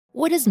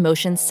What does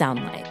motion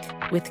sound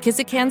like? With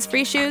Kizik Hands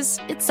Free Shoes,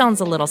 it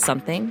sounds a little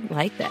something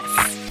like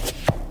this.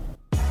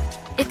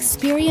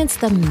 Experience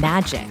the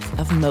magic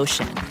of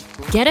motion.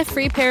 Get a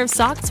free pair of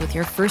socks with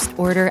your first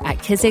order at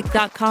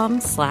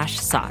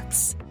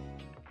kizik.com/socks.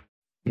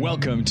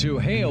 Welcome to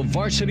Hail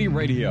Varsity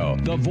Radio,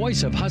 the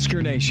voice of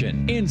Husker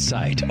Nation.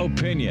 Insight,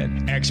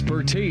 opinion,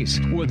 expertise,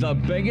 with the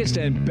biggest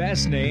and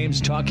best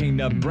names talking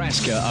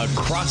Nebraska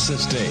across the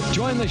state.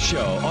 Join the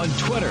show on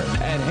Twitter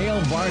at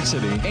Hail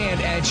Varsity and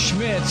at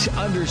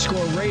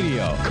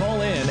Schmitz_radio.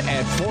 Call in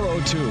at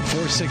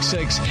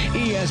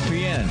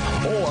 402-466-ESPN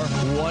or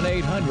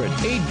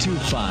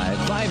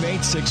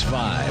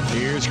 1-800-825-5865.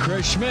 Here's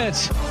Chris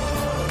Schmitz.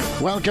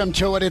 Welcome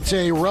to it. It's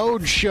a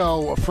road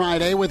show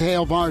Friday with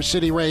Hail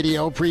Varsity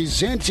Radio,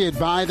 presented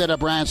by the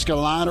Nebraska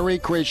Lottery.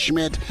 Chris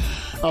Schmidt,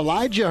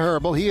 Elijah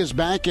Herbal, he is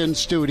back in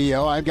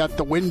studio. I've got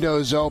the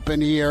windows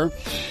open here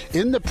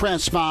in the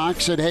press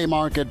box at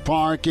Haymarket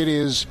Park. It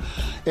is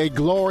a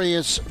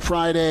glorious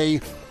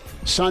Friday,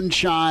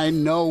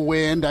 sunshine, no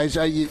wind. I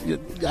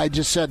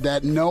just said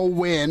that, no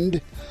wind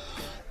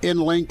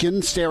in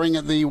Lincoln, staring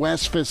at the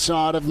west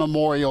facade of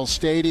Memorial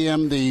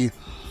Stadium, the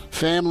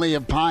family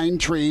of pine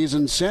trees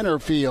in center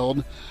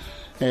field,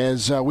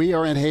 as we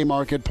are at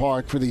Haymarket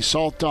Park for the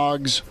Salt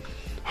Dogs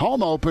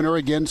home opener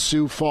against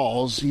Sioux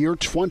Falls, year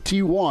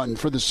 21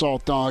 for the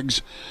Salt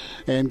Dogs,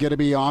 and going to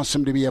be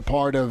awesome to be a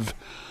part of,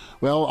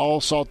 well, all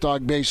Salt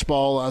Dog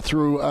baseball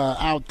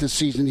throughout the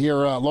season here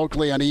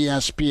locally on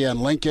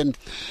ESPN Lincoln.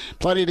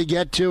 Plenty to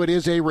get to. It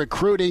is a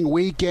recruiting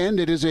weekend.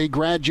 It is a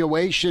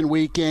graduation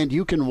weekend.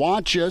 You can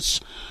watch us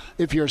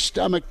if your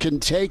stomach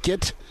can take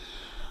it.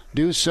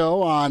 Do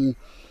so on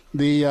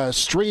the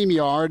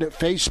StreamYard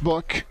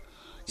Facebook,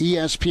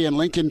 ESPN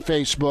Lincoln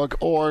Facebook,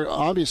 or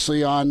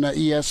obviously on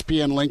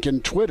ESPN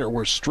Lincoln Twitter.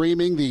 We're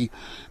streaming. The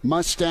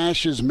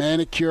mustache is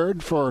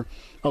manicured for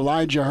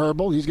Elijah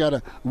Herbal. He's got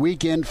a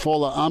weekend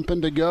full of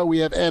umping to go. We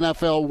have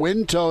NFL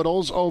win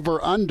totals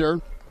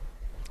over-under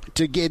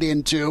to get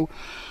into.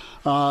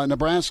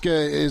 Nebraska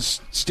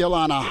is still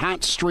on a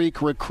hot streak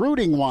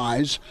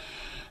recruiting-wise,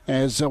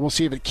 as we'll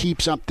see if it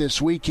keeps up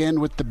this weekend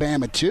with the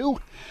Bama 2.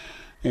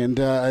 And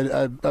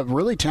a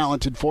really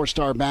talented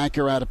four-star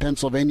backer out of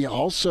Pennsylvania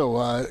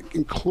also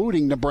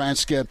including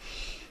Nebraska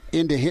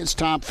into his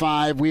top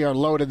five. We are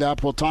loaded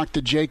up. We'll talk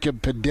to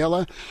Jacob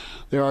Padilla.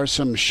 There are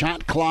some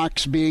shot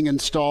clocks being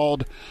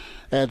installed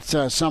at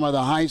some of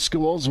the high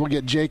schools. We'll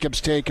get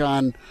Jacob's take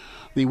on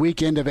the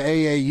weekend of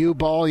AAU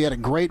ball. He had a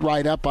great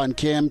write-up on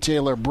Cam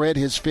Taylor-Britt,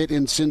 his fit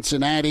in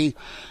Cincinnati,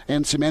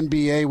 and some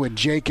NBA with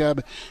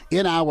Jacob.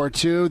 In hour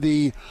two,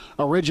 the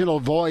original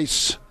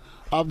voice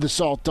of the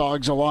Salt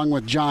Dogs, along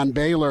with John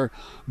Baylor,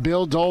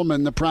 Bill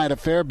Dolman, the pride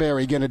of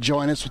Fairbury, going to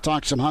join us. We'll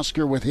talk some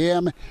Husker with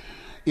him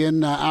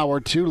in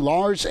hour two.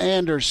 Lars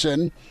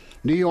Anderson,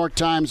 New York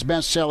Times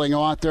best-selling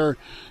author,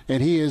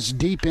 and he is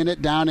deep in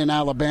it down in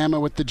Alabama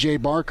with the Jay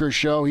Barker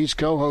Show. He's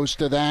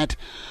co-host of that.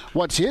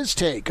 What's his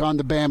take on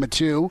the Bama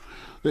 2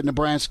 that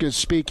Nebraska is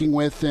speaking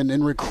with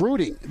and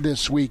recruiting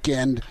this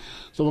weekend?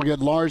 So we'll get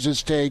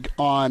Lars's take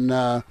on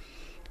a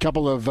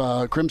couple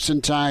of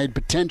Crimson Tide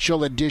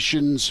potential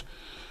additions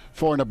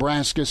for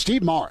Nebraska.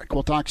 Steve Marek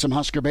will talk some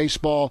Husker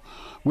baseball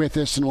with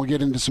us, and we'll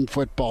get into some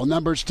football.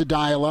 Numbers to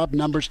dial up,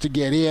 numbers to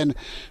get in,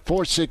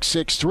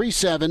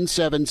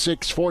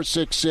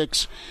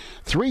 466-3776,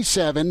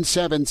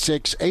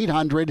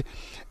 466-3776,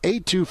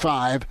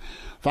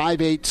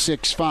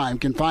 800-825-5865. You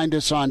can find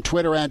us on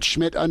Twitter at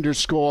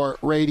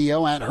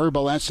Schmidt_radio, at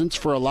Herbal Essence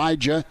for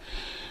Elijah,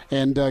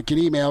 and can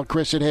email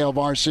Chris at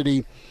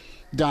HailVarsity.com.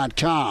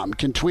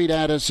 Can tweet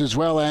at us as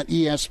well at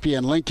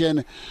ESPN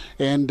Lincoln,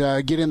 and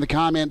get in the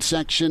comment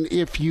section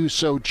if you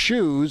so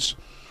choose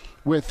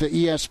with the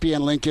ESPN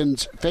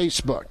Lincoln's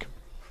Facebook.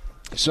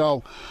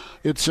 So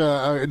it's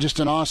just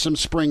an awesome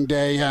spring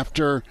day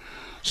after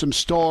some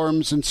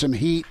storms and some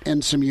heat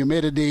and some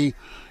humidity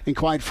and,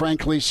 quite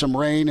frankly, some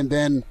rain, and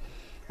then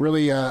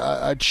really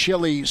a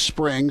chilly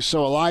spring.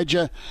 So,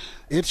 Elijah,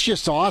 it's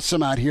just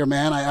awesome out here,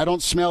 man. I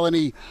don't smell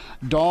any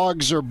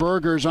dogs or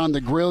burgers on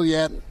the grill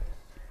yet.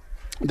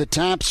 The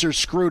taps are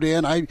screwed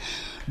in. I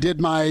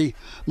did my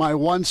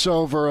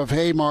once-over of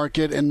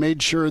Haymarket and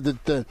made sure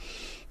that the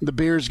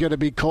beer's going to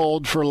be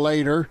cold for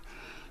later.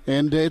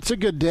 And it's a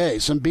good day.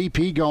 Some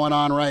BP going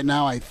on right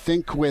now, I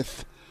think,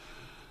 with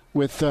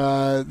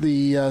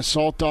the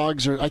Salt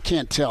Dogs. Or I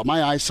can't tell.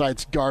 My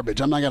eyesight's garbage.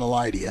 I'm not going to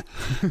lie to you.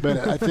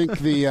 But I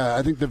think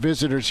the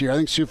visitors here, I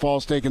think Sioux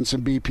Falls taking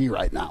some BP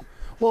right now.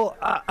 Well,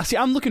 see,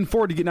 I'm looking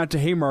forward to getting out to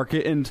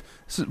Haymarket, and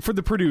for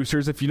the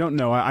producers, if you don't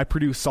know, I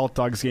produce Salt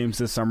Dogs games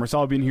this summer, so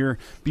I'll be in here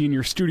being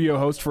your studio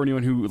host for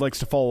anyone who likes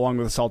to follow along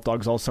with the Salt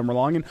Dogs all summer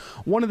long. And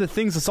one of the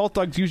things the Salt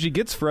Dogs usually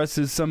gets for us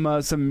is some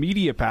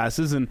media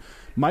passes, and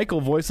Michael,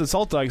 voice of the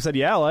Salt Dogs, said,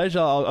 "Yeah, Elijah,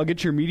 I'll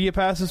get your media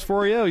passes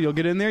for you. You'll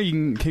get in there,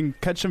 you can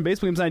catch some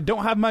baseball games." And I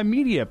don't have my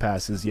media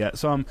passes yet,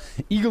 so I'm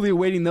eagerly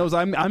awaiting those.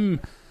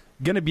 I'm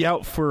going to be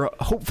out for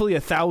hopefully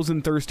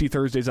 1,000 thirsty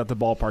Thursdays at the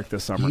ballpark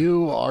this summer.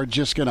 You are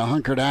just going to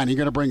hunker down. You're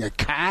going to bring a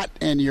cot,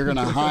 and you're going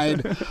to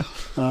hide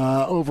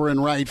over in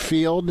right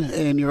field,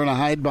 and you're going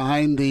to hide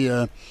behind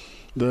the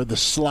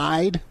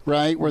slide,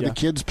 right, where the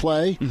kids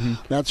play. Mm-hmm.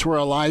 That's where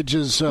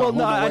Elijah's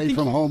away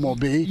from home will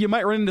be. You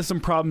might run into some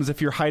problems if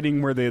you're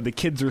hiding where the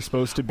kids are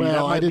supposed to be.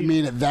 Well, I didn't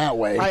mean it that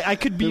way. I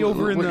could be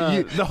over in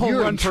the home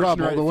you're run in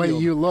trouble right the way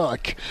field. You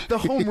look. The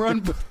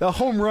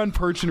home run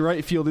perch in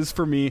right field is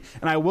for me.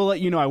 And I will let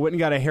you know, I went and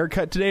got a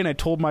haircut today, and I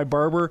told my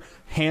barber,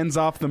 hands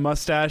off the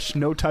mustache,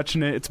 no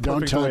touching it. It's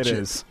perfect the way it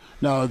is.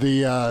 No,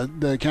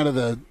 the kind of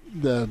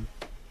the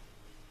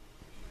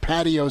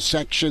patio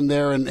section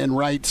there in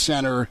right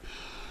center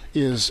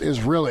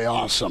is really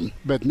awesome,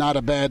 but not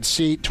a bad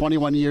seat.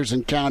 21 years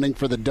and counting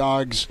for the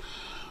Dogs.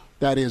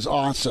 That is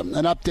awesome.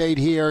 An update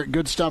here.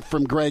 Good stuff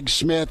from Greg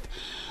Smith.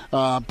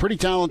 Pretty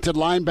talented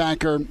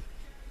linebacker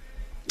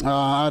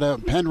out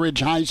of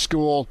Penridge High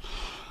School.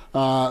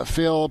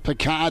 Phil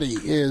Picotti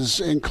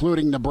is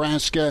including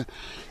Nebraska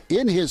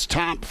in his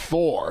top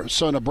 4.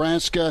 So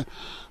Nebraska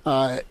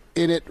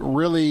in it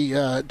really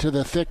to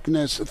the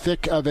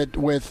thick of it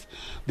with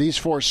these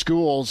 4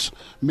 schools: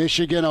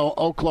 Michigan,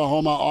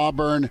 Oklahoma,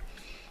 Auburn,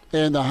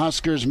 and the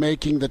Huskers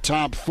making the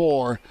top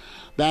 4.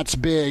 That's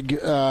big.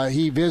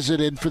 He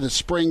visited for the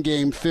spring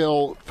game,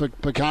 Phil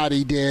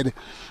Picotti did,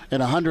 and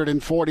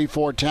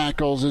 144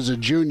 tackles as a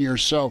junior.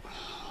 So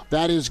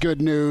that is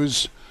good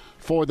news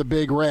for the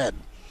Big Red.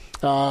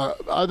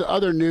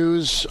 Other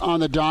news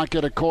on the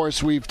docket, of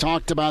course, we've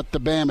talked about the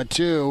Bama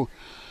 2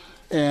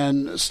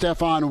 and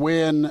Stephon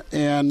Wynn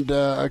and,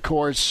 of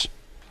course,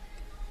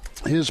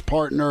 his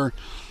partner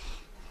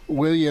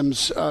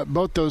Williams.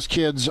 Both those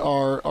kids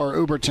are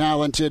uber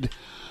talented.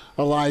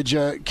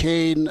 Elijah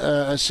Kane,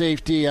 a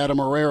safety out of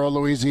Marrero,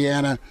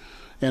 Louisiana,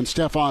 and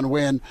Stephon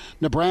Wynn.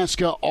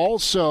 Nebraska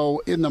also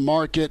in the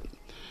market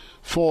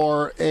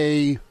for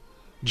a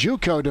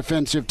JUCO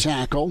defensive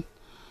tackle,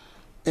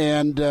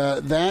 and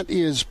that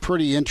is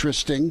pretty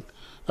interesting.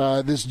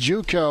 This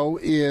JUCO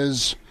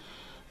is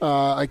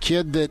a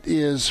kid that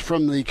is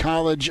from the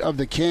College of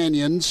the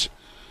Canyons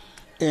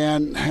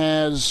and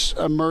has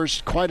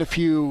immersed quite a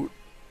few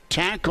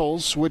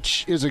tackles,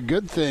 which is a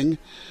good thing.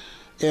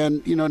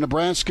 And,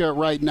 Nebraska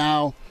right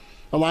now,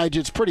 Elijah,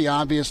 it's pretty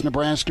obvious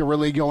Nebraska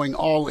really going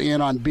all in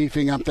on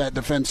beefing up that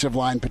defensive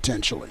line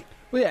potentially.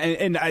 Well, yeah,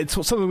 and it's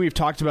something we've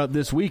talked about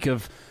this week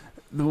of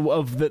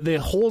the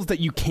holes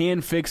that you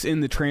can fix in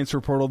the transfer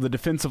portal. The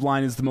defensive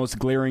line is the most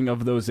glaring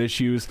of those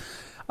issues.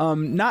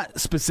 Not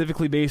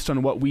specifically based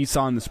on what we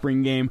saw in the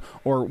spring game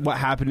or what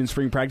happened in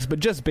spring practice, but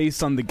just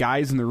based on the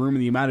guys in the room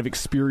and the amount of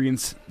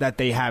experience that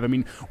they have. I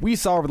mean, we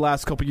saw over the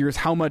last couple of years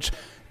how much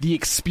the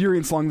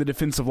experience along the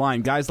defensive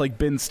line, guys like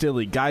Ben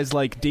Stille, guys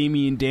like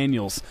Damian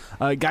Daniels,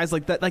 guys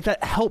like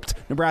that helped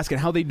Nebraska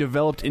and how they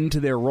developed into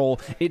their role.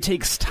 It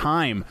takes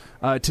time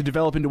to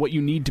develop into what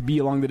you need to be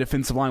along the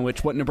defensive line,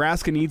 which what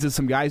Nebraska needs is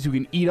some guys who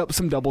can eat up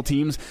some double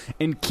teams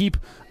and keep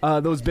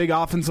those big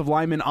offensive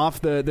linemen off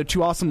the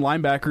 2 awesome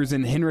linebackers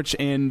in Henrich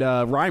and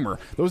Reimer.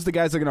 Those are the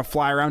guys that are going to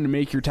fly around and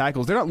make your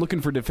tackles. They're not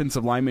looking for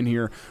defensive linemen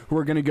here who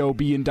are going to go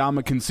be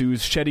Ndamukong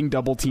Suhs, shedding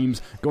double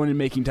teams, going and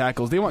making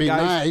tackles. They want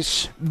guys,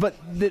 nice. But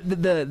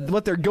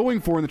what they're going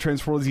for in the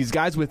transfer portal is these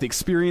guys with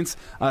experience,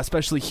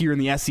 especially here in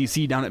the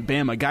SEC down at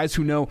Bama, guys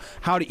who know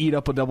how to eat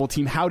up a double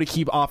team, how to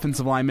keep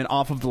offensive linemen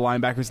off of the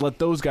linebackers, let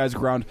those guys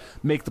go around,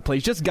 make the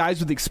plays. Just guys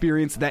with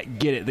experience that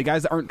get it, the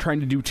guys that aren't trying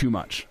to do too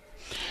much.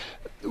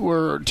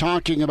 We're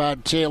talking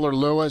about Taylor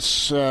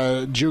Lewis,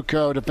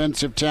 JUCO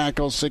defensive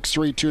tackle,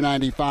 6'3",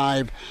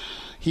 295.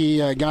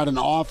 He got an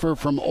offer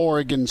from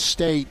Oregon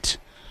State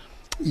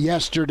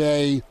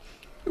yesterday,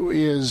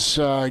 is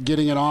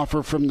getting an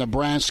offer from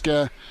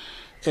Nebraska.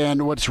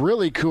 And what's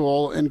really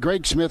cool, and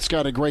Greg Smith's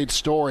got a great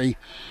story,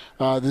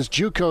 this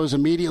JUCO is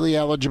immediately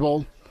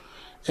eligible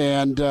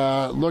and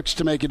looks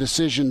to make a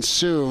decision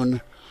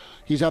soon.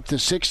 He's up to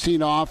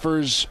 16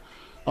 offers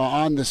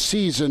on the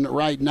season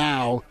right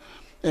now.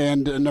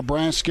 And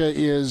Nebraska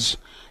is,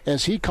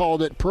 as he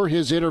called it, per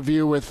his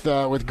interview with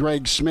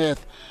Greg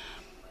Smith,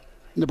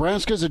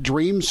 Nebraska's a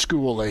dream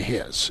school of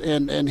his.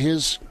 And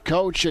his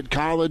coach at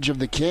College of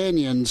the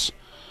Canyons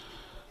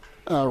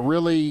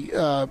really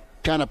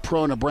kind of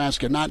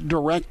pro-Nebraska, not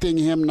directing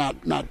him,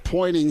 not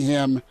pointing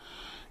him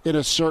in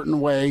a certain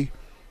way,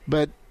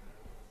 but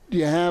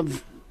you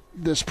have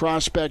this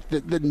prospect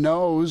that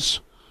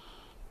knows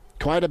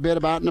quite a bit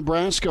about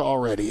Nebraska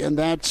already, and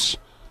that's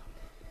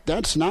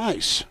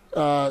nice.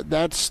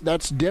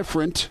 That's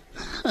different.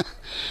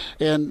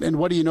 and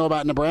what do you know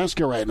about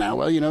Nebraska right now?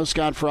 Well,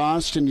 Scott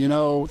Frost, and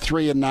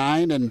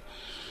 3-9, and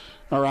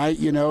all right,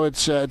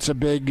 it's a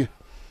big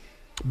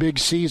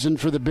season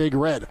for the Big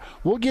Red.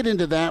 We'll get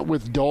into that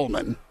with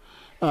Dolman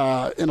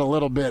in a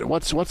little bit.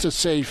 What's a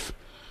safe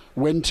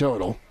win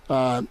total?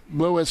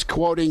 Lewis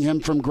quoting him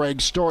from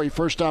Greg's story.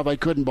 First off, I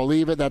couldn't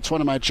believe it. That's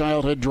one of my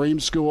childhood dream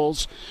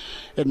schools.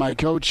 And my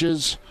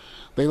coaches,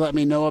 they let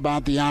me know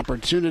about the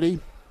opportunity.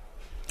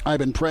 I've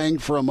been praying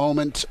for a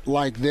moment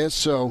like this,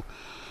 so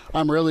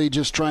I'm really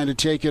just trying to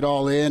take it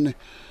all in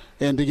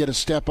and to get a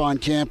step on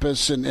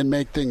campus and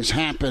make things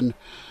happen.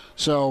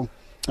 So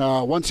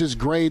once his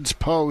grades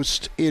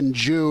post in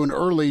June,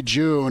 early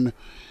June,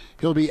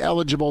 he'll be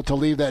eligible to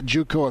leave that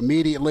JUCO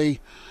immediately.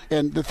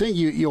 And the thing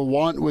you'll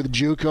want with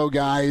JUCO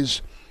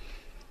guys,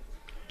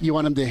 you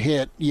want them to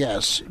hit,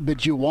 yes,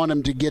 but you want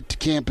them to get to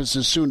campus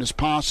as soon as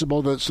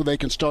possible so they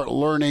can start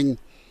learning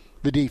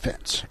the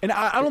defense. And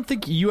I don't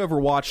think you ever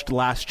watched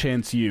Last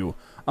Chance U.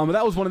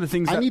 That was one of the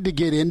things I need to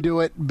get into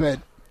it, but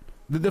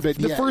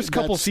the first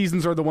couple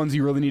seasons are the ones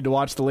you really need to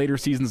watch. The later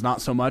seasons, not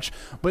so much.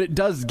 But it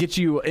does get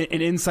you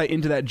an insight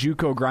into that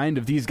JUCO grind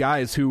of these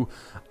guys who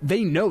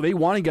they know they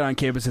want to get on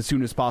campus as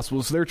soon as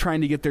possible. So they're trying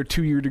to get their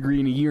 2-year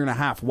degree in a year and a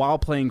half while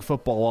playing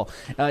football.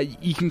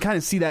 You can kind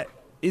of see that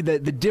the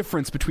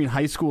difference between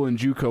high school and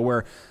JUCO,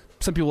 where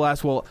some people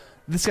ask, well,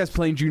 this guy's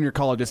playing junior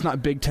college. It's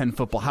not Big Ten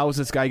football. How is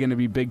this guy going to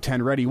be Big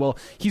Ten ready? Well,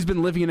 he's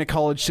been living in a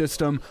college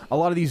system. A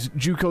lot of these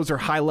JUCOs are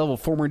high-level.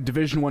 Former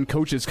Division I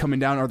coaches coming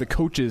down are the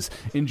coaches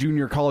in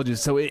junior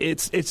colleges. So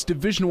it's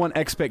Division I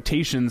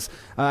expectations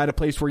at a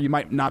place where you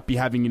might not be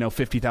having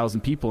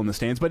 50,000 people in the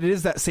stands, but it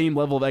is that same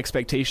level of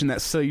expectation,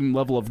 that same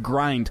level of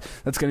grind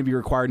that's going to be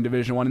required in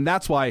Division I, and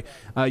that's why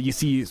you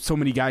see so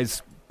many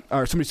guys.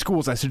 Or so many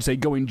schools, I should say,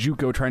 going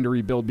JUCO trying to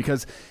rebuild,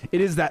 because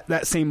it is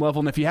that same level.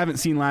 And if you haven't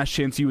seen Last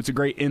Chance U, it's a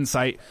great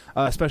insight,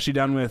 especially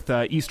down with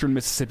Eastern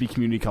Mississippi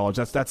Community College.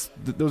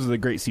 Those are the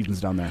great seasons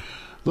down there.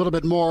 A little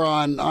bit more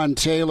on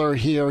Taylor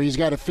here. He's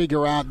got to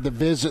figure out the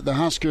visit. The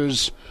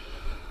Huskers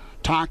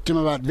talked to him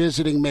about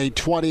visiting May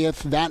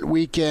 20th that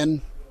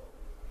weekend,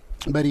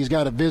 but he's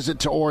got a visit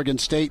to Oregon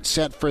State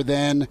set for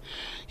then.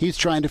 He's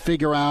trying to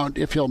figure out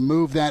if he'll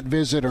move that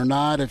visit or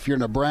not. If you're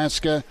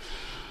Nebraska,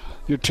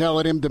 you're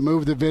telling him to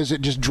move the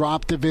visit, just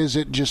drop the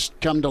visit, just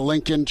come to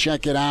Lincoln,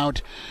 check it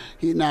out.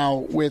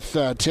 Now, with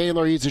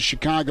Taylor, he's a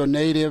Chicago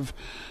native.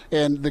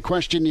 And the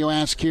question you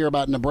ask here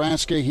about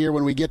Nebraska here,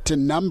 when we get to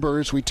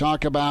numbers, we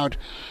talk about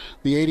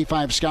the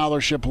 85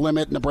 scholarship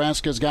limit.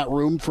 Nebraska's got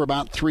room for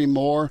about 3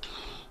 more,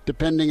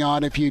 depending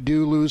on if you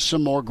do lose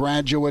some more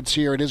graduates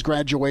here. It is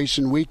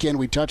graduation weekend.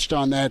 We touched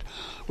on that.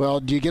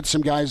 Well, do you get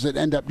some guys that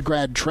end up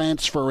grad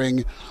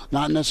transferring,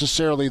 not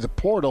necessarily the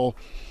portal,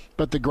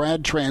 but the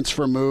grad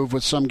transfer move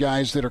with some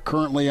guys that are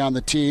currently on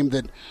the team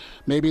that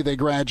maybe they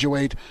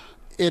graduate.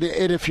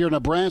 If you're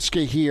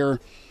Nebraska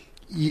here,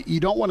 you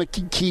don't want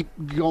to keep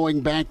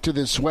going back to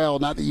this well.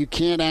 Not that you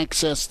can't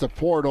access the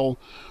portal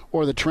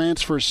or the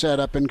transfer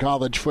setup in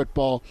college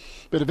football,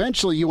 but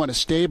eventually you want to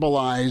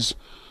stabilize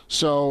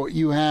so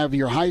you have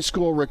your high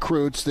school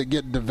recruits that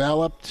get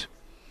developed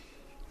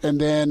and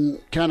then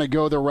kind of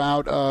go the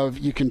route of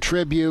you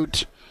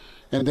contribute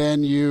and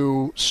then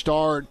you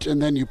start,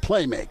 and then you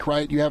play make,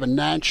 right? You have a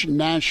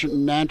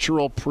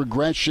natural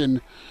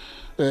progression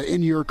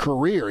in your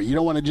career. You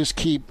don't want to just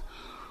keep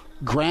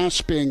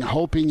grasping,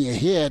 hoping you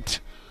hit,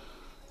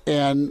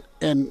 and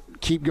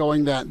keep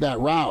going that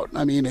route.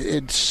 I mean,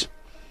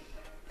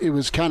 it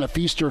was kind of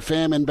feast or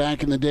famine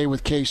back in the day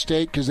with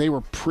K-State because they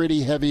were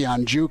pretty heavy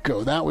on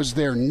JUCO. That was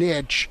their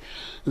niche.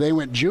 They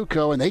went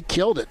JUCO, and they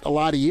killed it a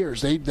lot of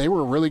years. They were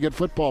a really good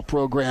football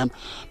program,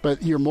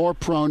 but you're more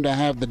prone to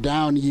have the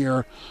down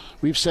year.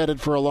 We've said it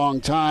for a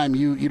long time.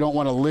 You don't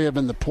want to live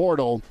in the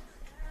portal.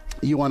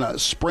 You want to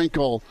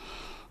sprinkle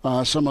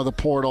some of the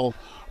portal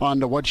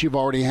onto what you've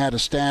already had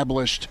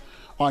established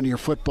on your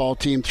football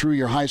team through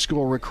your high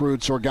school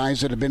recruits or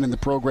guys that have been in the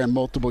program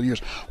multiple years.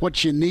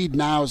 What you need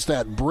now is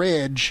that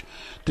bridge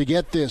to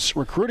get this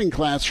recruiting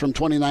class from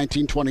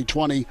 2019,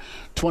 2020,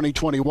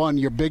 2021,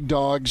 your big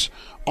dogs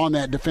on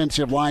that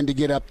defensive line to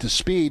get up to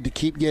speed, to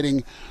keep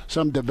getting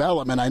some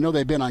development. I know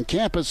they've been on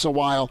campus a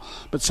while,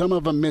 but some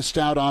of them missed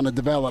out on a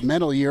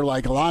developmental year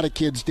like a lot of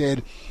kids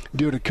did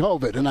due to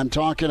COVID. And I'm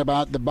talking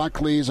about the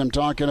Buckleys. I'm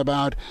talking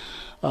about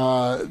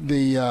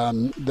the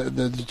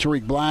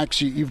Tariq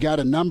Blacks. You've got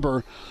a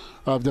number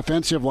of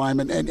defensive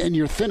linemen, and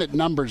you're thin at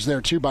numbers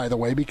there too, by the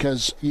way,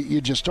 because you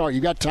just are.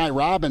 You got Ty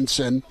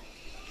Robinson,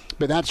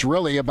 but that's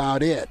really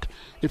about it.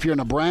 If you're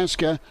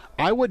Nebraska,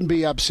 I wouldn't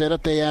be upset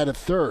if they add a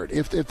third.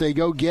 If they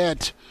go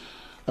get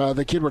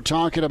the kid we're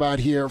talking about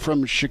here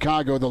from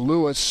Chicago, the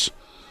Lewis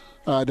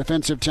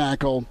defensive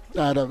tackle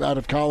out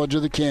of College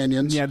of the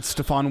Canyons. You had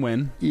Stephon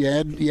Wynn. You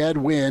had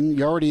Wynn.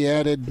 You already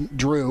added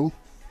Drew.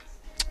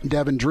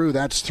 Devin Drew,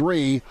 that's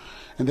 3.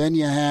 And then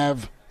you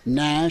have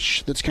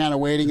Nash that's kind of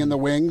waiting in the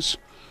wings,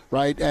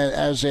 right,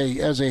 as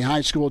a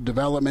high school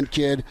development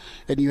kid.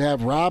 And you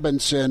have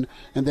Robinson,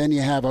 and then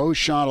you have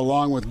O'Shawn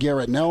along with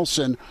Garrett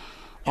Nelson.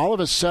 All of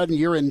a sudden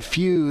you're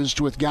infused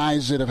with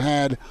guys that have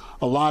had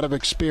a lot of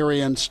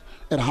experience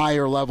at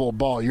higher level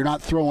ball. You're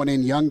not throwing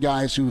in young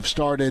guys who've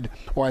started,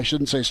 or I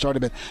shouldn't say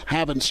started, but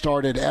haven't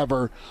started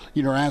ever.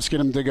 You're asking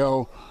them to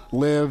go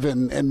live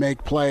and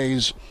make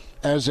plays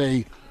as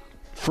a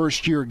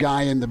first-year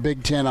guy in the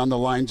Big Ten on the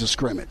lines of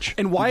scrimmage.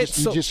 And why you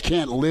just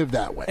can't live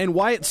that way. And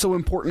why it's so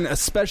important,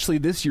 especially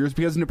this year, is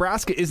because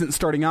Nebraska isn't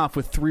starting off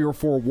with 3 or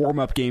 4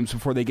 warm-up games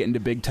before they get into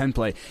Big Ten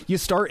play. You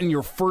start in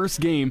your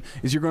first game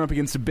is you're going up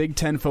against a Big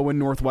Ten foe in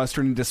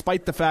Northwestern, and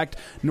despite the fact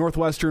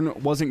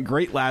Northwestern wasn't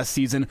great last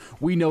season,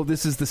 we know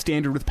this is the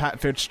standard with Pat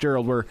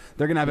Fitzgerald, where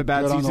they're going to have a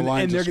bad season,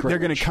 and they're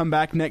going to come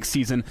back next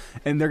season,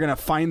 and they're going to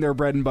find their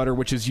bread and butter,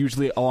 which is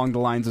usually along the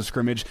lines of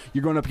scrimmage.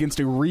 You're going up against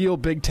a real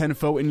Big Ten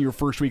foe in your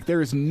first week.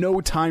 There is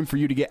no time for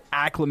you to get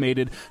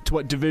acclimated to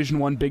what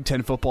Division I Big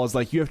Ten football is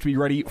like. You have to be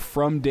ready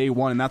from day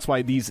one, and that's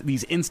why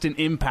these instant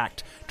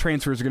impact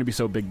transfers are going to be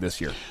so big this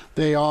year.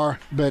 They are,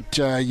 but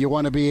you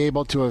want to be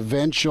able to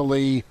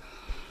eventually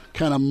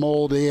kind of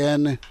mold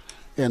in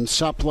and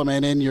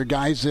supplement in your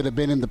guys that have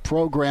been in the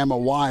program a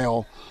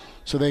while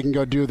so they can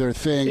go do their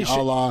thing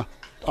a la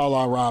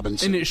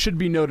Robinson. And it should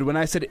be noted, when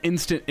I said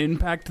instant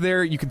impact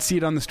there, you could see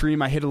it on the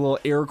stream. I hit a little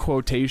air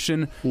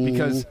quotation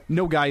because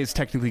no guy is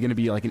technically going to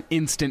be like an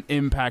instant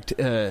impact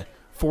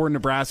for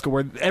Nebraska,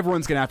 where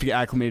everyone's going to have to get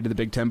acclimated to the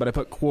Big Ten, but I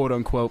put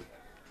quote-unquote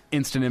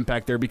instant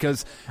impact there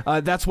because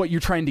that's what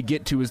you're trying to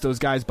get to, is those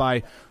guys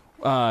by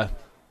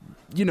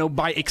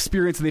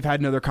experience that they've had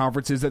in other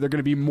conferences, that they're going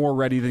to be more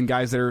ready than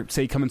guys that are,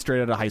 say, coming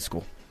straight out of high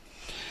school.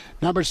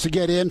 Numbers to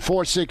get in,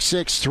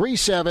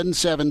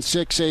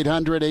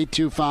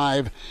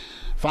 466-3776,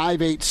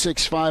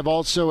 800-825-5865.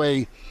 Also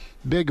a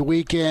big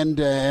weekend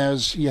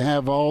as you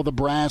have all the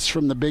brass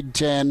from the Big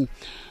Ten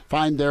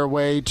find their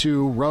way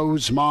to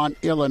Rosemont,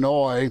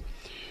 Illinois.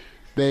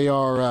 They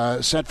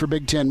are set for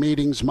Big Ten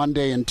meetings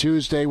Monday and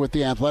Tuesday with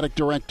the athletic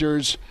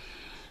directors,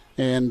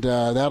 and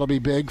that'll be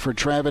big for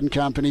Trev and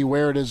company.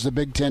 Where does the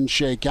Big Ten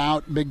shake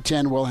out? Big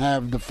Ten will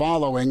have the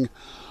following.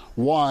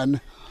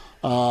 One,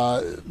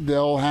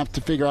 they'll have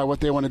to figure out what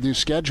they want to do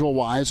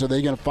schedule-wise. Are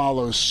they going to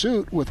follow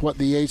suit with what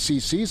the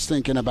ACC's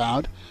thinking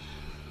about?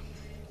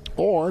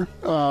 Or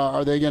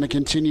are they going to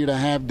continue to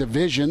have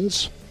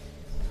divisions?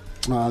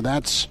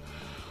 That's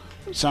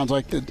sounds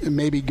like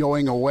maybe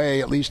going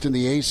away, at least in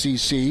the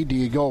ACC. Do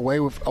you go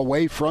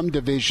away from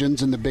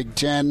divisions in the Big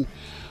Ten?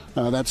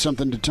 That's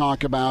something to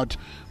talk about.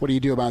 What do you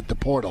do about the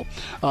portal?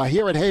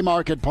 Here at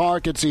Haymarket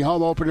Park, it's the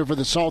home opener for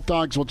the Salt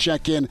Dogs. We'll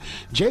check in.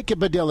 Jacob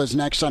Padilla is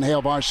next on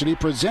Hail Varsity,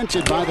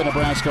 presented by the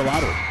Nebraska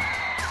Lottery.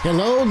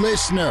 Hello,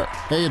 listener.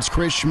 Hey, it's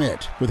Chris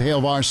Schmidt with Hail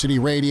Varsity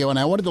Radio, and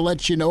I wanted to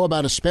let you know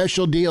about a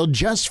special deal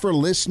just for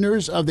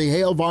listeners of the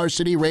Hail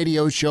Varsity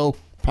Radio Show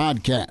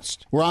podcast.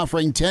 We're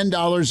offering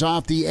 $10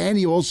 off the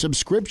annual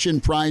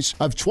subscription price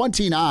of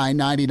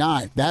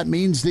 $29.99. That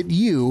means that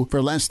you,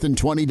 for less than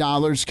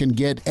 $20, can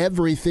get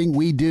everything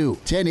we do.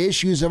 10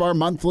 issues of our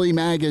monthly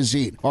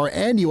magazine, our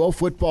annual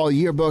football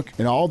yearbook,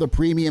 and all the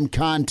premium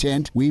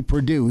content we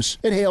produce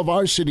at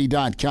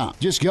HailVarsity.com.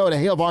 Just go to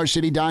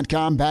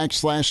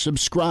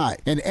HailVarsity.com/subscribe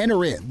and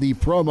enter in the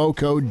promo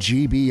code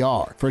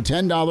GBR for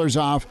 $10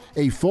 off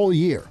a full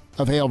year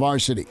of Hail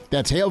Varsity.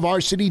 That's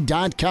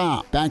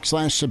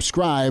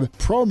HailVarsity.com/subscribe,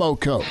 promo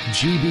code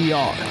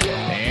GBR.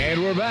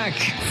 And we're back.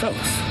 Fellas,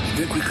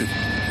 think we could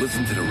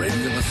listen to the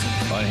radio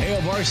on Hail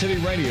Varsity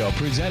Radio,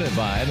 presented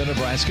by the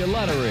Nebraska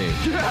Lottery.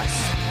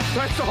 Yes!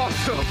 That's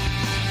awesome!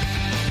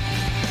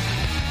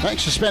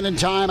 Thanks for spending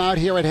time out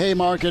here at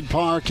Haymarket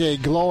Park. A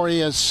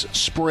glorious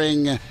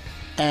spring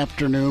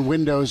afternoon.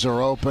 Windows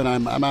are open.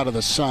 I'm out of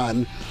the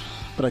sun.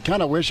 But I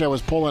kind of wish I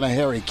was pulling a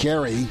Harry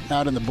Carey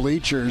out in the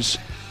bleachers,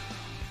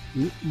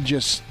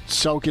 just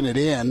soaking it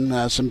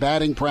in. Some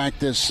batting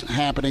practice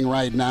happening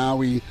right now.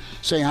 We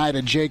say hi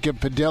to Jacob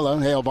Padilla,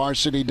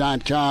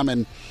 HailVarsity.com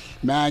and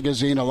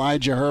magazine.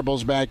 Elijah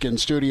Herbal's back in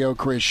studio.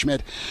 Chris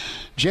Schmidt.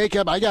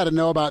 Jacob, I got to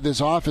know about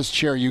this office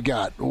chair you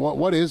got.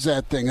 What is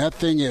that thing? That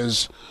thing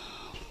is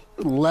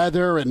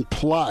leather and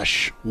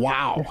plush.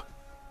 Wow.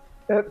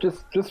 Yep,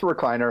 just a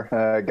recliner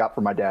I got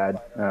for my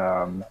dad.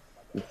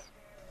 It's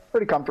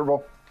pretty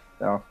comfortable.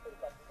 So,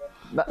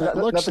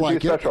 nothing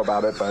too special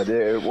about it, but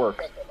it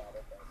works.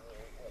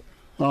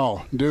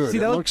 Oh, dude,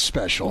 it looks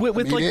special.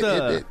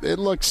 It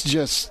looks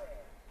just...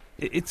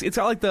 It's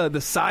got like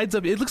the sides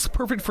of it. It looks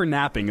perfect for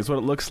napping is what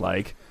it looks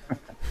like.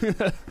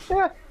 Yeah,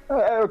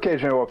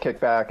 occasionally we'll kick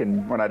back,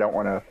 and when I don't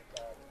want to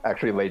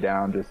actually lay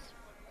down, just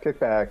kick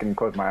back and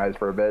close my eyes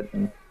for a bit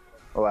and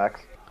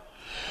relax.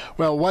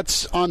 Well,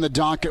 what's on the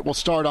docket? We'll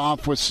start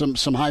off with some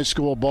high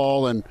school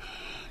ball and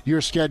your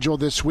schedule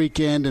this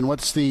weekend, and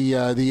what's the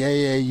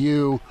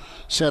AAU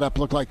setup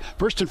look like?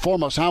 First and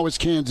foremost, how was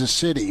Kansas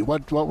City?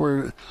 What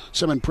were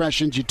some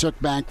impressions you took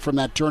back from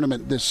that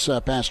tournament this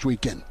past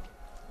weekend?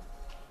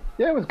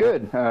 Yeah, it was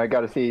good. I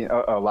got to see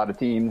a lot of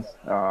teams.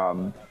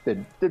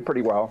 Did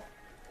pretty well.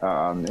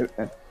 It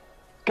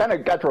kind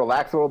of got to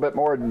relax a little bit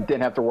more and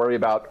didn't have to worry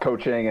about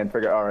coaching and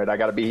figure, all right, I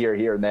got to be here,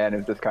 and then. It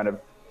was just kind of,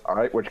 all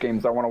right, which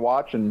games I want to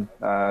watch, and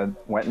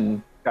went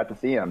and got to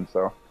see them.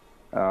 So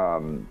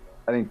I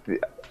think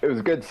it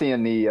was good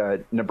seeing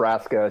the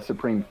Nebraska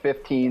Supreme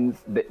 15s.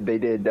 They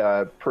did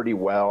pretty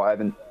well.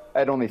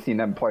 I'd only seen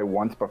them play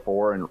once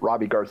before, and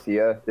Robbie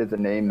Garcia is a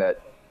name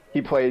that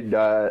he played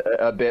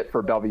a bit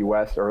for Bellevue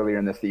West earlier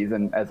in the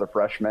season as a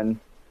freshman.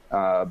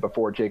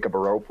 before Jacob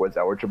Arope was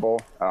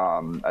eligible.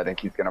 I think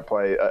he's going to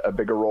play a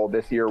bigger role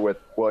this year with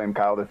William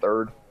Kyle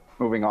III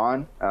moving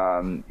on.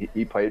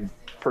 He played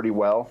pretty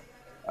well.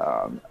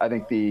 I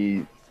think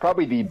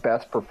probably the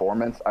best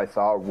performance I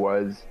saw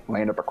was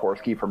Landon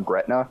Pekorski from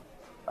Gretna.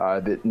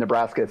 The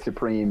Nebraska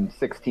Supreme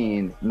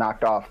 16s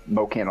knocked off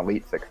Mocan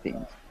Elite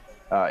 16s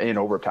in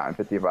overtime,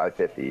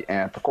 55-50.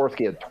 And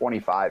Pekorski had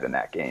 25 in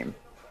that game.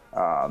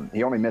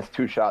 He only missed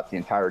 2 shots the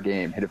entire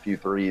game, hit a few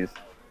threes,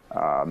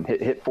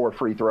 hit 4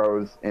 free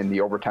throws in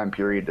the overtime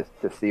period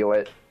to seal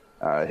it,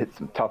 hit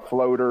some tough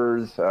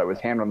floaters, was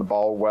handling the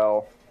ball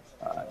well.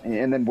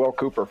 And then Will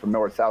Cooper from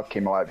Miller South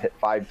came alive, hit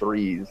 5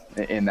 threes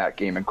in that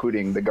game,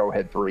 including the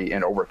go-ahead 3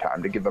 in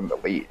overtime to give them the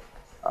lead.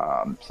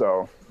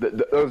 So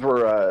those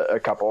were a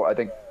couple. I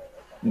think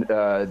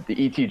the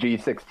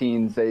ETG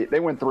 16s, they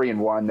went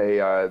 3-1.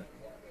 They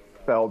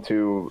fell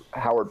to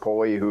Howard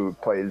Poley, who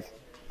plays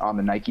on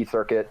the Nike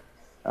circuit.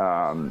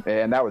 And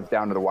that was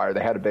down to the wire.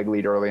 They had a big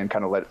lead early and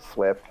kind of let it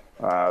slip,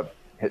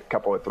 hit a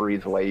couple of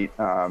threes late.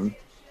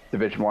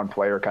 Division I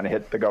player kind of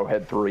hit the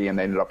go-ahead 3, and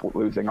they ended up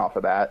losing off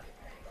of that.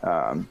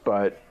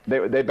 But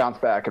they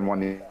bounced back and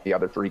won the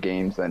other 3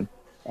 games, and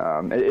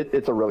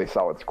it's a really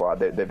solid squad.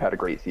 They've had a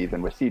great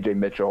season with C.J.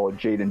 Mitchell.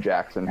 Jaden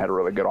Jackson had a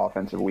really good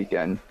offensive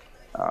weekend.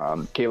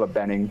 Caleb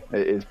Benning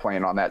is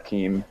playing on that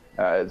team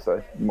as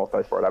a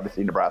multi-sport.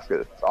 Obviously,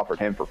 Nebraska offered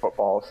him for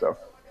football. So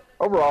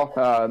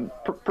overall,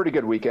 pretty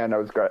good weekend. I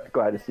was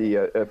glad to see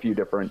a few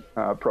different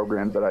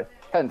programs that I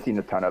hadn't seen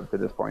a ton of to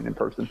this point in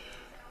person.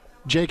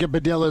 Jacob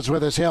Padilla is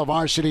with us,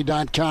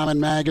 HailVarsity.com and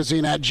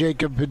magazine at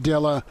Jacob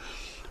Padilla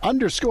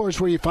 _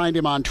 where you find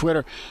him on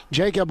Twitter.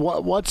 Jacob,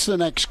 what's the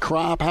next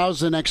crop?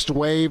 How's the next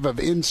wave of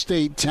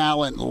in-state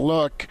talent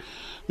look?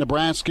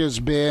 Nebraska's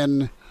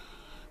been,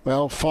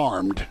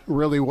 farmed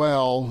really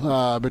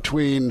well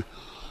between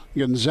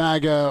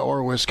Gonzaga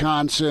or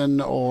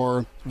Wisconsin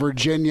or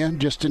Virginia,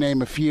 just to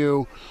name a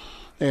few.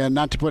 And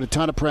not to put a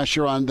ton of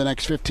pressure on the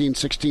next 15,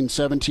 16,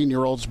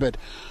 17-year-olds, but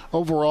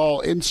overall,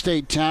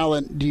 in-state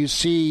talent, do you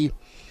see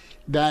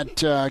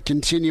that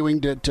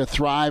continuing to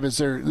thrive? Is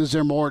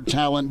there more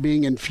talent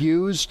being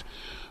infused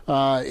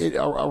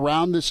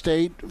around the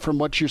state from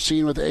what you're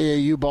seeing with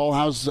AAU ball?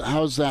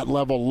 How's that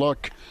level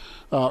look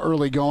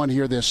early going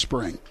here this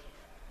spring?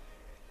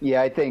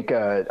 Yeah, I think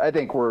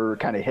we're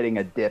kind of hitting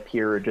a dip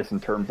here just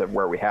in terms of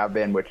where we have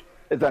been, which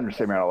is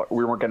understandable.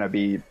 We weren't going to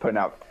be putting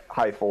out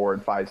high 4-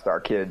 and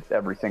 5-star kids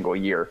every single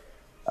year.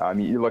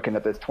 You're looking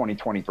at this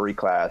 2023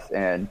 class,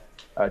 and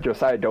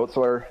Josiah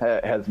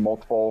Dotzler has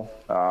multiple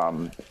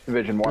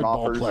Division I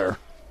offers. Player.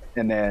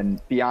 And then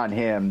beyond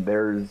him,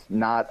 there's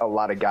not a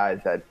lot of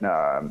guys that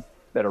are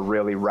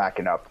really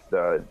racking up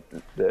the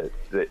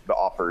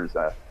offers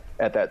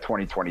at that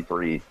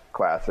 2023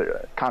 class.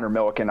 Connor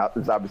Milliken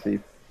is obviously a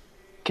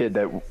kid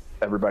that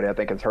everybody I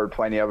think has heard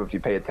plenty of if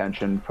you pay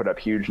attention, put up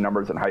huge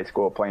numbers in high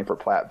school playing for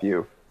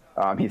Platteview.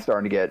 He's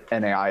starting to get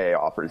NAIA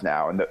offers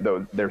now, and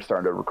they're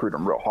starting to recruit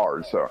him real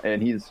hard. So,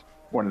 and he's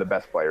one of the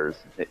best players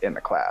in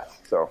the class.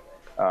 So,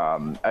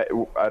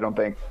 I don't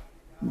think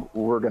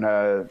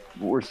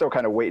we're still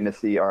kind of waiting to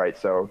see. All right,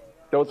 so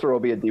Dotzler will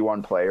be a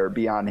D1 player.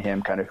 Beyond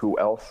him, kind of who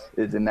else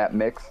is in that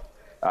mix?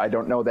 I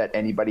don't know that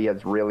anybody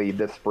has really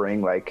this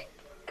spring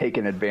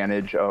taken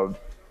advantage of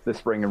the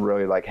spring and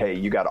really hey,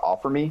 you got to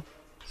offer me.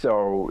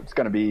 So it's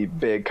going to be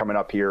big coming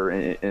up here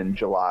in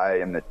July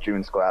and the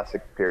June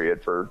Scholastic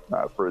period for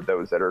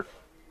those that are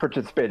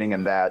participating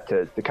in that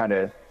to kind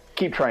of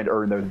keep trying to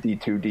earn those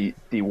D2,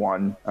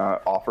 D1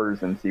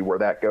 offers and see where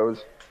that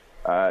goes.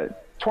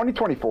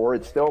 2024,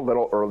 it's still a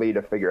little early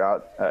to figure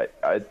out.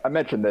 I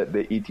mentioned the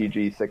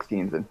ETG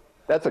 16s, and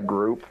that's a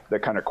group, the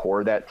kind of core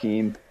of that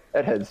team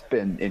that has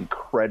been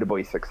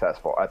incredibly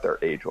successful at their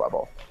age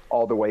level,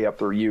 all the way up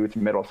through youth,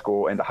 middle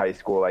school, into high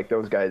school.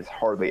 Those guys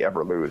hardly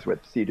ever lose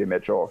with C.J.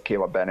 Mitchell,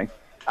 Caleb Benning.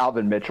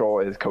 Alvin Mitchell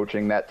is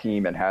coaching that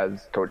team and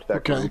has coached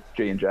that group.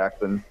 Jaden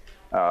Jackson,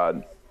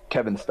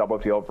 Kevin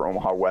Stubblefield from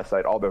Omaha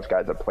Westside, all those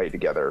guys have played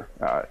together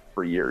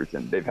for years,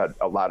 and they've had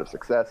a lot of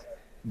success.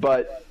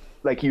 But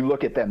you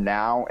look at them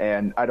now,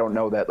 and I don't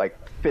know that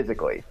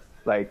physically,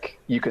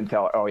 you can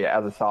tell, oh yeah,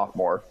 as a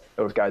sophomore,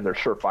 those guys are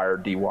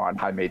surefire D1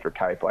 high major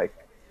type.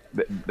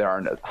 There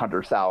aren't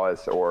Hunter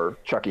Salas or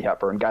Chucky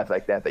Hepper and guys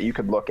like that you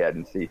could look at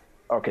and see,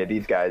 okay,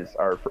 these guys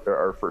are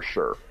for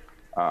sure.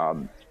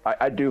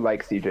 I do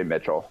like C.J.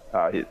 Mitchell.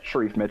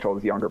 Sharif Mitchell,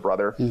 his younger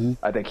brother.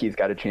 Mm-hmm. I think he's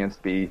got a chance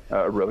to be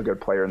a really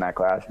good player in that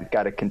class. He's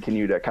got to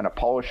continue to kind of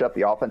polish up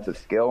the offensive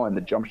skill and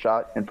the jump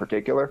shot in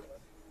particular.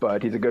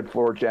 But he's a good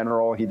floor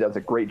general. He does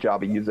a great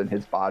job of using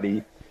his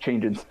body,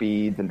 changing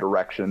speeds and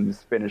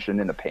directions, finishing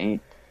in the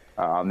paint.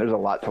 There's a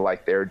lot to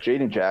like there.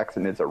 Jaden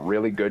Jackson is a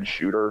really good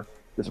shooter.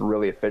 He's a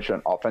really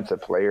efficient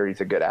offensive player.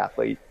 He's a good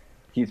athlete.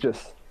 He's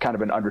just kind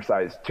of an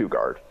undersized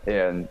 2-guard.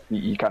 And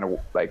you kind of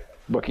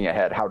looking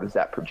ahead, how does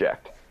that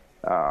project?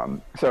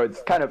 So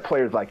it's kind of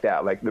players like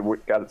that.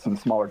 We've got some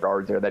smaller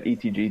guards there. That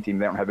ETG team,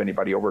 they don't have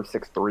anybody over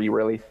 6'3"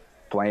 really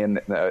playing.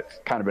 It's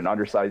kind of an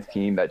undersized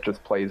team that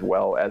just plays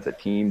well as a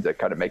team to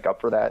kind of make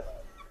up for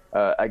that.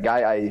 a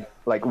guy I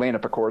like, Lana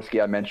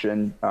Pekorski, I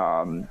mentioned,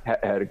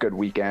 had a good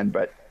weekend,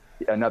 but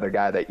another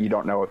guy that you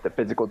don't know if the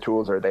physical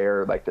tools are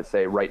there, like to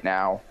say right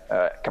now,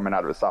 coming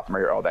out of his sophomore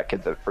year, oh, that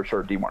kid's a for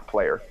sure D1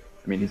 player.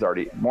 I mean,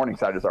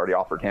 Morningside has already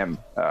offered him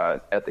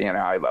at the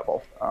NAI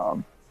level.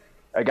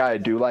 A guy I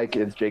do like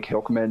is Jake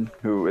Hilkman,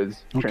 who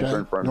is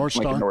transferring from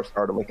Lincoln North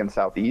Star to Lincoln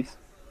Southeast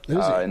in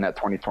that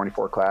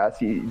 2024 class.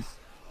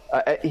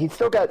 He's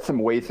still got some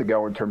ways to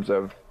go in terms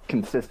of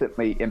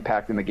consistently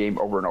impacting the game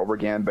over and over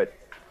again, but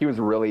he was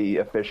really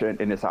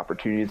efficient in his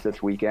opportunities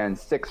this weekend.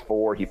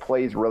 6'4", he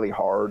plays really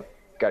hard,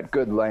 got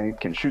good length,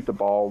 can shoot the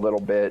ball a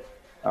little bit.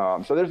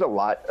 So there's a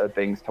lot of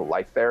things to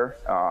like there.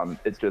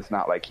 It's just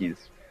not like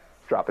he's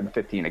dropping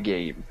 15 a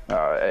game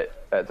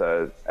as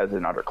an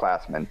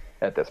underclassman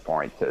at this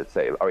point to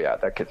say, oh yeah,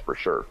 that kid's for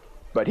sure.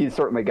 But he's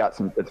certainly got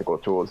some physical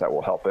tools that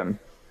will help him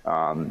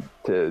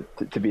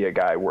to be a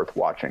guy worth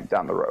watching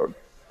down the road.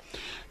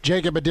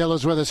 Jacob Badilla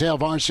is with us,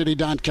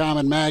 HailVarsity.com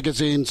and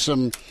magazine.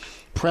 Some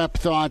prep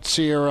thoughts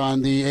here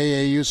on the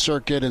AAU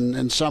circuit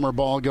and summer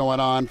ball going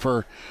on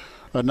for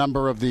a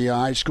number of the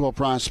high school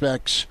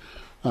prospects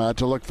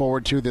to look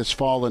forward to this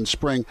fall and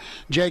spring.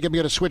 Jacob,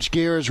 you're going to switch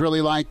gears,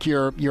 really like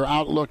your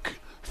outlook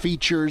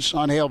features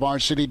on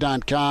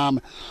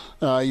HailVarsity.com.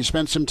 You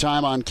spent some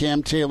time on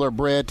Cam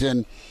Taylor-Britt,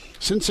 and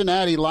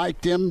Cincinnati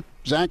liked him.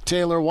 Zach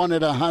Taylor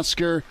wanted a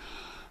Husker.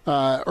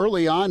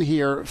 Early on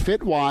here,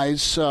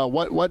 fit-wise,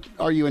 what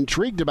are you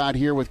intrigued about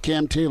here with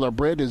Cam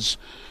Taylor-Britt as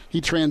he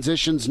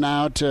transitions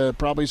now to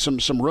probably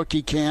some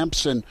rookie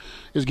camps and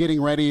is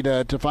getting ready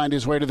to find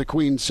his way to the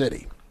Queen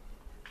City?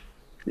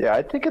 Yeah,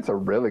 I think it's a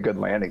really good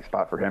landing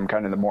spot for him,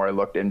 kind of the more I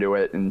looked into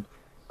it. And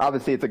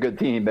obviously it's a good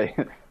team. They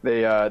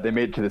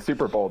made it to the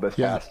Super Bowl this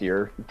past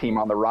year, team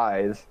on the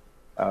rise.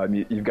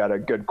 You've got a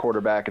good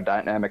quarterback, a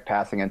dynamic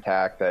passing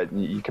attack that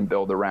you can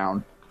build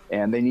around.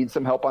 And they need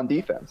some help on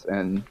defense,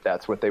 and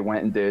that's what they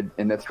went and did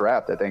in this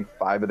draft. I think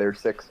 5 of their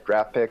 6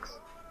 draft picks,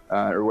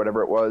 or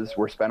whatever it was,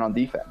 were spent on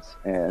defense.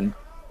 And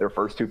their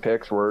first 2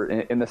 picks were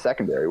in the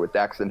secondary with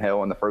Daxton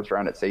Hill in the first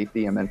round at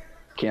safety, and then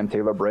Cam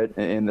Taylor-Britt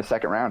in the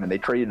second round. And they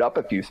traded up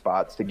a few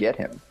spots to get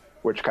him,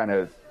 which kind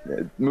of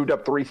moved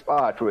up 3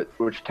 spots,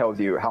 which tells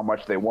you how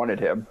much they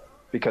wanted him,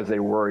 because they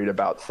worried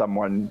about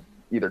someone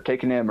either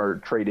taking him or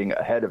trading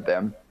ahead of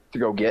them to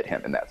go get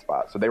him in that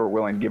spot. So they were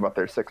willing to give up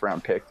their 6th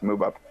round pick to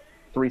move up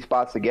 3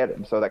 spots to get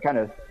him. So that kind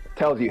of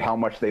tells you how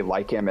much they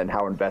like him and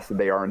how invested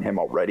they are in him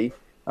already.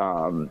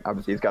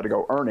 Obviously, he's got to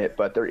go earn it,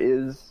 but there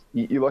is,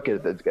 you look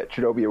at it,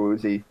 Chidobe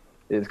Awuzie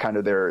is kind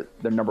of their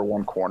number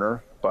 1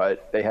 corner,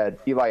 but they had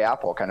Eli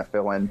Apple kind of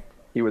fill in.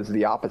 He was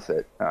the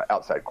opposite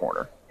outside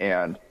corner.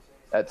 And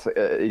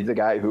he's a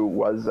guy who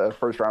was a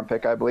first-round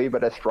pick, I believe,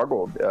 but has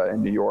struggled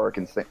in New York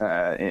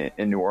and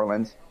in New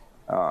Orleans.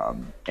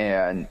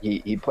 And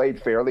he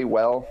played fairly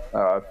well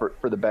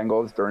for the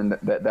Bengals during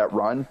that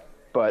run.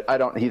 But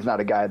he's not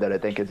a guy that I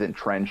think is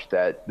entrenched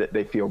that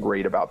they feel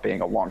great about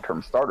being a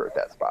long-term starter at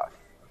that spot.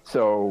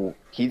 So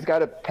he's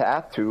got a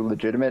path to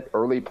legitimate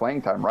early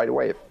playing time right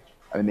away.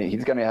 I mean,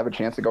 he's going to have a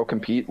chance to go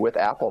compete with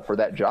Apple for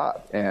that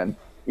job. And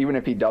even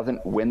if he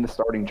doesn't win the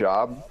starting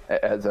job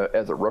as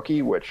a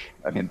rookie, which,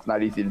 I mean, it's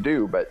not easy to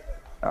do, but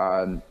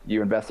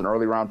you invest an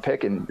early round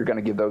pick and you're going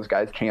to give those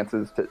guys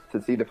chances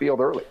to see the field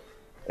early.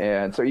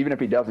 And so even if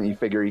he doesn't, you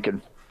figure he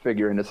can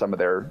figure into some of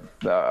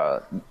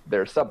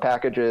their sub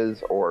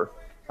packages, or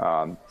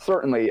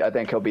certainly I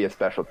think he'll be a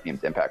special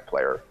teams impact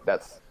player.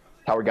 That's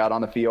how he got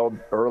on the field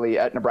early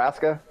at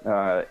Nebraska,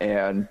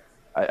 and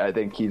I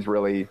think he's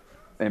really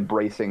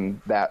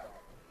embracing that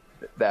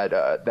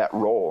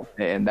role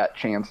and that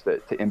chance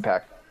to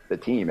impact the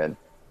team. And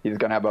he's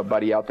going to have a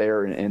buddy out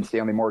there in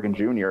Stanley Morgan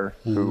Jr.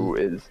 who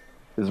has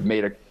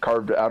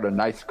carved out a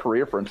nice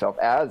career for himself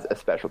as a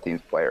special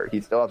teams player.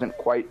 He still hasn't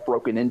quite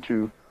broken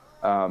into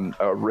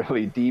a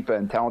really deep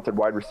and talented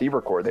wide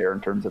receiver core there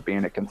in terms of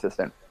being a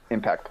consistent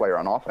impact player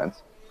on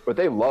offense. But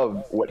they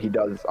love what he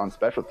does on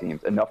special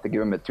teams enough to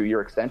give him a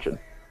 2-year extension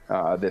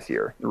this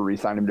year,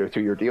 re-sign him to a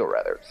 2-year deal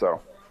rather.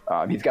 So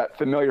he's got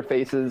familiar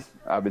faces,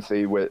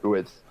 obviously,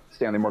 with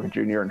Stanley Morgan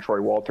Jr. and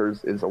Troy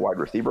Walters is a wide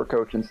receiver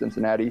coach in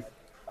Cincinnati.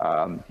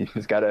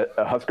 He's got a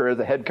Husker as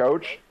a head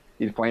coach.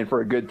 He's playing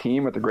for a good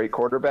team with a great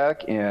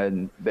quarterback,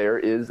 and there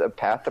is a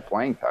path to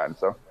playing time.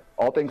 So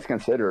all things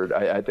considered,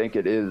 I think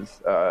it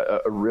is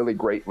a really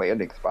great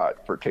landing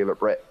spot for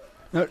Taylor-Britt.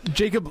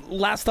 Jacob,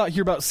 last thought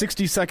here, about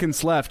 60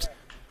 seconds left.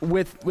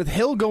 With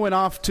Hill going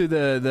off to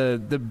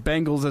the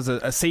Bengals as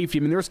a safety,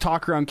 I mean, there's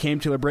talk around Cam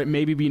Taylor-Britt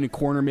maybe being a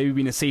corner, maybe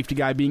being a safety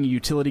guy, being a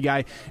utility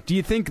guy. Do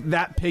you think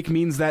that pick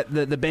means that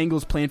the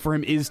Bengals' plan for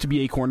him is to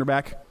be a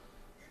cornerback?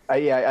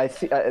 I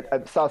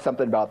saw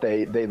something about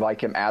they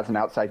like him as an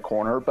outside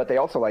corner, but they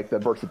also like the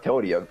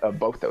versatility of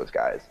both those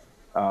guys.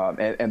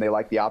 And they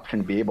like the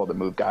option to be able to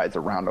move guys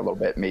around a little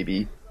bit,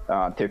 maybe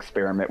to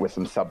experiment with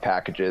some sub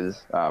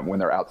packages when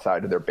they're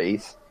outside of their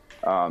base.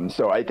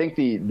 So I think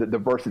the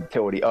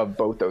versatility of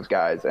both those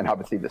guys, and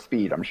obviously the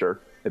speed, I'm sure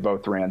they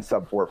both ran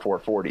sub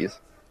 4.40s.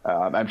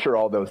 I'm sure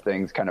all those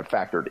things kind of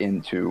factored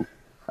into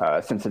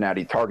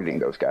Cincinnati targeting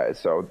those guys.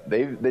 So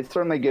they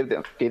certainly gave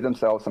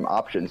themselves some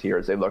options here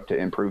as they look to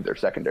improve their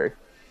secondary.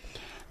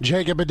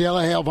 Jacob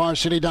Padilla,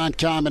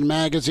 HailVarsity.com and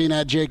magazine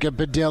at Jacob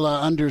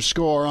Padilla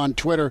 _ on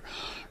Twitter.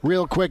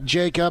 Real quick,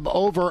 Jacob,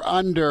 over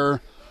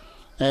under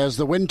as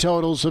the win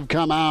totals have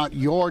come out.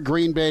 Your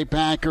Green Bay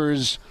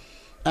Packers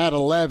at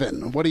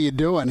 11. What are you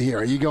doing here?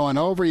 Are you going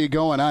over? Or are you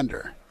going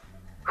under?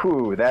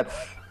 Whew, that's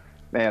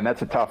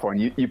a tough one.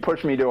 You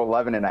push me to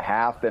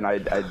 11.5, then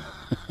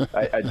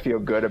I'd feel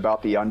good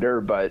about the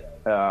under. But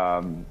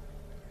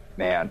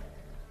man,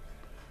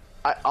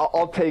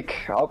 I'll take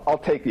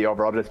the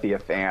over. I'll just be a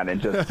fan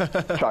and just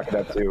chalk it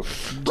up to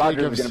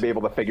Rodgers is going to be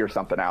able to figure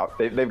something out.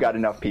 They've got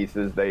enough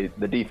pieces.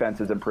 The defense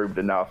has improved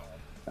enough.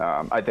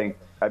 Matt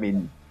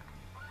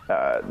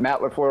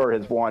LaFleur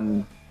has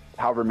won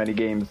however many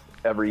games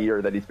every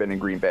year that he's been in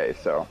Green Bay.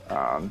 So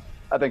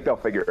I think they'll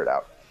figure it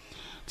out.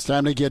 It's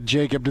time to get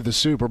Jacob to the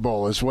Super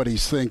Bowl is what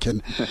he's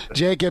thinking.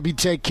 Jacob, you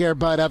take care,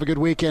 bud. Have a good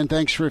weekend.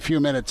 Thanks for a few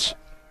minutes.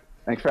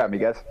 Thanks for having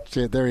me, guys.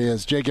 See it, there he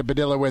is. Jacob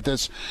Padilla with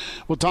us.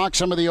 We'll talk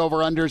some of the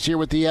over-unders here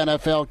with the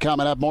NFL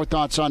coming up. More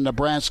thoughts on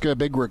Nebraska.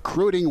 Big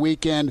recruiting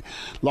weekend.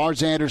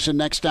 Lars Anderson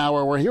next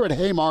hour. We're here at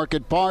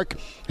Haymarket Park.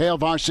 Hail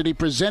Varsity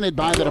presented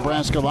by the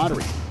Nebraska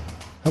Lottery.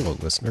 Hello,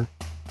 listener.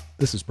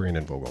 This is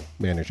Brandon Vogel,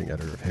 managing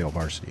editor of Hail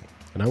Varsity,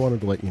 and I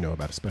wanted to let you know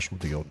about a special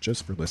deal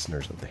just for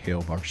listeners of the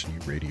Hail Varsity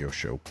Radio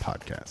Show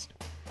podcast.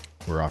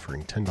 We're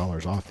offering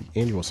 $10 off the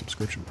annual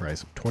subscription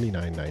price of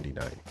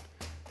 $29.99.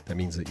 That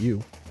means that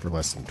you, for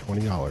less than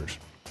 $20, can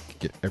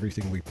get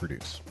everything we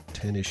produce,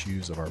 10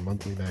 issues of our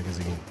monthly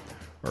magazine,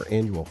 our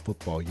annual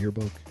football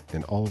yearbook,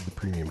 and all of the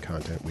premium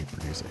content we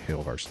produce at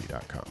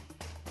HailVarsity.com.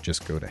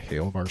 Just go to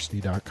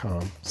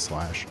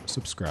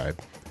HailVarsity.com/subscribe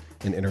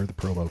and enter the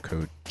promo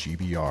code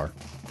GBR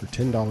for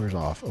 $10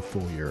 off a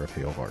full year of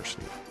Hail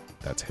Varsity.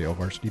 That's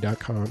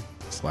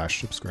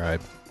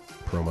HailVarsity.com/subscribe,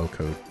 promo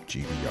code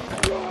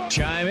GBR.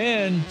 Chime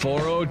in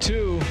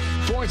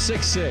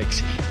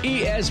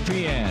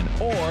 402-466-ESPN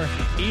or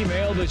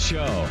email the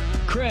show,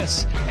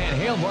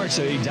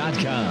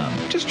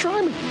 Chris@HailVarsity.com. Just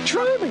try me.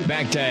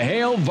 Back to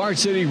Hail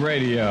Varsity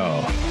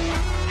Radio.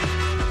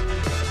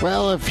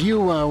 Well, if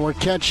you were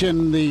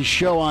catching the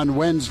show on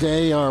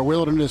Wednesday, our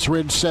Wilderness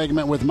Ridge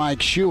segment with Mike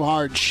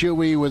Schuhart,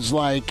 Shuey was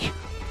like,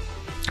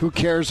 who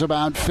cares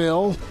about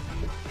Phil?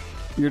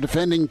 Your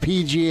defending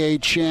PGA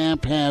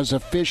champ has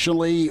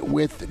officially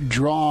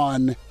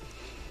withdrawn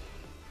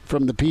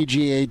from the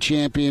PGA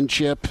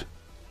Championship.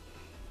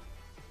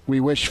 We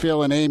wish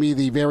Phil and Amy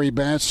the very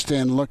best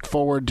and look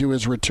forward to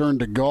his return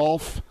to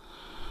golf.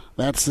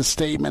 That's the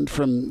statement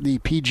from the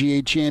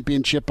PGA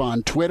Championship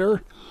on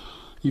Twitter.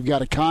 You've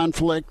got a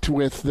conflict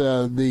with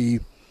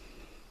the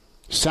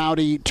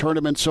Saudi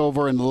tournaments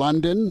over in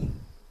London.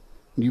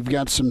 You've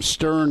got some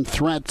stern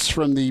threats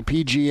from the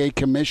PGA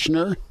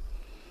commissioner.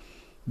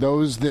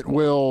 Those that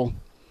will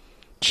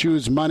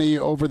choose money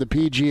over the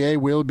PGA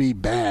will be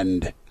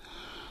banned.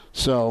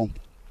 So,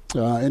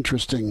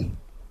 interesting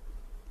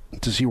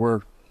to see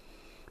where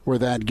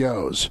that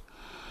goes.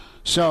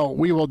 So,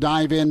 we will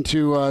dive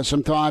into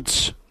some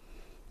thoughts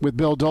with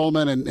Bill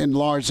Dolman and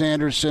Lars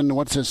Anderson.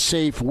 What's a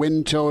safe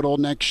win total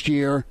next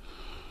year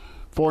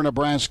for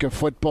Nebraska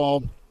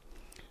football?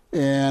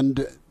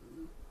 And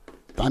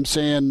I'm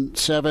saying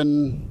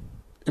 7,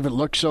 if it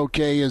looks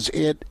okay, is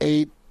it.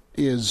 8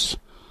 is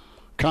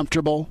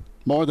comfortable.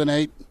 More than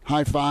 8,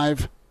 high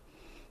five.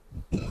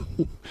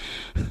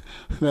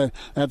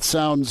 that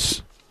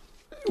sounds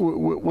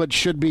what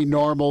should be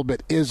normal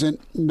but isn't.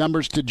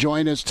 Numbers to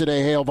join us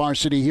today, Hail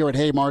Varsity here at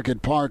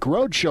Haymarket Park.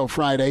 Roadshow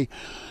Friday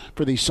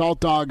for the Salt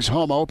Dogs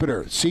home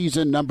opener.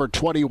 Season number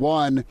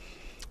 21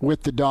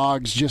 with the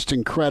Dogs. Just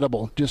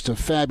incredible. Just a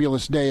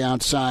fabulous day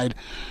outside.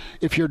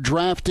 If you're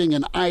drafting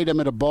an item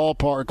at a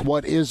ballpark,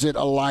 what is it,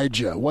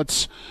 Elijah?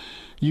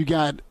 You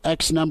got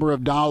X number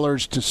of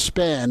dollars to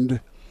spend.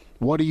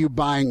 What are you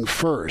buying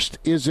first?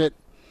 Is it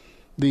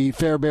the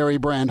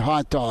Fairbury brand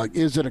hot dog?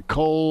 Is it a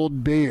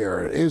cold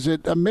beer? Is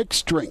it a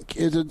mixed drink?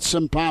 Is it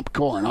some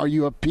popcorn? Are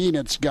you a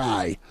peanuts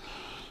guy?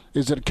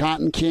 Is it a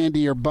cotton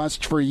candy or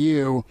bust for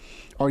you?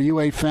 Are you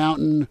a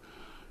fountain?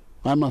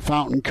 I'm a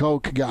fountain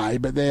Coke guy,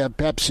 but they have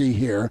Pepsi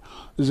here.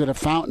 Is it a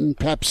fountain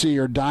Pepsi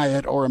or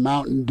diet or a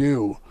Mountain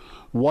Dew?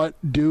 What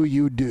do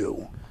you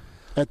do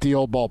at the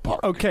old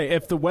ballpark? Okay,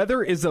 if the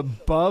weather is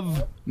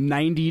above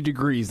 90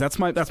 degrees, that's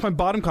my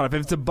bottom cutoff.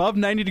 If it's above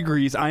 90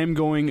 degrees, I am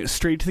going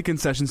straight to the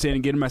concession stand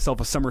and getting myself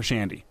a summer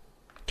shandy.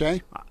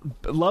 Okay.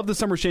 Love the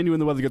summer shandy when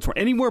the weather gets warm.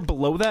 Anywhere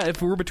below that,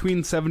 if we're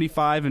between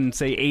 75 and,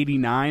 say,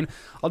 89,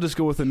 I'll just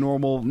go with a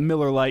normal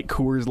Miller Lite,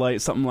 Coors Light,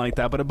 something like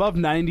that. But above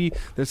 90,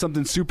 there's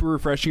something super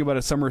refreshing about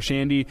a summer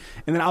shandy.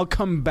 And then I'll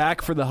come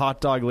back for the hot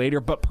dog later.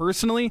 But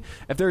personally,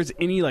 if there's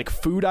any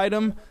food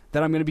item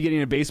that I'm going to be getting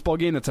in a baseball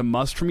game that's a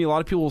must for me, a lot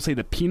of people will say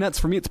the peanuts.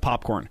 For me, it's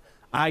popcorn.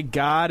 I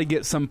got to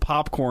get some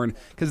popcorn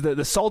because the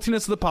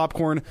saltiness of the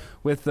popcorn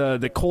with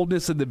the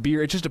coldness of the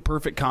beer, it's just a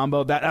perfect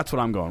combo. That's what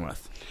I'm going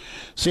with.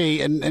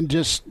 See, and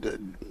just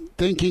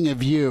thinking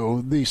of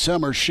you, the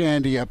summer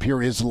shandy up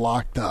here is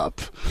locked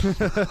up.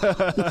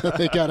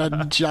 They got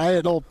a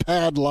giant old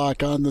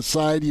padlock on the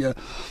side. You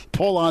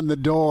pull on the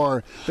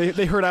door.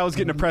 They heard I was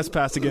getting a press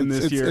pass again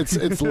this year.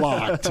 It's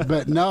locked.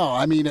 But no,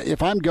 I mean,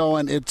 if I'm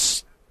going,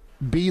 it's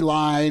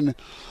beeline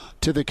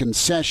to the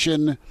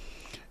concession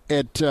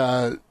at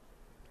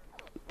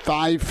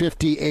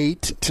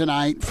 5:58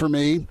 tonight for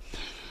me.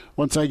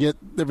 Once I get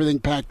everything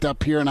packed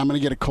up here, and I'm going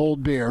to get a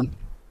cold beer, and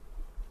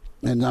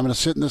I'm going to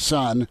sit in the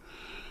sun.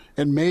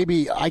 And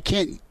maybe I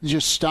can't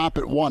just stop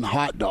at one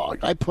hot dog.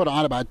 I put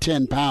on about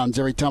 10 pounds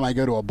every time I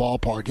go to a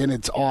ballpark, and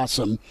it's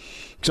awesome.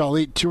 So I'll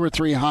eat 2 or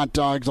 3 hot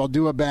dogs. I'll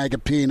do a bag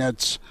of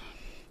peanuts,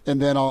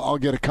 and then I'll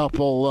get a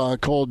couple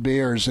cold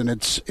beers, and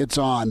it's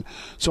on.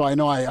 So I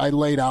know I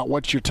laid out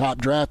what's your top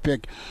draft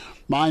pick.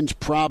 Mine's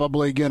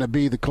probably going to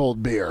be the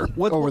cold beer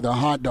over the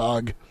hot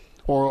dog.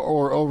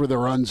 Or over the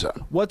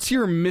Runza. What's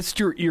your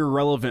Mr.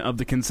 Irrelevant of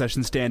the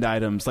concession stand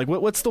items? Like,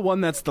 what's the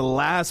one that's the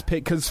last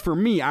pick? Because for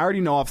me, I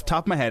already know off the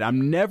top of my head,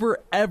 I'm never,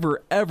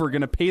 ever, ever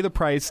going to pay the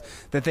price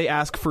that they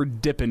ask for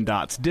Dippin'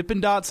 Dots. Dippin'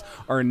 Dots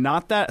are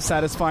not that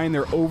satisfying.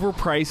 They're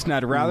overpriced, and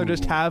I'd rather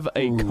just have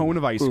a cone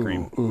of ice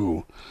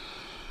cream.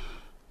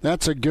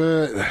 That's a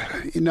good...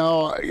 You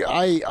know,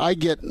 I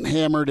get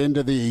hammered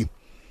into the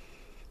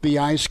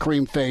ice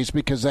cream phase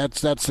because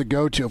that's the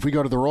go-to. If we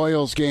go to the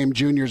Royals game,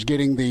 Junior's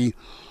getting the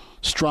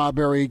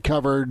strawberry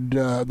covered,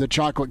 the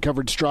chocolate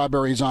covered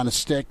strawberries on a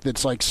stick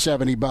that's like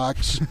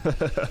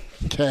 $70.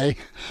 Okay,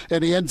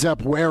 and he ends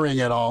up wearing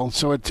it all,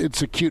 so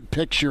it's a cute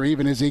picture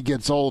even as he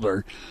gets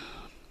older.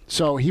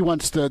 So he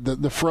wants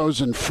the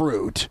frozen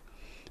fruit,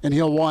 and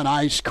he'll want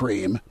ice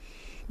cream.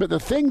 But the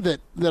thing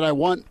that I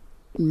want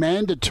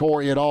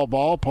mandatory at all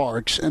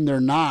ballparks, and they're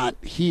not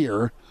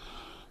here,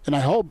 and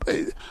I hope,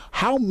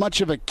 how much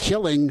of a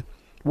killing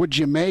would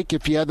you make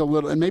if you had the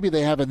little, and maybe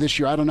they have it this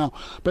year, I don't know,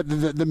 but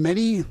the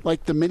mini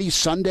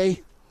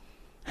Sunday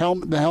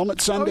the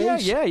helmet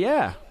Sundays? Oh,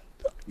 yeah.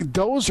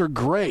 Those are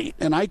great.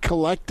 And I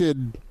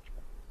collected,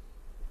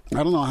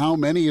 I don't know how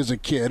many as a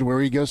kid, where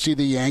we go see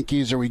the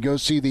Yankees or we go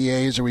see the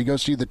A's or we go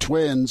see the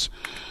Twins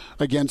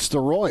against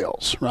the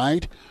Royals,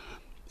 right?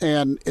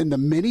 And in the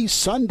mini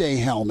Sunday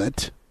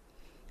helmet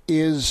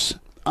is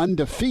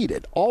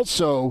undefeated.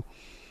 Also,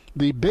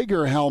 the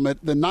bigger helmet,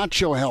 the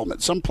nacho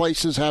helmet. Some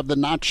places have the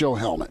nacho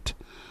helmet.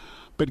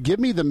 But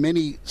give me the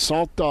mini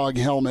Salt Dog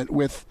helmet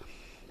with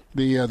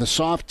the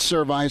soft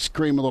serve ice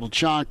cream, a little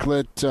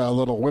chocolate, a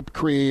little whipped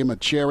cream, a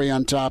cherry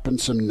on top,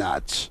 and some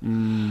nuts.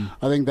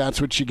 I think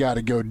that's what you got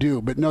to go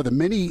do. But no, the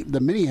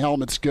mini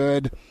helmet's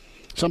good.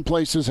 Some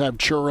places have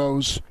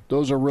churros.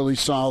 Those are really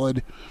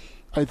solid.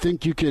 I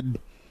think you could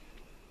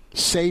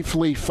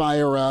safely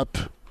fire up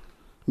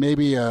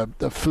maybe a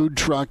food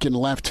truck in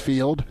left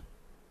field,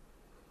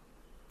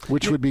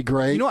 which would be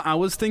great. You know what I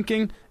was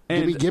thinking?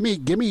 And give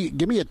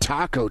me a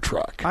taco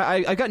truck.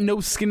 I got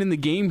no skin in the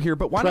game here,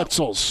 but why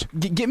pretzels?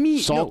 Not? Give me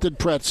salted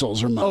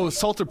pretzels or mustard. Oh,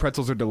 salted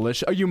pretzels are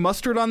delicious. Are you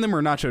mustard on them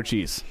or nacho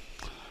cheese?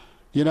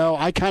 You know,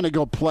 I kind of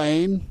go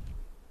plain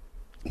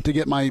to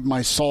get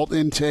my salt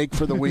intake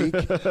for the week,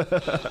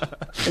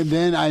 and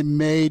then I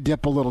may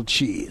dip a little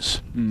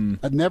cheese.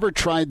 I've never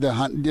tried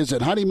is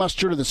it honey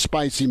mustard or the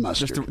spicy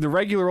mustard? Just the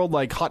regular old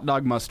like hot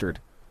dog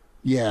mustard.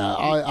 Yeah,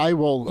 I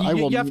will.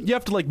 You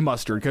have to like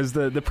mustard because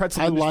the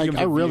pretzel. I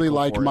really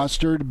like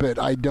mustard, but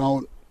I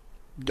don't.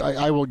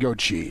 I will go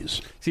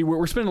cheese. See,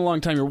 we're spending a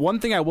long time here. One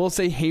thing I will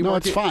say, Haymarket... No,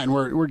 it's fine.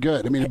 We're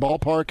good. I mean,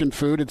 ballpark and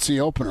food, it's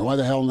the opener. Why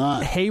the hell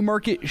not?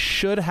 Haymarket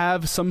should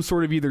have some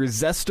sort of either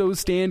Zesto's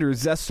stand or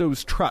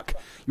Zesto's truck.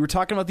 You were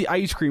talking about the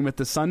ice cream with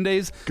the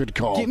sundaes. Good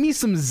call. Get me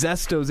some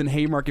Zesto's in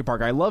Haymarket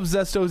Park. I love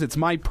Zesto's. It's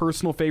my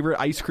personal favorite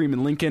ice cream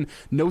in Lincoln.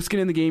 No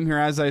skin in the game here,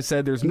 as I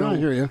said. There's no... I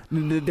hear you.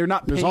 They're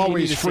not There's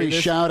always free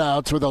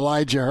shout-outs with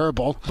Elijah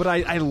Herbal. But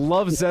I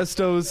love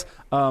Zesto's.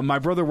 My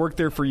brother worked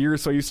there for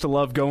years, so I used to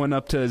love going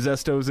up to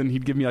Zesto's, and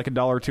he'd give me like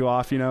 $1 or $2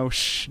 off, you know.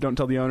 Shh, don't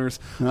tell the owners.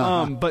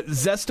 But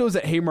Zesto's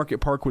at Haymarket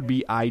Park would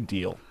be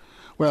ideal.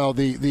 Well,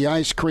 the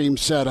ice cream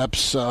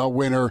setup's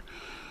winner,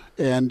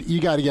 and you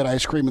got to get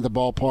ice cream at the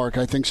ballpark,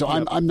 I think so.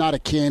 Yep. I'm not a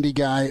candy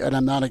guy, and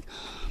I'm not a...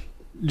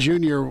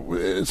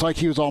 Junior, it's like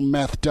he was all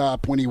methed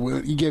up when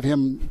you give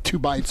him 2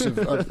 bites of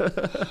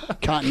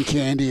cotton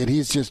candy, and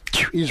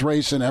he's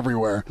racing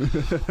everywhere.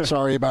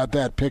 Sorry about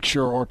that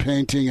picture or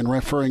painting and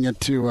referring it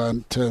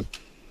to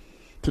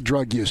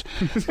drug use.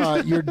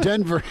 Your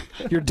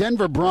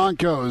Denver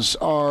Broncos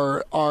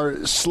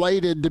are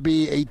slated to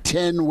be a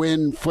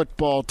 10-win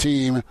football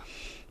team.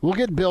 We'll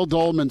get Bill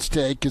Dolman's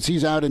take because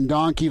he's out in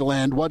Donkey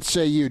Land. What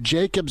say you?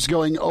 Jacobs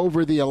going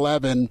over the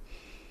 11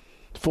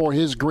 for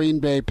his Green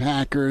Bay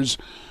Packers.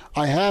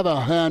 I have a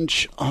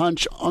hunch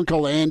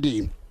Uncle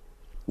Andy,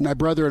 my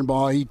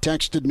brother-in-law, he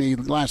texted me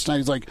last night.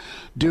 He's like,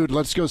 dude,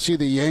 let's go see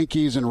the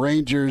Yankees and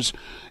Rangers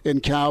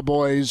and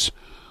Cowboys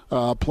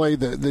play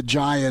the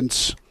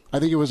Giants. I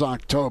think it was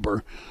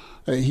October.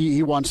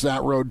 He wants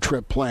that road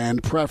trip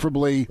planned,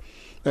 preferably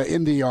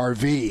in the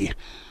RV.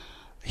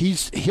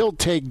 He'll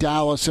take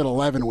Dallas at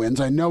 11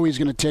 wins. I know he's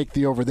going to take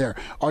the over there.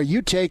 Are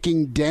you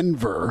taking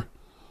Denver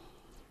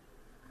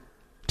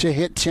to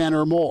hit 10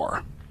 or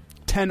more.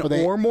 10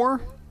 or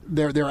more?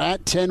 They're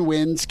at 10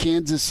 wins.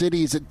 Kansas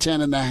City's at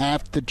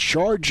 10.5. The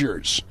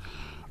Chargers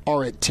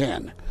are at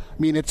 10.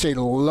 I mean, it's a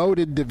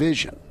loaded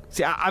division.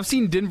 See, I've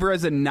seen Denver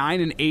as a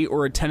 9-8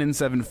 or a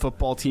 10-7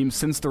 football team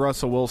since the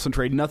Russell Wilson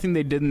trade. Nothing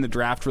they did in the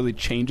draft really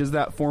changes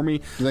that for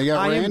me. They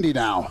got Randy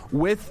now.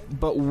 With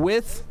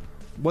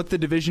what the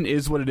division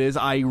is, what it is,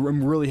 I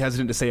am really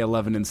hesitant to say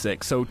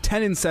 11-6. So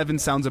 10-7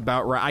 sounds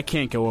about right. I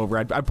can't go over.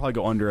 I'd probably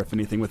go under if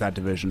anything with that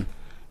division.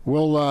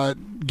 We'll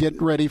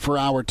get ready for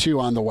hour 2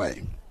 on the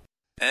way.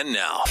 And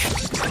now,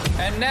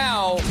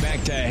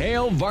 back to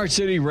Hail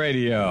Varsity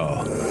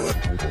Radio.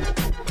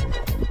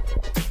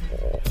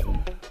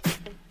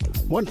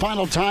 One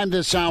final time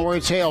this hour,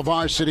 it's Hail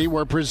Varsity.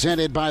 We're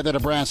presented by the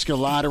Nebraska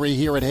Lottery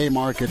here at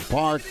Haymarket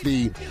Park.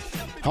 The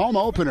home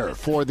opener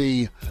for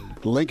the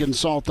Lincoln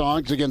Salt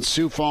Dogs against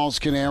Sioux Falls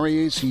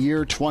Canaries,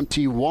 year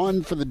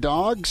 21 for the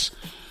Dogs.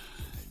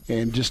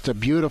 And just a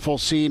beautiful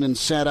scene and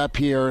setup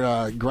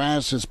here.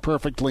 Grass is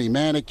perfectly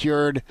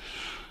manicured.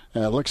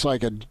 Looks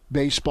like a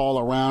baseball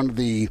around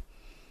the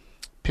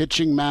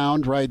pitching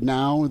mound right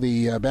now.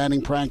 The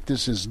batting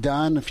practice is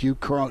done. A few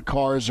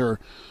cars are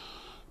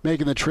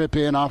making the trip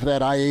in off of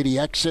that I-80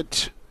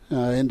 exit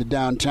into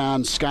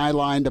downtown.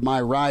 Skyline to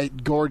my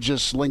right.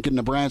 Gorgeous Lincoln,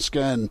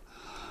 Nebraska, and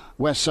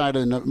west side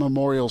of the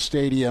Memorial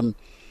Stadium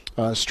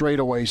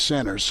straightaway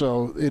center.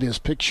 So it is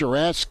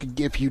picturesque.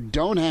 If you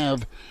don't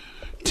have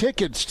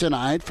tickets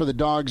tonight for the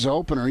Dogs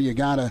opener, you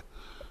got to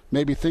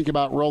maybe think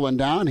about rolling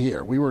down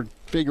here. We were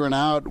figuring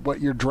out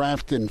what you're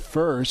drafting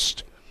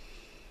first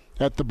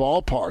at the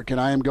ballpark, and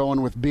I am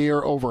going with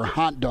beer over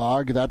hot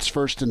dog. That's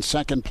first and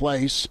second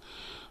place.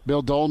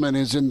 Bill Dolman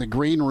is in the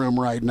green room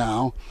right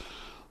now.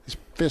 He's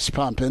fist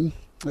pumping.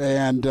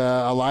 And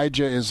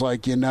Elijah is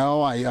like,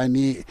 I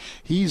need.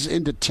 He's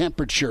into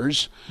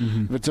temperatures.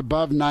 Mm-hmm. If it's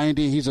above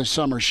 90, he's a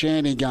summer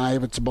shanty guy.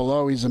 If it's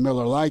below, he's a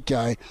Miller Lite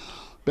guy.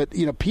 But,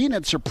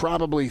 peanuts are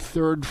probably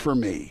third for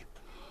me.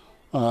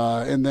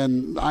 And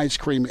then ice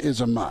cream is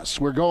a must.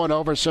 We're going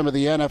over some of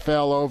the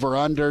NFL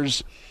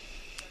over-unders.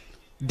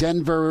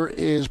 Denver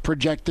is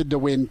projected to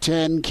win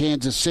 10.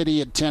 Kansas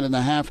City at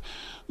 10.5.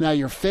 Now,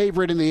 your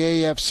favorite in the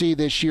AFC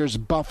this year is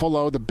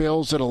Buffalo. The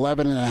Bills at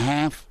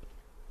 11.5.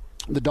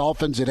 The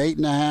Dolphins at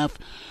 8.5.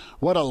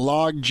 What a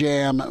log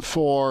jam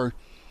for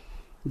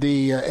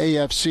the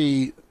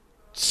AFC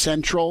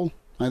Central.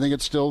 I think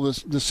it's still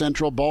the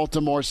Central.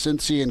 Baltimore,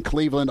 Cincy, and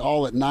Cleveland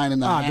all at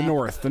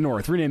 9.5. The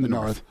North. Rename the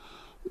North.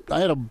 I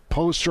had a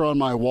poster on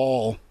my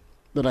wall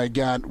that I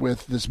got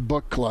with this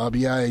book club.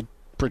 Yeah, I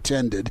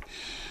pretended.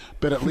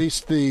 But at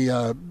least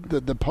the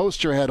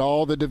poster had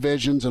all the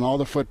divisions and all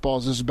the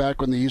footballs. This is back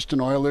when the Houston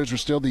Oilers were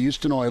still the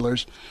Houston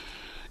Oilers.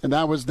 And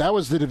that was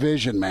the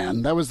division,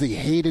 man. That was the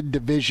hated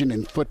division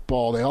in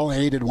football. They all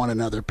hated one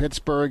another.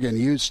 Pittsburgh and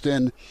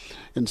Houston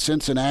and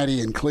Cincinnati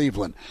and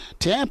Cleveland.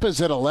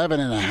 Tampa's at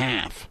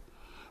 11.5.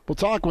 We'll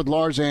talk with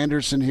Lars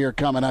Anderson here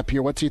coming up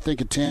here. What's he think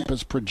of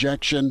Tampa's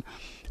projection?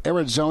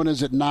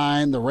 Arizona's at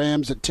 9. The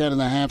Rams at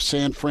 10.5.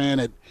 San Fran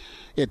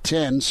at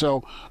 10.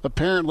 So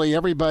apparently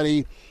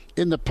everybody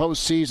in the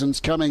postseason's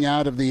coming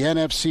out of the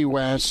NFC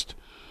West,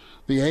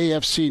 the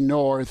AFC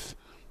North,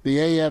 the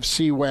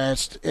AFC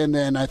West, and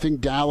then I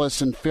think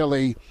Dallas and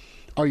Philly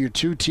are your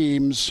two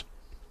teams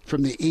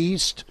from the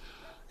East,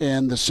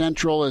 and the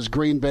Central is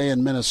Green Bay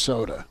and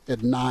Minnesota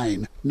at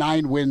 9.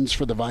 9 wins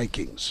for the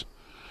Vikings.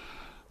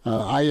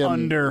 I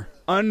am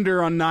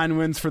under on 9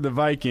 wins for the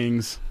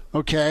Vikings.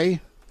 Okay.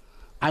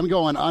 I'm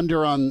going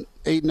under on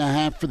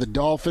 8.5 for the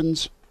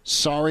Dolphins.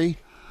 Sorry.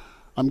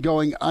 I'm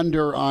going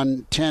under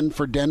on 10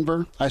 for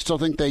Denver. I still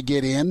think they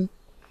get in.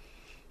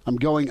 I'm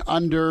going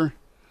under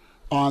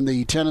on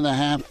the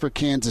 10.5 for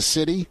Kansas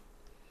City.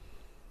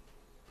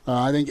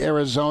 I think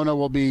Arizona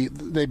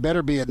they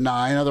better be at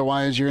 9.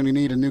 Otherwise, you're going to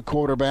need a new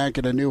quarterback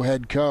and a new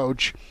head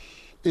coach.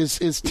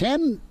 Is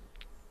 10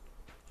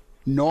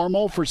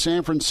 normal for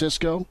San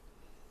Francisco?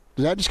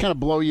 Does that just kind of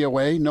blow you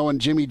away, knowing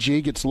Jimmy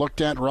G gets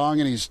looked at wrong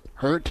and he's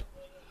hurt?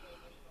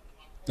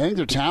 I think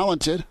they're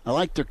talented. I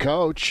like their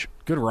coach.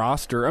 Good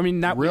roster. I mean,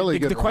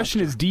 the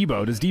question is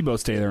Debo. Does Debo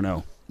stay there?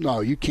 No.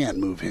 No, you can't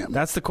move him.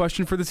 That's the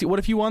question for the season. What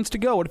if he wants to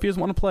go? What if he doesn't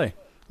want to play?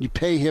 You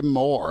pay him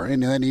more,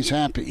 and then he's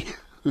happy.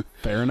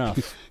 Fair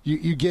enough.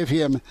 You give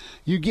him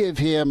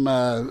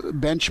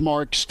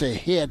benchmarks to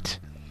hit,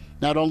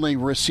 not only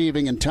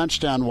receiving and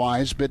touchdown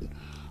wise, but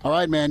all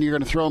right, man, you're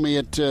going to throw me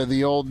at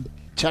the old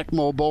Tech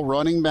Mobile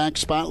running back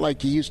spot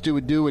like you used to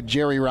do with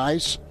Jerry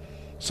Rice.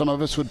 Some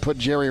of us would put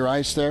Jerry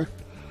Rice there.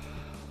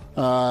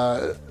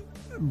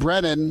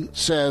 Brennan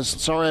says,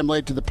 "Sorry, I'm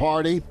late to the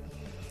party."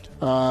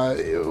 What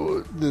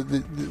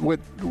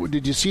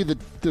did you see?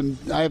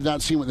 I have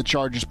not seen what the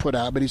Chargers put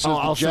out, but he says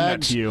I'll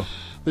send that to you.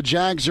 The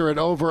Jags are at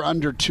over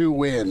under 2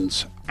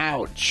 wins.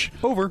 Ouch.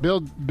 Over.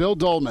 Bill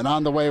Dolman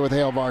on the way with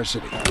Hail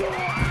Varsity.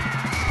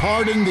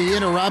 Pardon the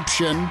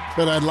interruption,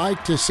 but I'd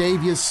like to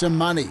save you some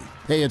money.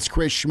 Hey, it's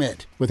Chris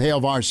Schmidt with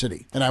Hail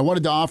Varsity, and I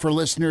wanted to offer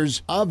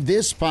listeners of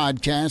this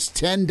podcast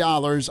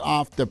 $10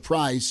 off the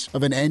price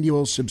of an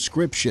annual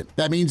subscription.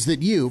 That means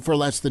that you, for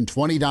less than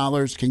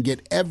 $20, can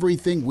get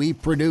everything we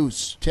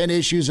produce. 10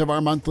 issues of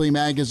our monthly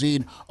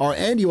magazine, our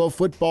annual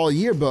football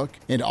yearbook,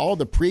 and all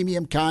the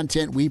premium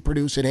content we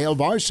produce at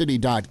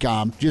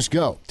HailVarsity.com. Just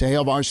go to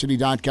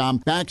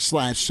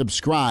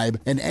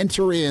HailVarsity.com/subscribe and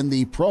enter in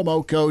the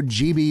promo code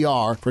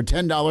GBR for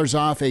 $10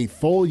 off a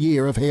full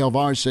year of Hail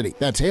Varsity.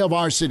 That's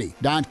HailVarsity.com/subscribe,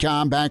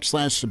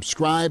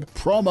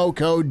 promo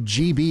code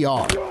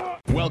GBR.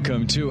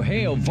 Welcome to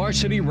Hail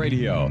Varsity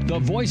Radio, the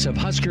voice of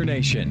Husker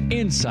Nation.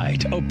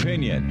 Insight,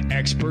 opinion,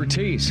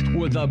 expertise,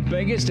 with the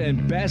biggest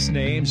and best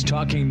names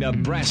talking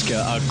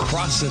Nebraska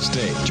across the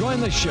state.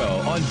 Join the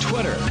show on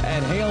Twitter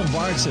at Hail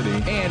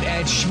Varsity and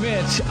at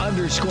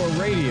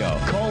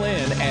Schmidt_radio. Call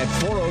in at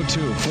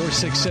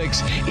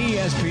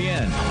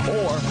 402-466-ESPN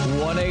or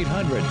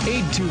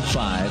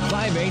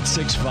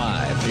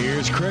 1-800-825-5865.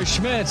 Here's Chris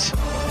Schmidt.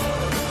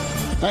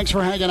 Thanks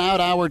for hanging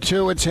out. Hour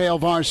 2, it's Hail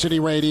Varsity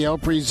Radio,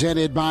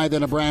 presented by the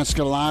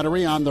Nebraska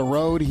Lottery, on the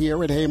road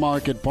here at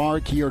Haymarket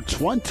Park, year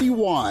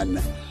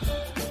 21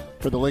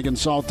 for the Lincoln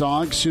Salt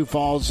Dogs. Sioux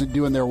Falls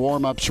doing their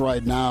warm-ups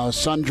right now.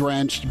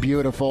 Sun-drenched,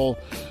 beautiful,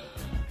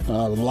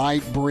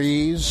 light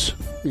breeze.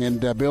 And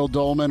Bill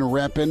Dolman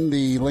repping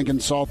the Lincoln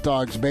Salt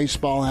Dogs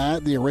baseball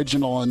hat, the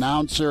original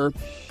announcer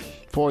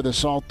for the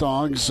Salt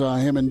Dogs,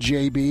 him and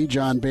JB,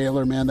 John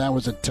Baylor. Man, that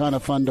was a ton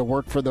of fun to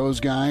work for those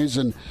guys.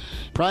 And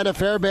Pride of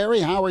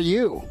Fairbury, how are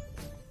you?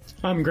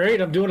 I'm great.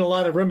 I'm doing a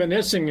lot of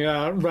reminiscing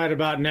right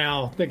about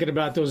now, thinking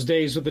about those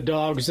days with the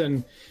Dogs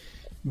and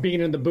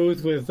being in the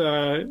booth with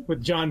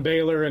John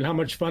Baylor and how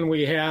much fun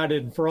we had,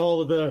 and for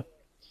all of the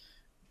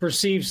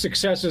perceived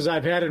successes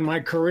I've had in my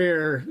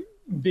career,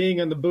 being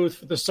in the booth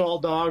for the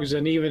Salt Dogs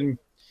and even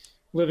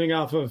living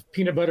off of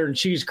peanut butter and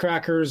cheese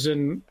crackers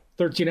and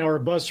 13-hour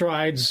bus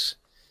rides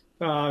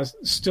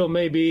still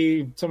may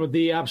be some of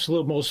the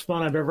absolute most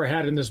fun I've ever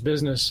had in this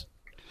business.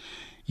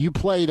 You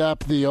played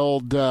up the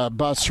old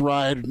bus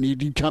ride, and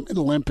you'd come in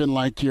limping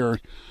like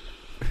you're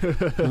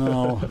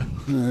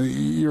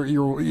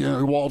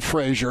Walt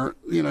Frazier.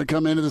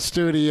 Come into the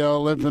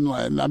studio limping.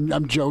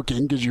 I'm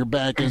joking because your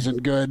back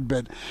isn't good,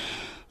 but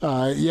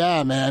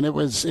yeah, man, it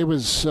was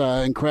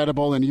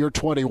incredible. And you're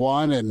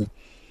 21, and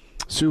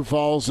Sioux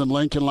Falls and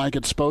Lincoln like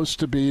it's supposed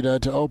to be to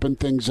open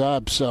things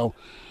up. So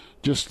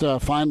just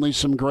finally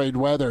some great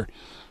weather.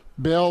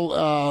 Bill,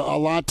 a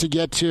lot to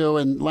get to,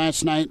 and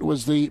last night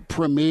was the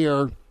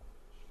premiere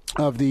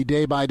of the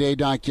day-by-day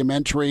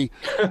documentary.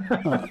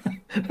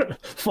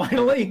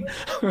 Finally?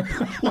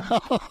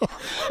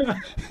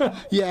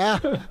 Yeah.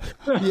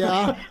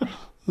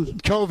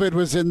 COVID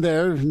was in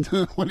there.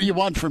 What do you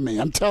want from me?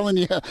 I'm telling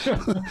you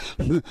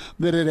that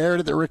it aired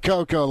at the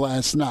Rococo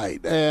last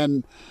night.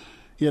 And,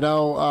 a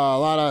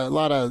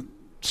lot of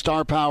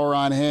star power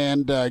on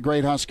hand.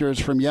 Great Huskers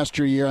from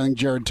yesteryear. I think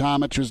Jared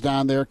Tomich was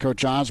down there.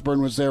 Coach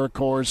Osborne was there, of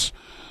course.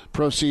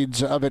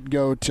 Proceeds of it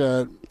go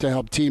to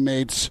help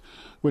teammates,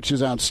 which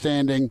is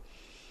outstanding.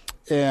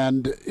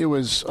 And it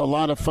was a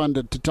lot of fun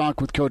to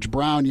talk with Coach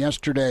Brown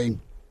yesterday.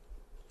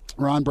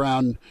 Ron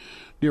Brown,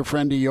 dear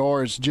friend of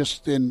yours,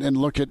 just and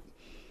look at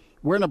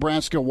where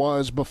Nebraska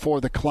was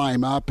before the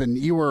climb up. And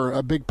you were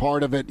a big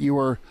part of it. You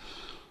were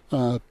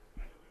part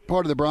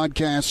of the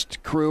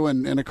broadcast crew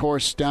and, of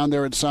course, down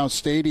there at South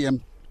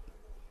Stadium.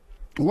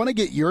 I want to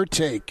get your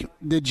take.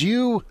 Did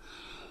you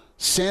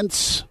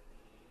sense,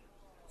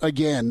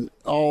 again,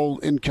 all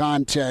in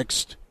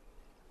context,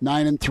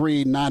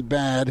 9-3, not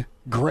bad,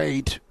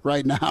 great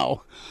right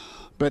now,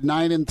 but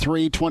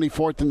 9-3,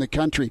 24th in the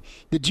country.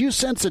 Did you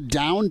sense a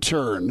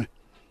downturn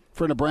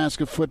for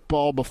Nebraska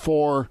football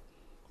before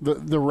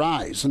the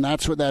rise? And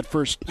that's what that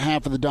first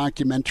half of the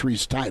documentary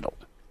is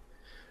titled.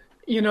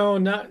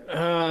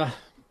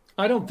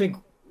 I don't think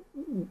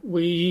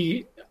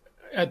we,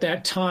 at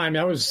that time,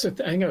 I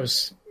think I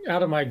was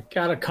out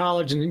of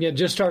college and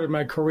just started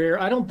my career.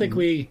 I don't think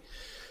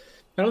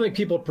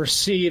people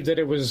perceived that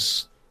it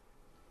was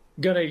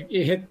going to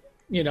hit,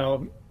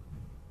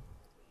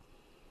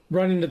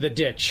 run into the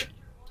ditch.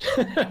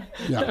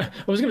 Yeah.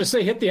 I was going to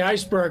say hit the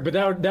iceberg, but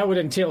that would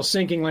entail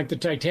sinking like the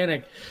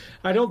Titanic.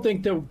 I don't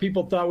think that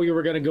people thought we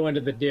were going to go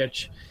into the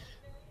ditch,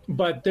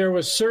 but there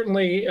was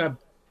certainly a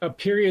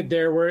period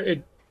there where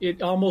it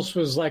almost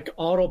was like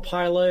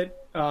autopilot.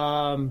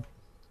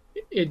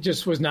 It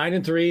just was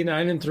 9-3,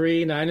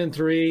 9-3,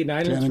 9-3,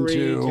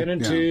 9-3,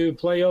 10-2,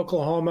 play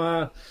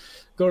Oklahoma,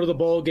 go to the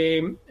bowl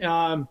game.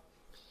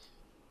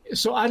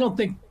 So I don't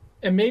think,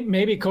 and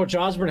maybe Coach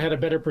Osborne had a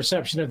better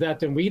perception of that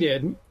than we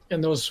did,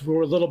 and those who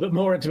were a little bit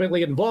more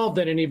intimately involved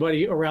than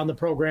anybody around the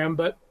program.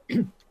 But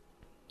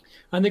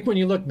I think when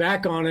you look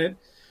back on it,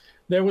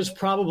 there was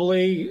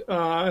probably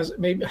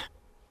maybe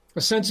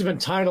a sense of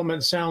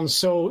entitlement. Sounds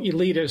so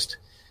elitist,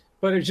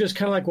 but it's just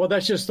kind of like, well,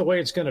 that's just the way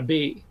it's going to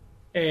be.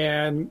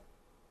 And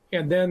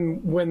then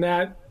when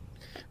that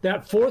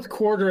fourth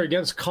quarter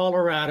against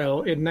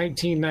Colorado in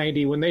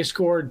 1990, when they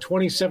scored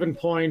 27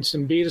 points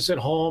and beat us at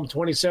home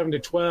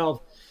 27-12,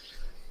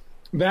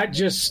 that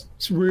just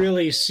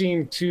really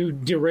seemed to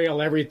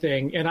derail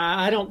everything. And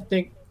I don't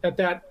think at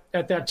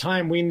that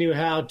time we knew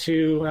how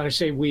to, and I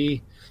say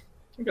we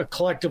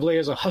collectively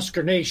as a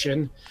Husker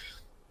Nation,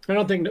 I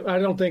don't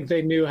think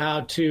they knew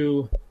how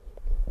to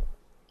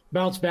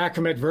bounce back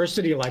from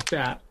adversity like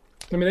that.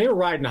 I mean, they were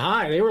riding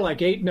high. They were like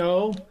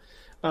 8-0,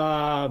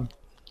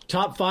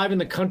 top 5 in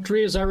the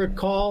country, as I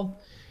recall.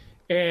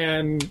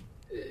 And,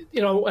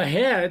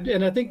 ahead.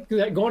 And I think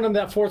that going into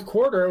that fourth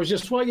quarter, it was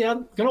just, well, yeah,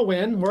 going to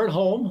win. We're at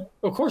home.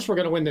 Of course we're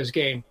going to win this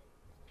game.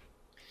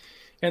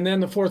 And then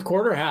the fourth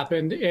quarter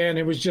happened, and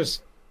it was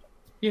just,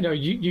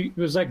 it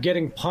was like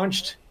getting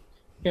punched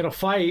in a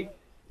fight.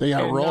 They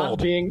got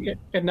rolled.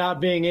 Not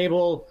being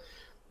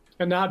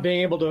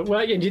able to, well,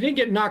 and you didn't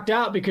get knocked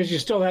out because you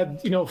still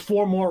had,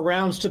 4 more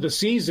rounds to the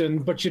season,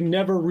 but you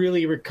never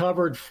really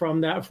recovered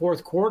from that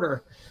fourth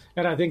quarter.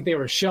 And I think they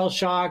were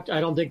shell-shocked.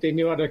 I don't think they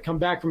knew how to come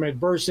back from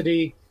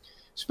adversity,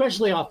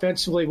 especially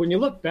offensively. When you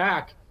look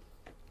back,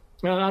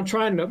 and I'm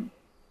trying to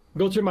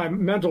go through my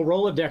mental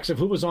Rolodex of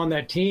who was on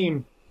that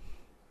team.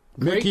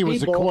 Mickey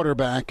was the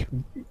quarterback.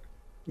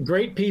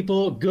 Great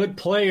people, good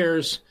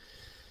players,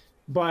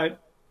 but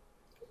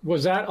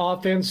was that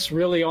offense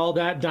really all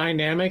that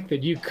dynamic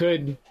that you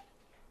could,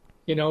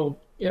 no,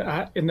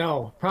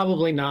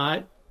 probably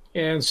not.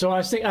 And so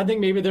I think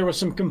maybe there was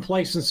some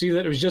complacency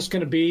that it was just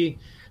going to be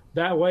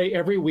that way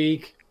every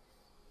week,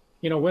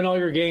 win all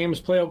your games,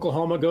 play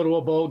Oklahoma, go to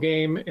a bowl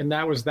game, and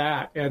that was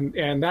that.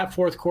 And that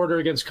fourth quarter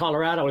against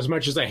Colorado, as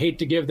much as I hate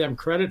to give them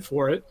credit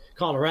for it,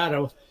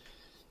 Colorado,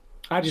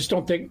 I just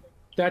don't think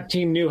that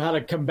team knew how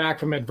to come back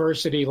from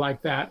adversity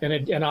like that.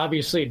 And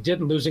obviously it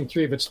didn't, losing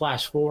 3 of its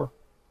last 4.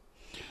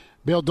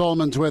 Bill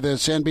Dolman's with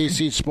us,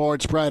 NBC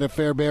Sports, pride of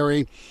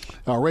Fairbury,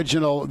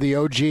 the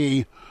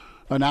OG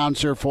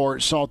announcer for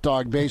Salt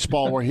Dog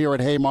Baseball. We're here at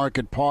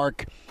Haymarket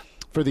Park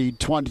for the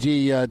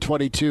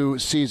 2022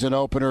 season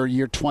opener,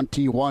 year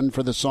 21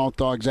 for the Salt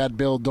Dogs. At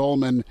Bill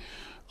Dolman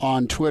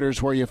on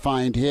Twitter's where you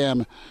find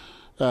him.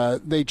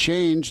 They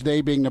changed,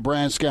 they being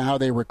Nebraska, how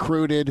they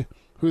recruited,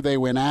 who they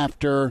went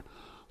after.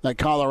 That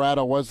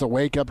Colorado was the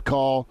wake-up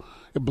call.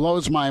 It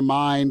blows my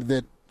mind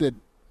that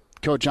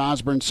Coach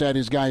Osborne sat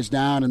his guys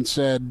down and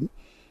said,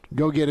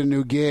 go get a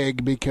new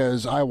gig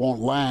because I won't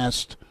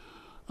last,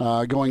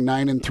 going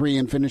 9-3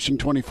 and finishing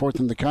 24th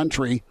in the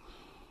country.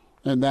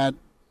 And that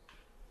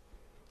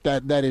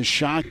is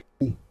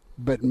shocking.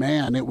 But,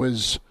 man, it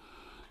was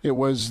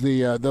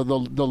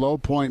the low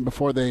point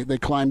before they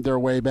climbed their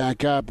way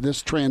back up.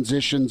 This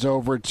transitions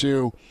over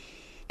to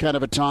kind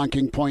of a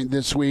talking point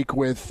this week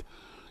with,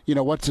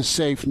 what's a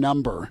safe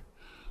number?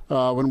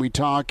 When we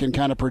talk and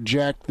kind of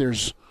project,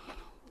 there's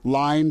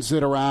lines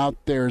that are out.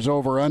 There's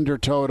over-under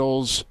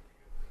totals.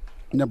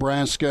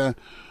 Nebraska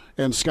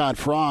and Scott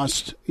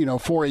Frost,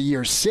 for a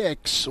year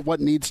 6, what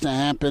needs to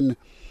happen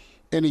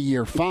in a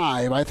year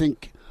 5? I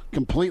think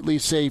completely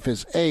safe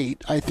is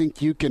 8. I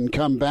think you can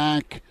come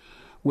back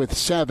with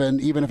 7,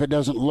 even if it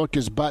doesn't look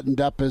as buttoned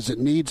up as it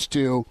needs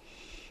to.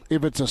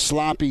 If it's a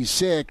sloppy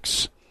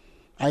 6,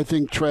 I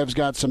think Trev's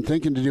got some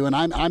thinking to do. And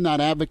I'm not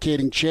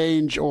advocating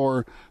change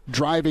or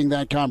driving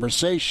that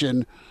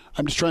conversation.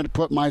 I'm just trying to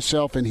put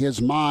myself in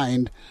his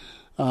mind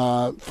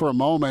for a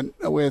moment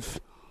with,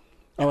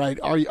 all right,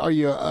 are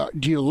you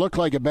do you look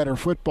like a better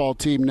football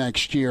team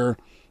next year?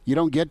 You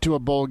don't get to a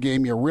bowl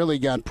game, you really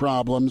got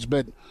problems.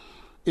 But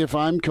if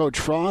I'm Coach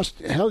Frost,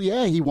 hell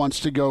yeah, he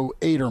wants to go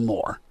 8 or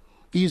more.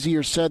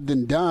 Easier said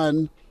than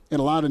done, and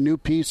a lot of new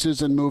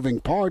pieces and moving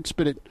parts,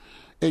 but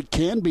it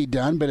can be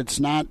done, but it's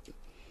not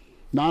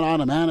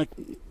automatic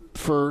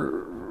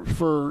for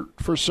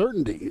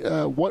certainty.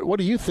 What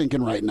are you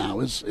thinking right now?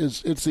 Is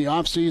it's the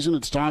off season,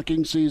 it's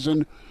talking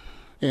season,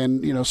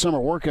 and summer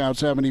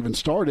workouts haven't even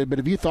started. But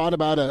have you thought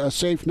about a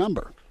safe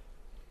number?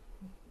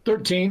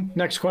 13.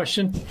 Next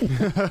question.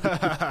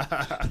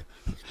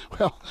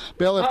 Well,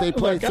 Bill, if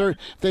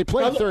they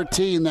play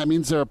 13, that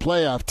means they're a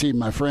playoff team,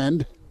 my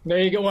friend. There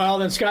you go. Well,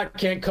 then Scott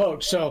can't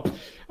coach. So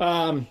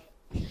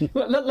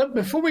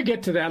before we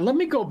get to that, let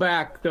me go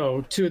back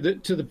though to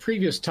the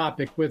previous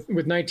topic with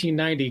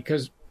 1990,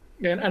 because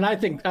and I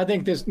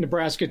think this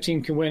Nebraska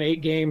team can win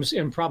 8 games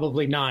in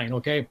probably 9.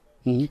 Okay,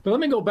 But let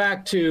me go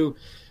back to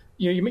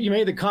you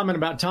made the comment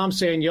about Tom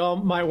saying y'all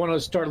might want to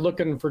start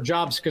looking for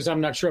jobs because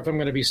I'm not sure if I'm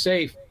going to be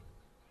safe.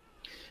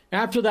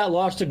 After that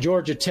loss to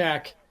Georgia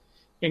Tech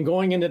and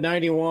going into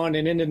 91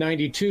 and into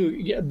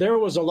 92, there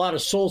was a lot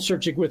of soul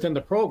searching within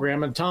the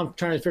program, and Tom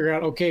trying to figure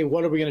out, okay,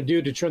 what are we going to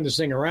do to turn this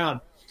thing around?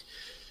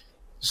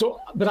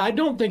 So, but I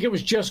don't think it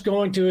was just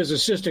going to his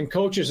assistant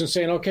coaches and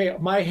saying, okay,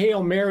 my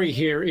Hail Mary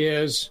here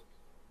is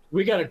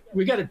we got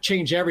to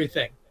change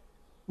everything.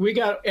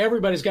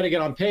 Everybody's got to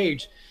get on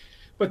page.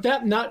 But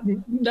that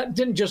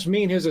didn't just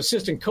mean his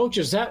assistant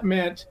coaches. That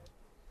meant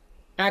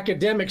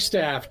academic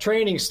staff,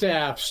 training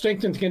staff,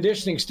 strength and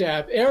conditioning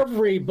staff,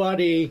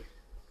 everybody.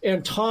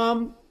 And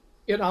Tom,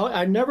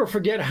 I never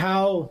forget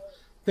how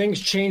things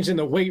changed in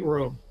the weight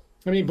room.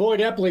 I mean, Boyd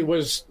Epley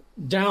was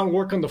down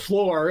working the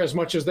floor as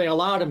much as they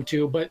allowed him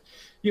to, but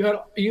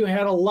you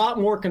had a lot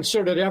more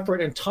concerted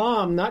effort, and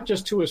Tom, not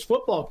just to his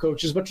football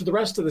coaches, but to the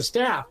rest of the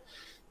staff.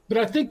 But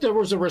I think there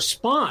was a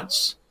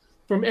response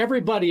from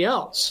everybody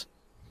else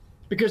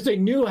because they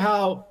knew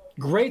how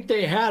great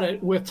they had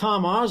it with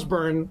Tom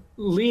Osborne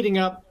leading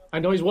up. I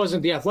know he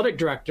wasn't the athletic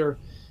director,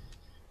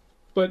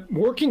 but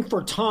working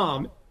for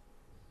Tom,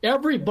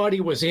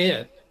 everybody was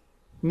in.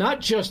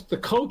 Not just the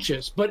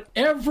coaches, but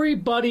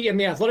everybody in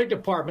the athletic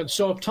department.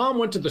 So if Tom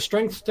went to the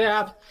strength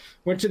staff,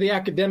 went to the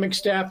academic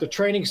staff, the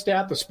training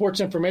staff, the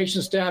sports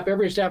information staff,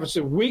 every staff and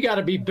said, we got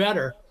to be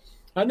better.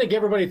 I think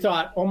everybody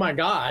thought, oh, my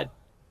God,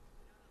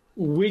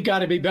 we got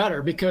to be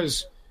better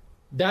because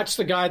that's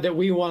the guy that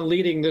we want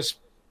leading this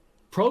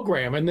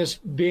program and this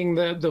being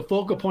the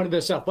focal point of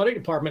this athletic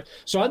department.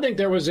 So I think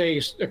there was a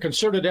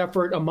concerted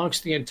effort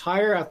amongst the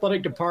entire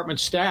athletic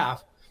department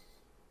staff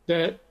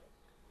that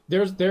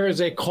there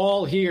is a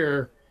call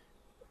here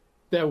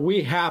that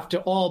we have to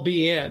all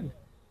be in.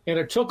 And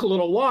it took a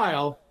little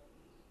while,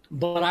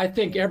 but I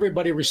think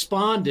everybody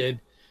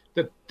responded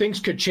that things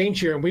could change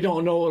here and we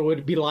don't know what it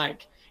would be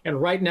like. And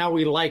right now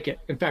we like it.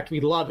 In fact, we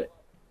love it.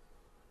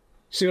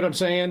 See what I'm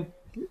saying?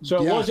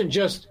 So it wasn't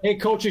just, hey,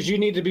 coaches, you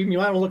might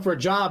want to look for a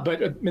job,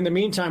 but in the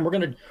meantime, we're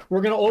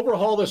gonna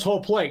overhaul this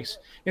whole place.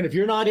 And if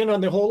you're not in on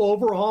the whole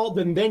overhaul,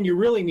 then you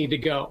really need to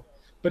go.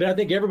 But I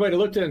think everybody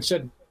looked at it and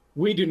said,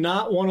 we do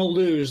not want to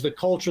lose the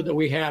culture that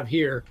we have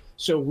here,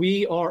 so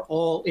we are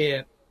all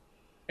in.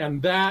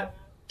 And that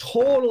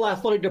total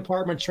athletic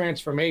department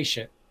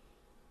transformation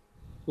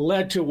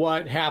led to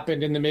what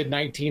happened in the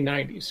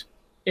mid-1990s,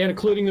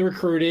 including the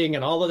recruiting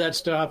and all of that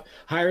stuff,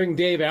 hiring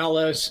Dave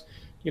Ellis,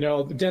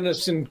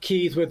 Dennis and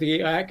Keith with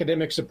the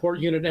academic support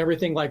unit and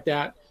everything like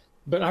that.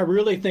 But I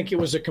really think it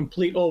was a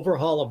complete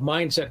overhaul of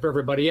mindset for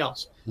everybody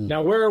else.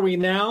 Now, where are we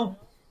now?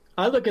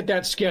 I look at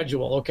that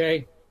schedule,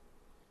 okay?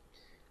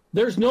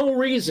 There's no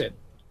reason,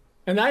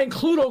 and I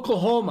include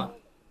Oklahoma,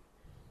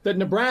 that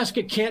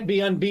Nebraska can't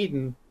be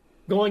unbeaten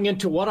going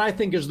into what I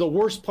think is the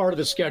worst part of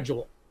the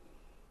schedule.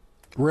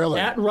 Really?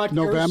 At Rutgers.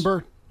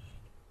 November?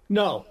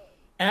 No.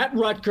 At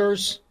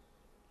Rutgers,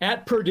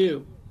 at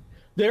Purdue.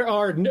 There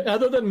are,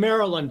 other than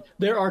Maryland,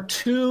 there are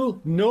two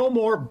no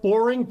more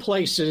boring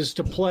places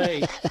to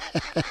play.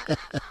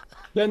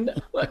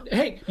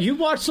 Hey, you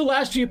watched the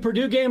last few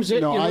Purdue games.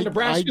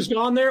 Nebraska's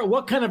gone there.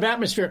 What kind of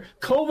atmosphere?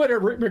 COVID or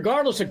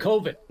regardless of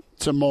COVID.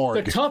 It's a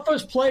morgue. The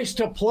toughest place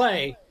to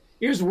play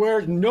is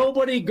where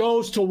nobody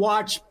goes to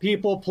watch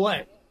people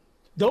play.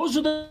 Those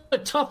are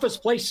the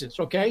toughest places,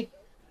 okay?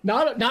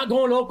 Not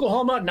going to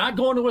Oklahoma, not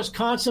going to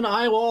Wisconsin,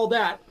 Iowa, all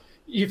that.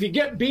 If you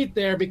get beat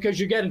there because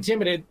you get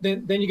intimidated,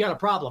 then you got a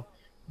problem.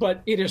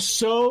 But it is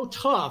so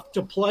tough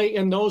to play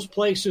in those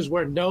places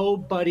where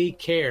nobody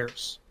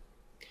cares.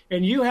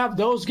 And you have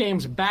those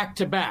games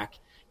back-to-back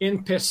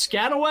in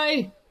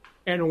Piscataway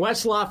and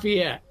West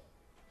Lafayette.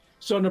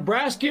 So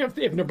Nebraska,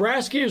 if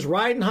Nebraska is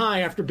riding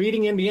high after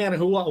beating Indiana,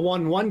 who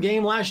won one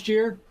game last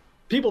year,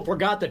 people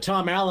forgot that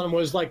Tom Allen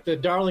was like the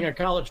darling of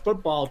college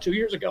football 2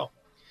 years ago.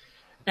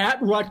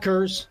 At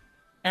Rutgers,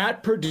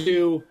 at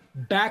Purdue,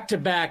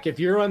 back-to-back, if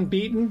you're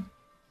unbeaten,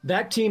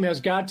 that team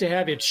has got to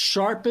have its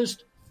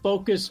sharpest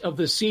focus of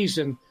the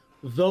season,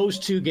 those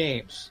two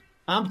games.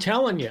 I'm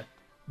telling you,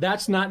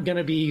 that's not going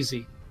to be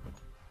easy.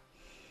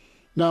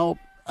 No,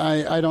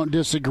 I don't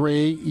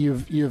disagree.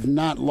 You've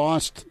not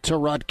lost to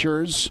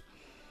Rutgers.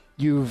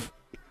 You've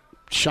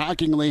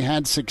shockingly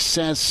had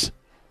success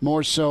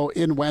more so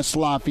in West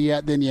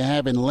Lafayette than you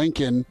have in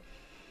Lincoln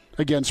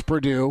against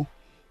Purdue.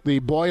 The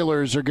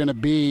Boilers are going to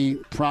be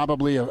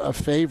probably a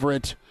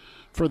favorite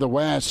for the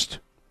West.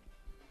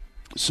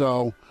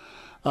 So,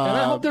 and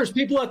I hope there's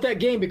people at that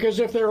game, because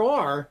if there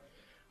are,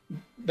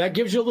 that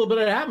gives you a little bit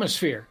of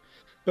atmosphere.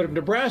 But if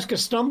Nebraska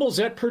stumbles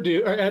at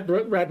Purdue or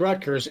at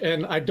Rutgers,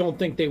 and I don't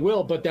think they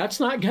will, but that's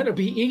not going to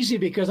be easy,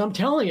 because I'm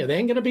telling you, there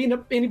ain't going to be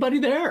anybody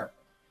there.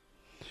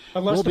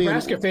 Unless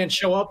Nebraska fans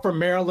show up from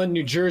Maryland,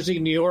 New Jersey,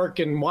 New York,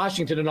 and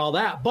Washington and all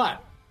that.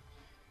 But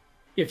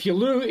if you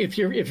lose, if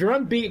you're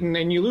unbeaten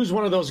and you lose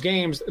one of those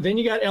games, then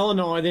you got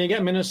Illinois, then you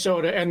got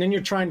Minnesota, and then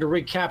you're trying to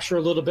recapture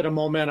a little bit of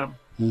momentum.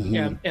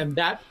 Mm-hmm. And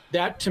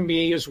that to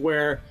me is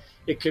where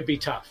it could be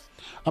tough.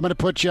 I'm going to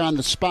put you on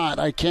the spot.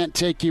 I can't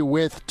take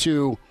you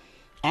to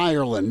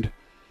Ireland,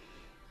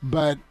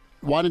 but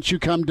why don't you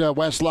come to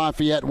West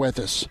Lafayette with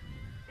us?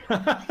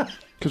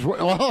 Because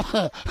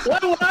why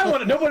would I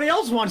want to? Nobody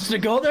else wants to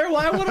go there.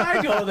 Why would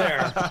I go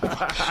there?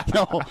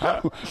 No,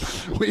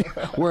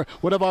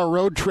 one of our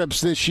road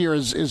trips this year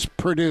is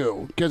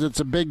Purdue, because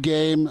it's a big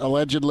game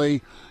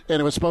allegedly,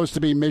 and it was supposed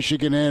to be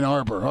Michigan Ann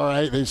Arbor. All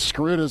right, they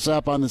screwed us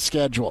up on the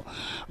schedule.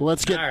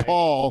 Let's get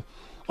Paul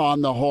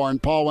on the horn.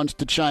 Paul wants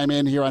to chime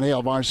in here on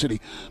Hail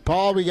Varsity.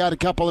 Paul, we got a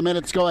couple of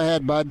minutes. Go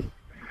ahead, bud.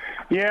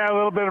 Yeah, a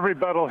little bit of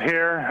rebuttal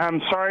here. I'm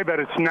sorry, but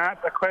it's not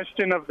a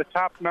question of the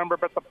top number,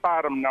 but the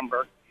bottom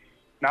number.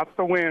 Not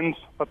the wins,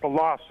 but the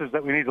losses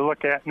that we need to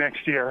look at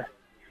next year.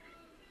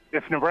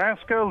 If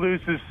Nebraska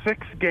loses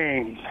 6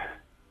 games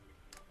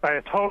by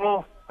a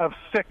total of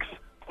 6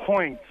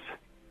 points,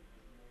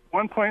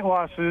 1-point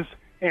losses,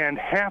 and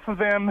half of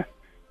them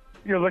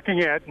you're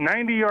looking at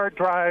 90-yard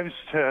drives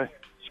to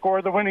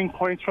score the winning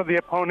points for the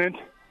opponent,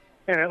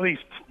 and at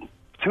least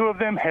 2 of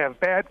them have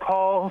bad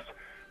calls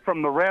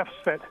from the refs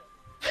that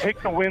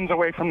take the wins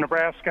away from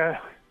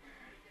Nebraska.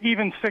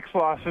 Even 6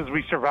 losses,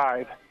 we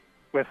survive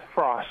with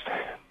Frost.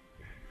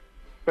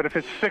 But if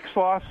it's 6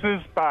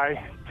 losses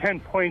by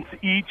 10 points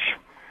each,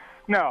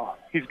 no,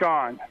 he's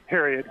gone,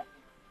 period.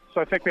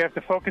 So I think we have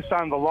to focus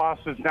on the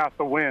losses, not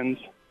the wins.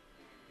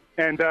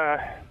 And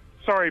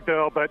sorry,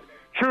 Bill, but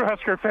true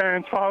Husker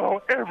fans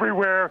follow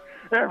everywhere,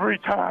 every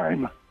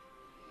time.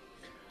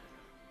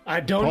 I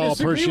don't Paul,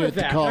 disagree with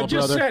that. Call, I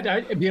just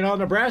brother. said,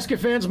 Nebraska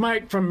fans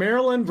might, from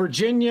Maryland,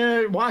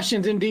 Virginia,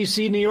 Washington,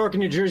 D.C., New York,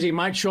 and New Jersey,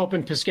 might show up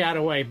in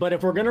Piscataway. But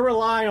if we're going to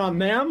rely on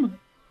them,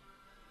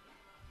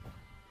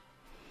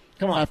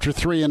 come on. After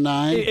 3 and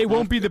 9, it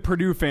won't be the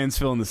Purdue fans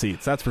filling the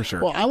seats. That's for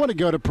sure. Well, I want to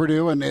go to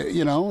Purdue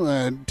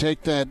and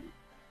take that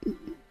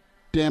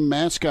damn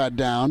mascot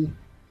down,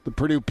 the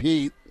Purdue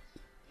Pete,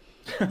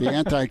 the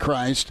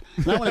Antichrist.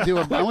 And I want to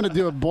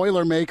do a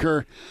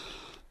Boilermaker.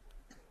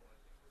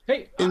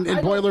 Hey, in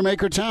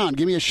Boilermaker Town,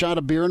 give me a shot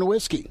of beer and a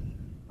whiskey.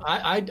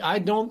 I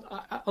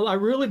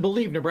really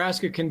believe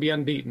Nebraska can be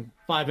unbeaten,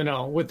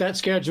 5-0 with that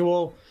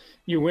schedule.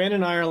 You win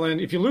in Ireland.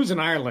 If you lose in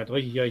Ireland,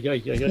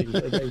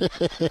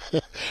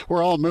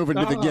 we're all moving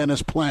to the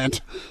Guinness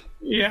plant.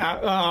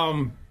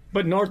 Yeah,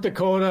 but North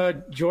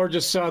Dakota,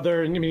 Georgia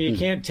Southern. I mean, you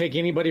can't take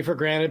anybody for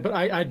granted. But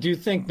I do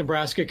think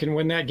Nebraska can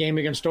win that game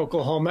against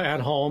Oklahoma at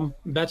home.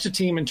 That's a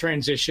team in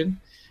transition.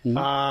 They're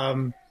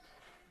going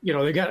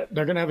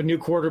to have a new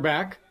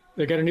quarterback.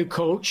 They got a new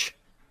coach.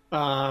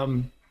 They're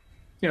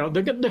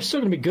still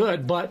going to be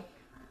good, but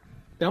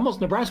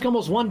Nebraska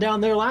almost won down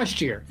there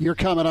last year. You're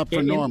coming up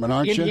for Norman,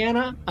 aren't you?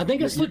 Indiana, I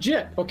think it's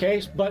legit,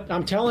 okay? But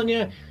I'm telling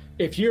you,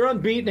 if you're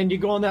unbeaten and you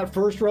go on that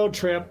first road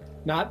trip,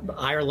 not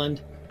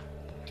Ireland,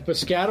 to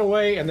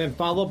Piscataway and then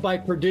followed by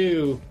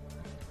Purdue,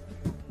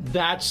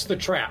 that's the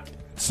trap.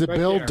 It's the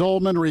Bill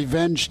Dolman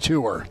Revenge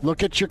Tour.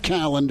 Look at your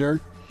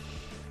calendar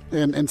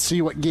and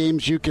see what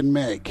games you can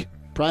make.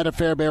 Pride of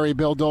Fairbury,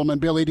 Bill Dolman.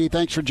 Billy D,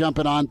 thanks for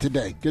jumping on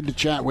today. Good to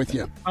chat with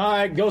you. All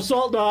right, go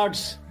Salt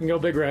Dogs and go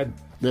Big Red.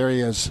 There he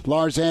is.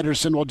 Lars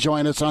Anderson will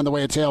join us on the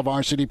way at Hail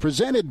Varsity,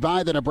 presented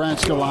by the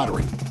Nebraska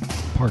Lottery.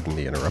 Pardon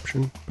the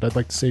interruption, but I'd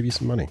like to save you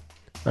some money.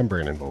 I'm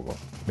Brandon Vogel,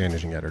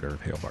 managing editor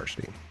of Hail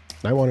Varsity,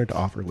 and I wanted to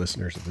offer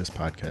listeners of this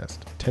podcast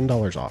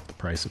 $10 off the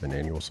price of an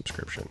annual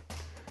subscription.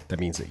 That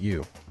means that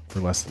you, for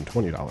less than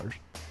 $20,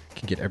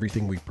 can get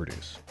everything we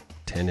produce,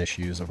 10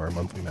 issues of our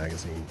monthly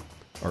magazine,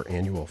 our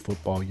annual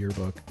football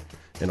yearbook,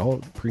 and all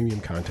of the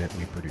premium content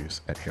we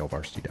produce at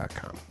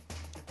hailvarsity.com.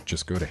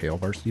 Just go to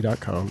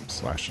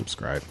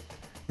hailvarsity.com/subscribe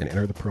and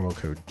enter the promo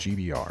code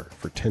GBR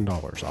for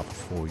 $10 off a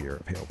full year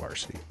of Hail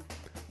Varsity.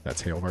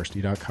 That's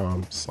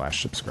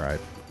hailvarsity.com/subscribe,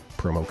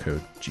 promo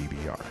code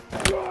GBR.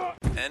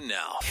 And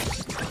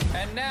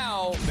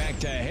now, back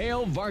to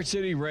Hail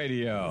Varsity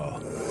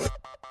Radio.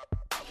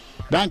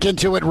 Back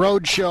into it,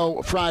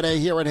 Roadshow Friday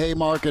here at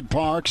Haymarket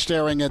Park,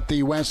 staring at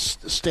the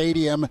West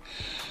Stadium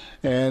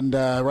and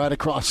right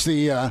across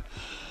the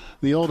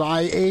old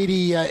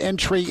I-80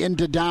 entry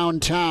into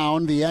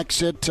downtown. The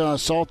exit,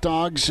 Salt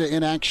Dogs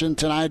in action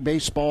tonight.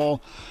 Baseball,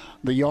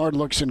 the yard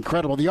looks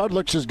incredible. The yard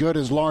looks as good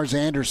as Lars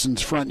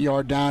Anderson's front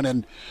yard down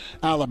in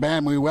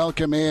Alabama. We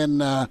welcome in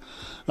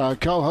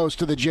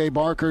co-host of the Jay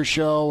Barker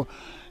Show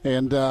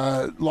and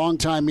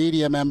longtime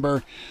media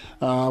member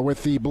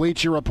with the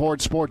Bleacher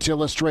Report, Sports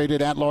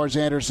Illustrated, at Lars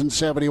Anderson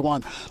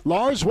 71.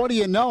 Lars, what do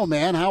you know,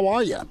 man? How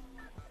are you?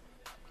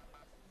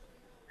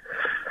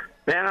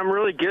 Man, I'm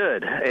really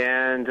good,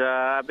 and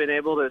I've been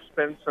able to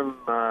spend some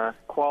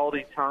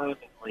quality time in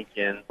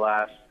Lincoln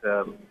last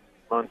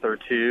month or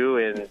two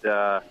and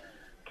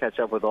catch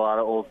up with a lot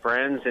of old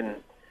friends, and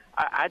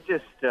I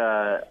just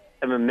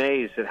am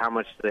amazed at how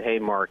much the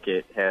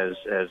Haymarket has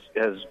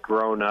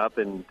grown up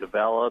and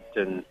developed,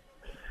 and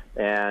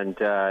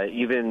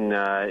even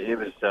it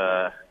was,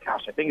 I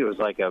think it was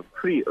like a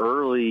pretty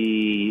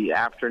early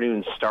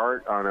afternoon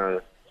start on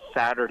a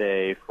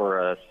Saturday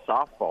for a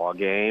softball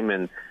game,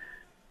 and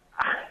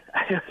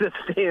the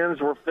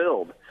stands were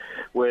filled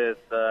with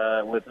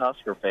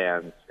Husker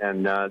fans,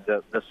 and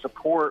the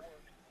support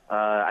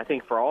I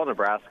think for all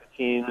Nebraska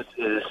teams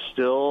is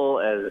still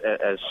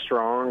as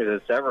strong as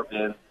it's ever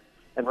been,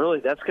 and really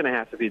that's going to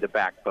have to be the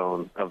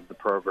backbone of the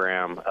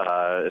program,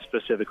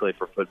 specifically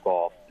for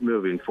football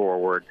moving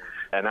forward.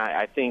 And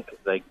I think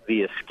like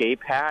the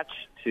escape hatch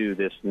to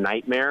this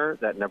nightmare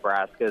that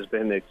Nebraska has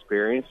been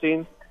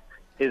experiencing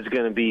is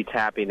going to be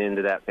tapping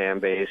into that fan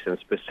base and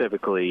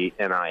specifically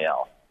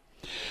NIL.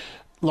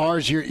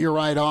 Lars, you're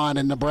right on,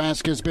 and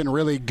Nebraska's been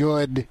really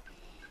good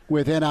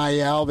with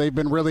NIL. They've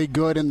been really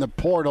good in the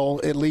portal,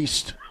 at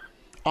least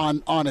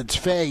on its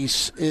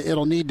face.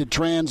 It'll need to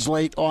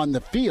translate on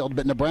the field,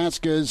 but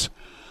Nebraska's,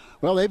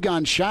 well, they've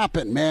gone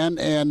shopping, man,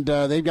 and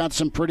they've got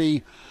some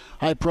pretty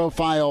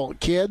high-profile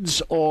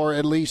kids, or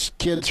at least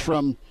kids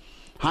from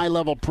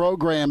high-level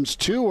programs,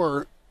 too,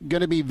 are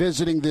going to be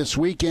visiting this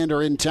weekend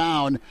or in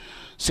town.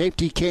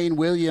 Safety Kane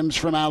Williams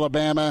from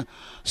Alabama,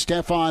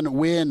 Stephon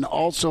Wynn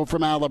also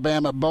from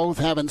Alabama. Both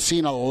haven't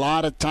seen a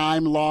lot of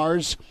time,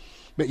 Lars,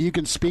 but you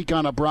can speak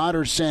on a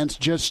broader sense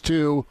just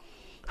to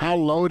how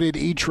loaded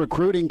each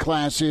recruiting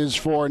class is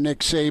for Nick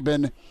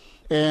Saban,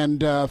 and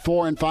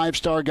 4- and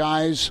 5-star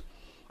guys.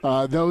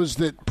 Those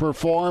that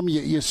perform,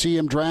 you see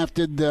them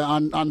drafted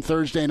on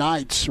Thursday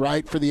nights,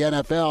 right, for the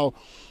NFL.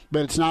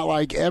 But it's not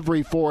like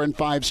every 4- and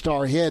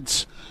 5-star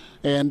hits,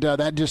 and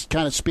that just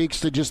kind of speaks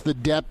to just the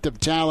depth of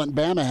talent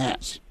Bama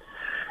has.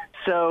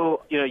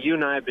 So, you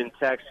and I have been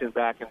texting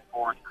back and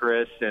forth,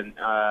 Chris, and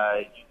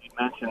you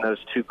mentioned those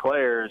two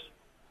players.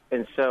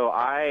 And so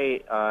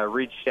I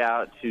reached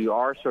out to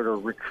our sort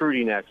of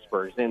recruiting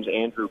expert. His name's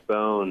Andrew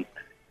Bone,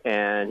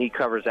 and he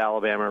covers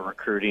Alabama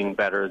recruiting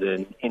better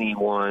than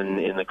anyone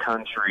in the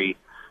country.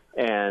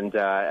 And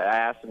I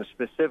asked him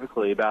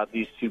specifically about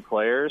these two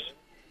players,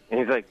 and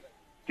he's like,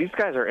 these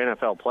guys are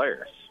NFL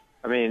players.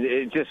 I mean,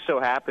 it just so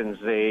happens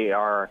they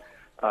are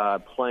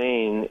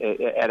playing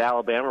at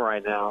Alabama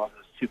right now.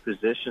 Those two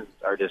positions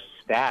are just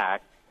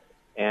stacked,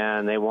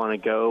 and they want to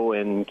go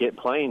and get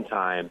playing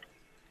time.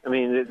 I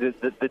mean,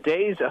 the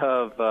days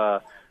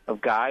of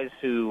guys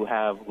who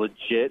have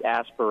legit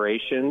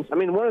aspirations. I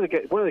mean, one of the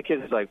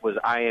kids was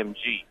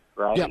IMG,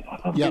 right?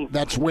 Yeah,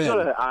 that's when. If you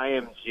go to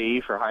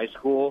IMG for high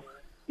school,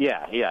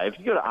 yeah. If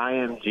you go to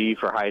IMG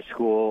for high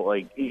school,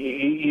 like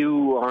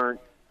you aren't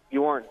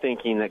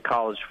thinking that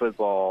college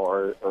football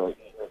or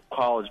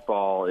college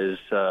ball is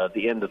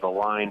the end of the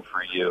line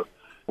for you.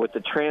 With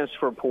the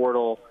transfer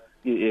portal,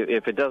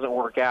 if it doesn't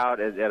work out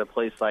at a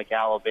place like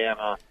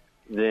Alabama,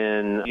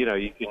 then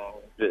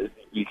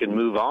you can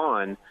move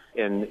on.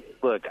 And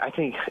look, I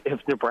think if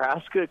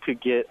Nebraska could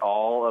get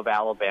all of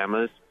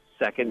Alabama's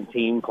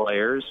second-team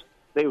players,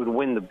 they would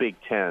win the Big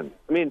Ten.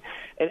 I mean,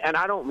 and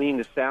I don't mean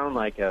to sound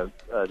like a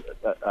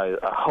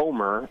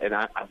homer. And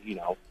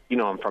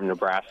I'm from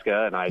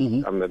Nebraska, and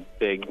I'm a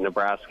big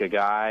Nebraska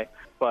guy.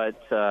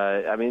 But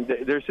I mean,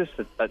 there's just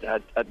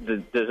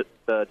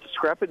the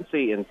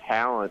discrepancy in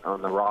talent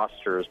on the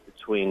rosters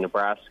between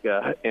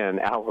Nebraska and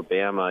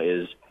Alabama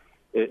is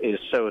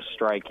so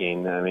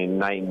striking. I mean,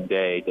 night and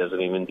day doesn't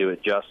even do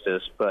it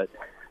justice, but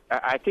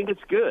I think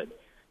it's good.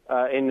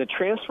 And the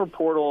transfer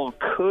portal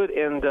could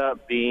end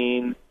up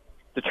being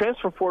the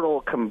transfer portal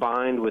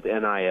combined with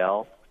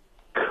NIL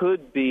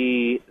could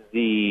be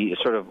the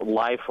sort of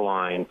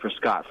lifeline for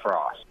Scott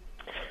Frost.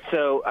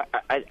 So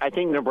I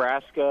think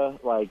Nebraska,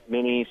 like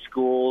many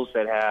schools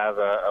that have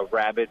a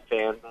rabid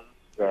fan base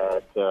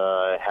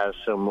that has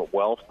some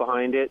wealth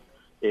behind it,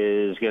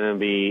 is going to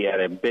be at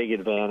a big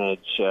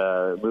advantage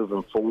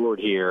moving forward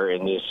here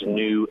in this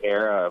new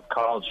era of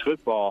college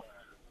football,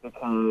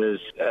 because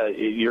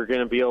you're going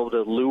to be able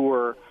to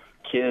lure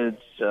kids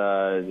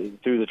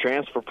through the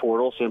transfer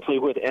portal simply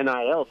with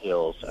NIL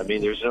deals. I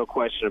mean, there's no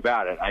question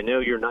about it. I know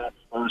you're not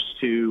supposed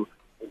to,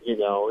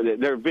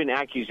 there have been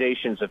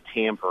accusations of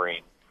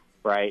tampering,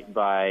 right,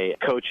 by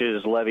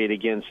coaches levied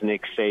against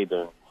Nick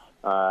Saban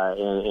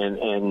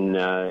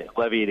and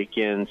levied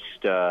against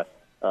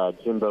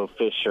Jimbo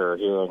Fisher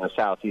here in the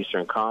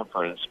Southeastern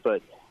Conference.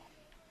 But,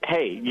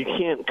 hey, you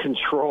can't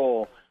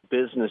control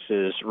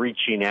businesses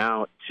reaching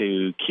out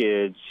to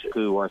kids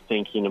who are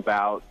thinking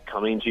about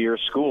coming to your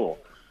school.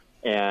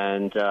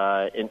 And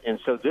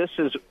so this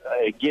is,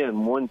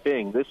 again, one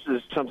thing. This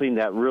is something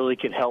that really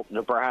could help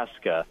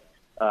Nebraska.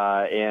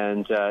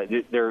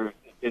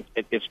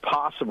 It's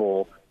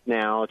possible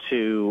now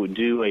to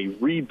do a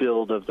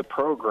rebuild of the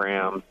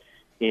program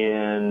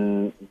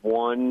in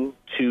 1-2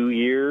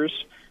 years,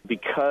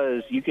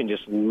 because you can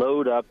just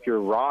load up your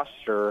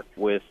roster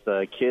with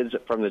kids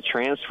from the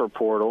transfer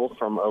portal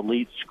from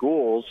elite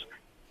schools.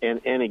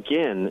 And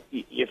again,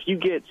 if you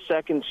get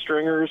second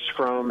stringers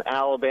from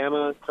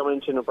Alabama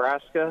coming to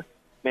Nebraska,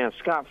 man,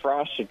 Scott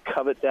Frost should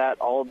covet that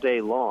all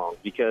day long,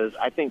 because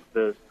I think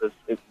the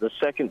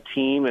second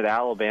team at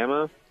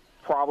Alabama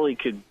probably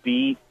could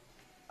beat,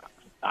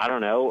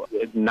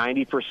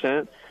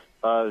 90%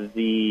 of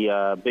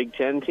the Big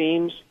Ten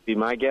teams, be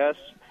my guess.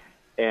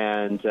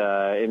 And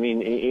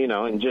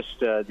and just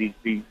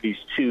these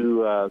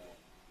two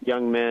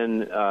young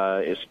men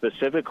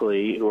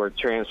specifically who are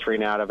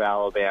transferring out of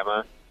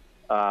Alabama,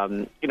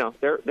 they're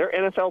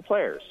NFL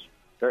players.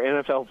 They're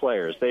NFL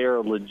players. They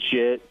are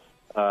legit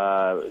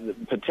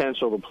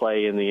potential to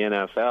play in the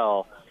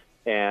NFL,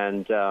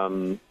 and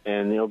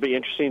it'll be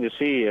interesting to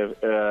see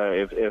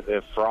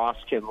if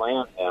Frost can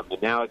land them.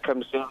 And now it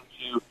comes down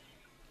to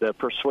the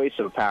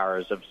persuasive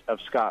powers of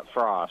Scott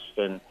Frost.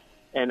 And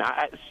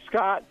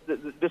Scott,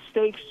 the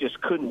stakes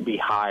just couldn't be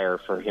higher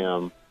for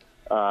him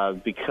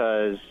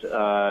because,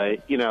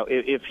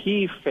 if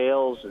he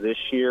fails this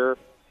year,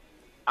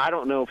 I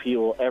don't know if he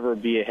will ever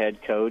be a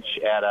head coach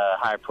at a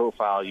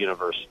high-profile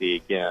university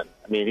again.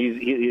 I mean,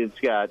 he's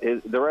got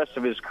the rest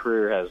of his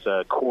career has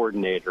a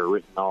coordinator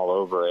written all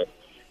over it.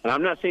 And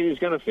I'm not saying he's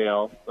going to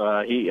fail.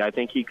 I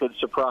think he could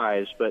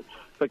surprise. But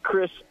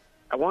Chris,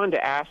 I wanted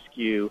to ask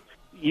you,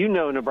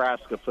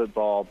 Nebraska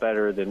football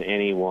better than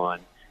anyone.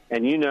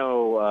 and you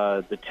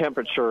know the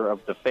temperature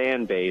of the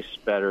fan base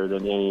better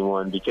than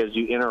anyone because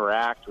you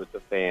interact with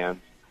the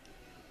fans.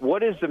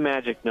 What is the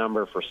magic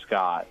number for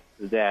Scott,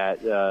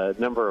 that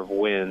number of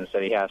wins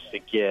that he has to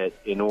get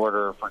in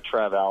order for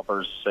Trev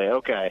Alpers to say,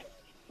 okay,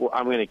 well,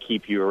 I'm going to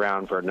keep you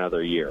around for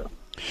another year?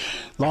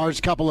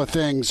 Lars, couple of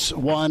things.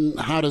 One,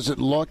 how does it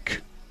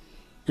look?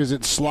 Is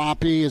it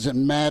sloppy? Is it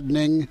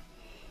maddening?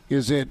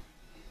 Is it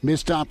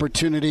missed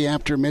opportunity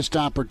after missed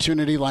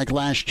opportunity like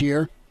last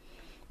year?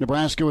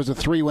 Nebraska was a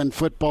 3-win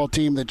football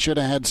team that should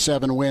have had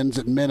 7 wins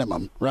at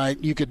minimum, right?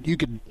 You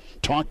could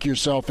talk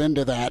yourself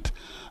into that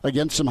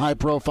against some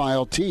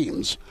high-profile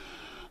teams.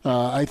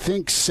 I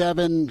think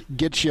 7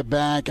 gets you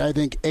back. I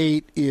think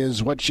 8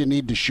 is what you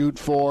need to shoot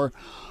for.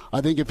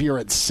 I think if you're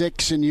at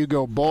 6 and you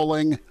go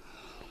bowling,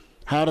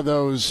 how do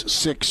those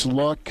 6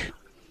 look?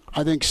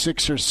 I think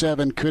 6 or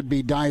 7 could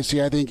be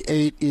dicey. I think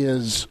 8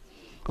 is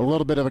a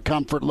little bit of a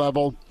comfort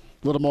level,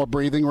 a little more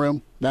breathing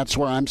room. That's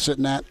where I'm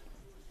sitting at.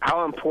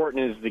 How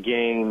important is the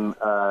game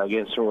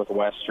against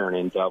Northwestern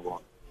in Dublin?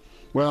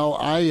 Well,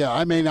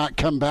 I may not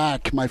come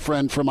back, my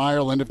friend from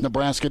Ireland, if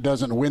Nebraska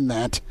doesn't win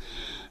that.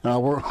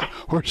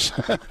 We're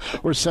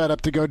set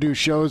up to go do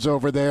shows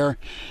over there,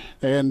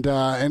 and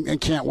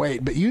can't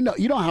wait. But you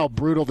know how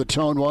brutal the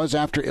tone was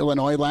after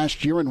Illinois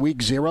last year in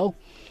Week 0.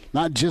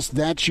 Not just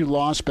that you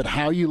lost, but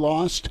how you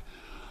lost,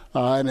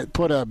 and it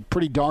put a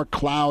pretty dark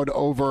cloud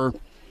over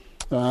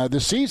the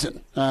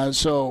season.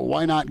 So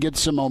why not get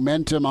some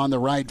momentum on the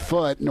right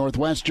foot?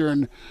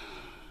 Northwestern,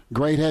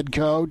 great head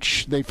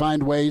coach. They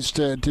find ways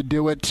to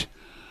do it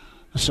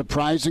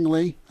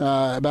surprisingly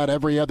about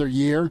every other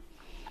year.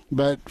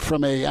 But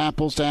from a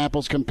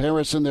apples-to-apples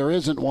comparison, there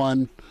isn't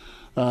one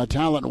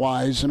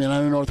talent-wise. I mean,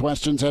 I know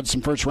Northwestern's had some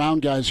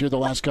first-round guys here the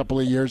last couple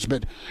of years,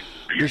 but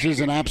this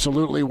is an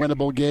absolutely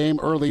winnable game.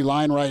 Early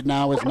line right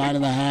now is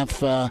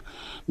 9.5.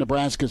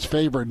 Nebraska's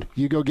favored.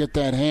 You go get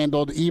that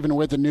handled, even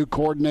with a new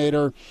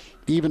coordinator,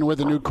 even with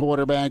a new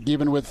quarterback,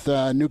 even with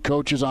new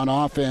coaches on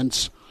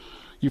offense.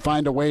 You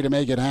find a way to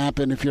make it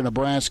happen if you're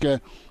Nebraska.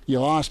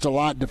 You lost a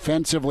lot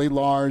defensively,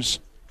 Lars.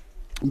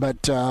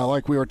 But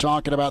like we were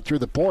talking about through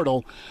the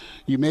portal,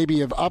 you maybe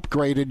have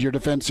upgraded your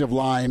defensive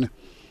line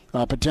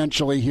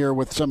potentially here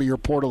with some of your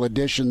portal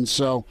additions.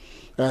 So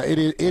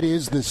it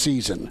is the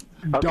season.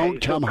 Okay, Don't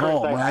come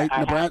home, right?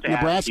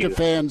 Nebraska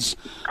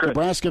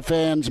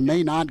fans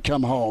may not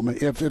come home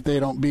if they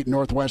don't beat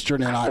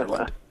Northwestern in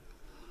Ireland.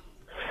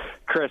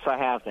 Chris, I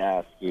have to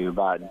ask you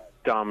about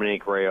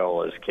Dominique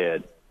Raiola's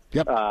kid.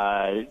 Yep.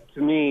 To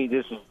me,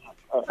 this is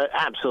an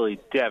absolutely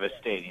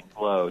devastating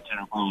blow to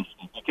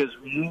Nebraska because,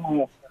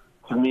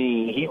 to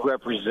me, he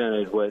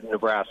represented what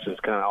Nebraska's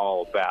kind of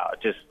all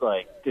about, just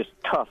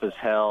tough as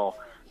hell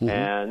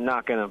and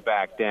not going to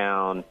back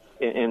down.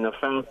 And the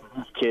fact that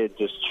this kid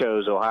just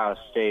chose Ohio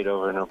State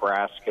over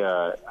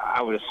Nebraska,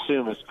 I would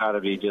assume it's got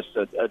to be just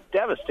a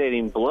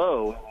devastating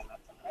blow,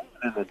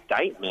 an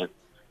indictment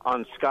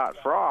on Scott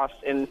Frost.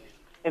 And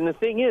the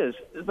thing is,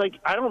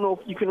 I don't know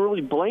if you can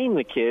really blame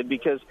the kid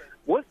because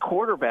what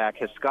quarterback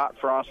has Scott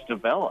Frost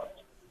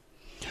developed?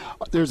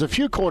 There's a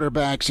few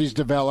quarterbacks he's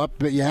developed,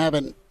 but you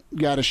haven't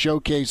got a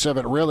showcase of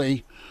it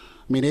really.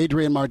 I mean,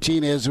 Adrian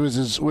Martinez was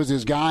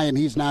his guy, and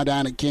he's now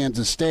down at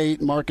Kansas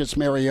State. Marcus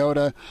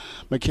Mariota,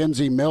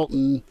 Mackenzie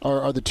Milton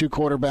are the 2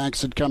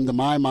 quarterbacks that come to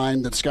my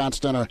mind that Scott's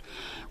done a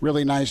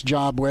really nice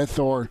job with,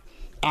 or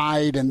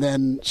eyed and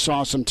then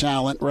saw some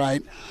talent,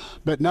 right?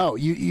 But no,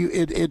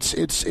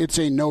 it's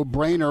a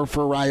no-brainer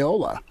for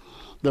Raiola.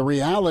 The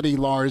reality,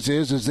 Lars,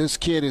 is this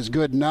kid is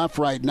good enough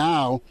right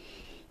now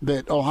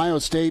that Ohio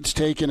State's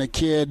taken a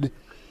kid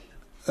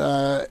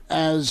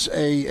as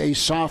a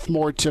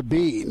sophomore to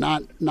be,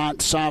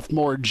 not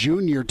sophomore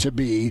junior to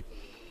be.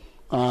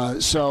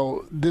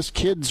 So this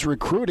kid's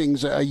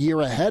recruiting's a year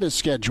ahead of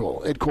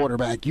schedule at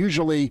quarterback.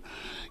 Usually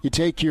you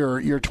take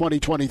your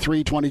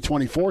 2023,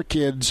 2024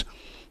 kids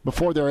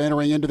before they're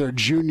entering into their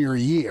junior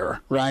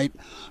year, right?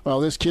 Well,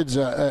 this kid's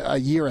a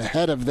year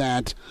ahead of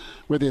that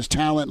with his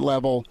talent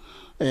level.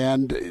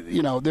 And,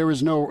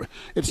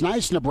 it's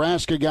nice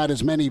Nebraska got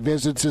as many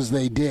visits as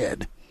they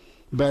did.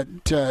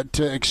 But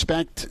to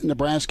expect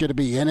Nebraska to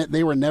be in it,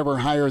 they were never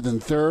higher than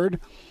 3rd.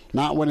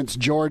 Not when it's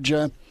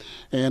Georgia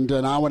and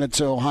not when it's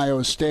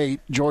Ohio State.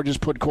 Georgia's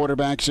put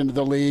quarterbacks into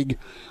the league.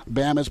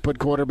 Bama's put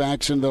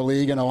quarterbacks into the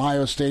league. And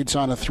Ohio State's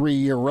on a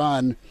 3-year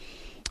run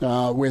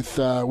with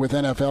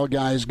NFL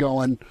guys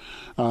going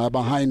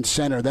behind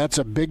center. That's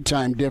a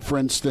big-time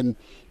difference than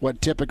what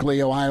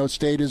typically Ohio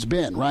State has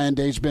been. Ryan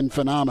Day's been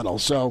phenomenal.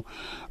 So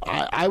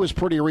I was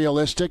pretty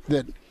realistic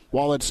that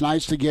while it's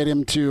nice to get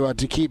him to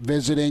keep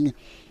visiting,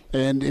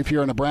 and if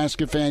you're a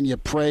Nebraska fan, you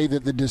pray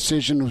that the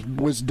decision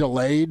was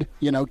delayed,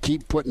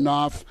 keep putting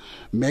off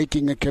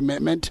making a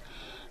commitment.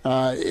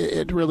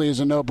 It really is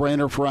a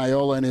no-brainer for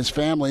Raiola and his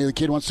family. The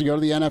kid wants to go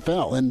to the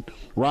NFL, and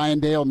Ryan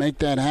Day will make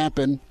that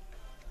happen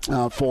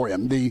for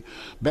him. The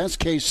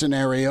best-case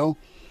scenario,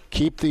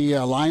 keep the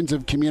lines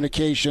of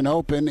communication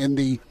open in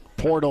the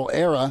portal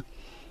era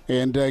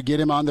and get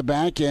him on the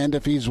back end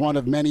if he's one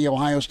of many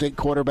Ohio State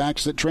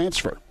quarterbacks that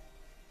transfer.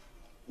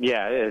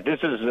 Yeah, this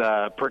is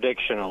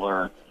prediction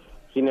alert.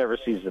 He never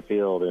sees the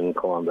field in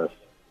Columbus.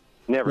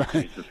 Never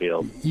sees the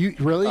field. You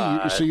really?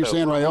 So you're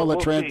saying Raiola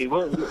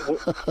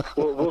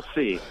We'll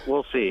see.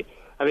 We'll see.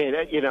 I mean,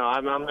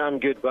 I'm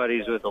good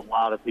buddies with a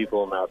lot of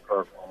people in that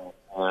program,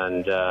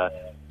 and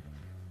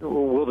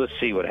we'll just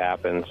see what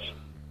happens.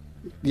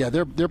 Yeah,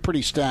 they're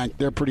pretty stacked.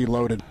 They're pretty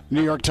loaded.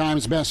 New York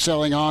Times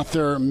best-selling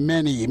author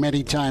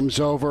many times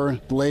over.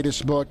 The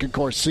latest book, of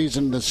course,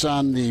 Season of the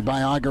Sun, the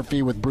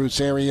biography with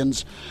Bruce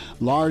Arians.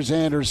 Lars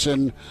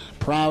Anderson,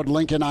 proud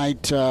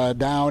Lincolnite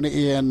down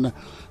in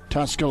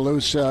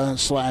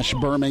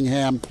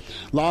Tuscaloosa/Birmingham.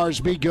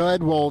 Lars, be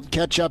good. We'll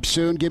catch up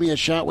soon. Give me a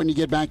shot when you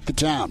get back to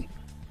town.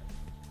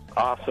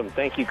 Awesome.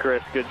 Thank you,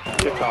 Chris. Good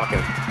talking.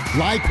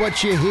 Like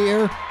what you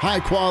hear?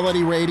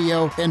 High-quality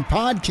radio and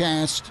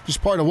podcast is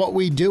part of what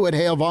we do at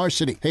Hail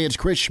Varsity. Hey, it's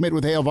Chris Schmidt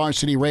with Hail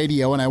Varsity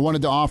Radio, and I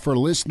wanted to offer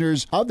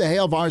listeners of the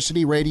Hail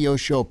Varsity Radio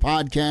Show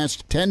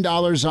podcast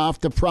 $10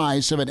 off the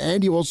price of an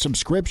annual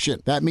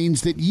subscription. That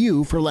means that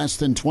you, for less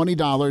than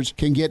 $20,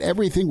 can get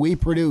everything we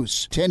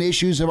produce. 10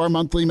 issues of our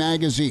monthly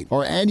magazine,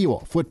 our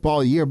annual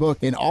football yearbook,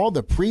 and all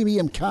the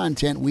premium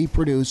content we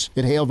produce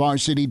at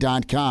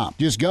HailVarsity.com.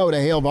 Just go to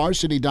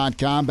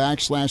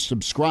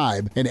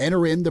HailVarsity.com/subscribe and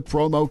enter in the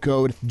promo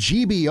code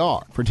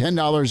GBR for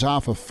 $10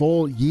 off a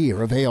full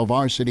year of Hail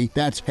Varsity.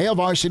 That's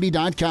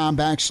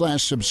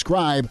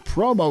HailVarsity.com/subscribe,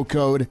 promo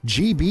code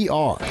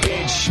GBR.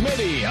 It's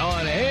Schmitty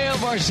on Hail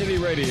Varsity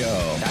Radio.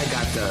 I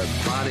got the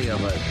body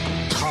of a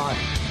taut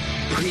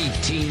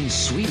preteen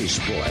Swedish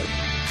boy.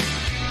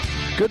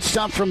 Good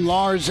stuff from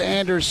Lars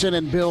Anderson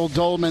and Bill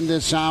Dolman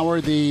this hour.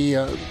 The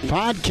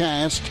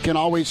podcast can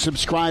always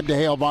subscribe to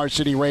Hail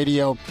Varsity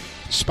Radio.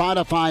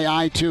 Spotify,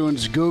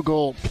 iTunes,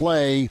 Google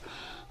Play.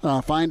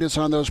 Find us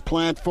on those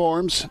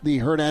platforms,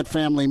 the Hurrdat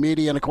Family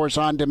Media, and, of course,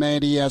 on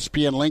demand,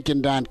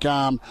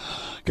 ESPNLincoln.com. You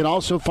can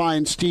also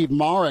find Steve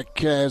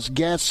Marek as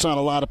guests on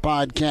a lot of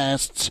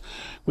podcasts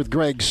with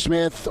Greg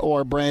Smith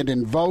or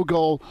Brandon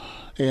Vogel,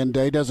 and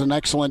he does an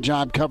excellent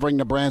job covering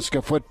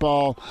Nebraska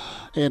football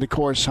and, of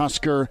course,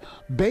 Husker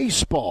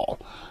baseball.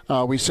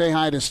 We say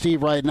hi to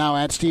Steve right now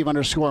at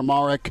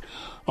Steve_Marek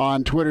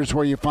on Twitter is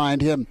where you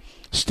find him.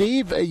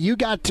 Steve, you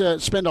got to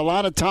spend a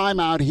lot of time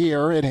out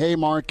here at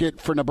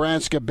Haymarket for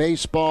Nebraska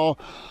baseball.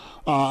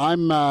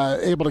 I'm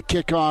able to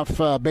kick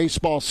off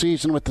baseball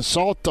season with the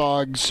Salt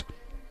Dogs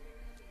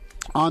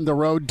on the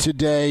road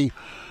today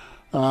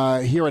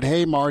here at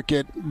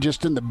Haymarket,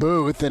 just in the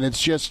booth, and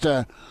it's just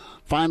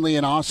finally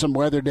an awesome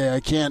weather day. I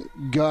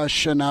can't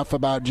gush enough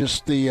about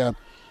just the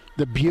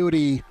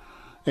beauty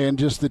and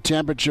just the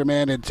temperature,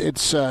 man.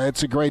 It's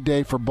a great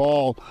day for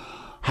ball.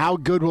 How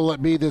good will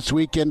it be this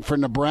weekend for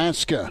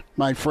Nebraska,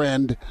 my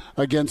friend,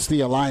 against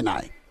the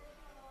Illini?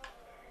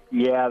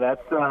 Yeah,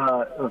 that's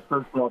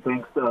first of all,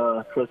 thanks,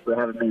 Chris, for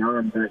having me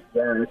on. But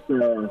yeah, it's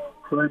a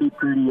pretty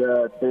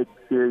big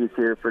series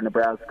here for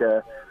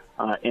Nebraska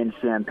in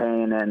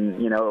Champaign,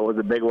 and it was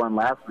a big one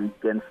last week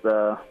against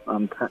the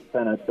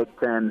kind of Big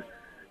Ten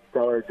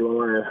stellar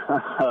door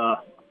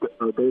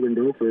Golden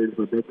Gophers,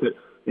 but they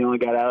only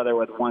got out of there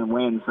with one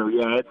win. So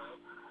yeah, it's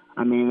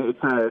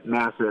a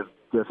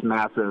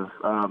massive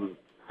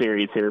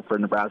series here for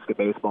Nebraska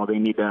baseball. They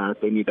need to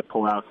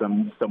pull out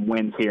some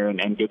wins here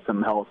and get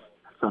some help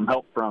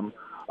from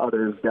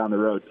others down the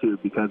road too,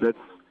 because it's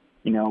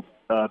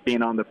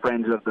being on the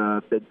fringe of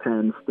the Big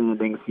Ten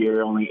standings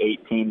here. Only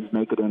 8 teams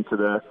make it into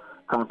the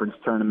conference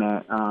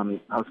tournament.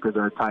 Huskers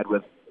are tied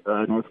with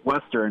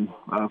Northwestern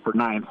for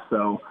 9th,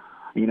 so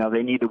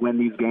they need to win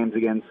these games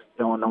against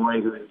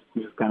Illinois,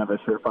 who's kind of a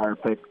surefire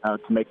pick to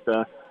make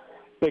the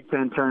Big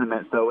Ten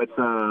tournament. So it's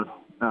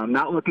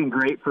not looking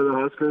great for the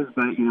Huskers,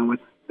 but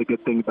what's the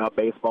good thing about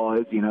baseball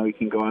is you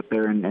can go out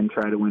there and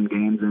try to win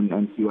games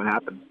and see what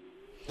happens.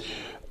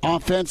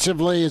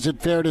 Offensively, is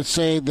it fair to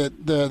say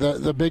that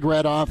the Big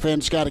Red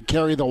offense got to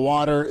carry the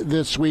water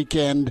this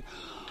weekend?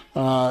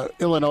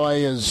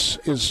 Illinois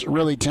is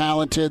really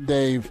talented.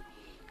 They've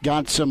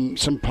got some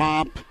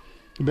pop,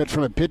 but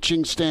from a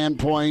pitching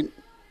standpoint,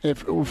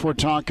 if we're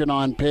talking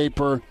on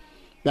paper,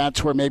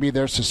 that's where maybe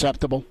they're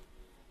susceptible.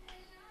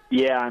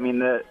 Yeah,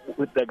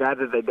 with the guy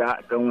that they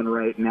got going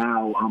right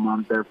now,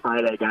 their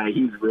Friday guy,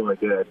 he's really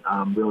good.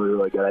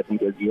 Really good. I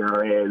think his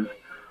ERA is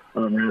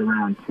right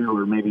around 2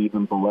 or maybe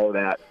even below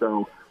that.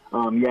 So,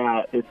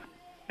 it's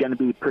going to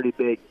be a pretty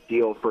big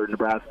deal for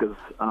Nebraska's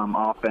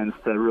offense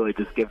to really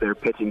just give their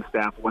pitching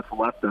staff what's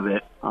left of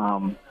it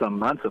some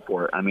run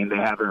support. They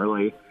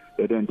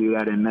didn't do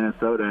that in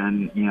Minnesota,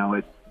 and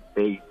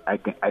I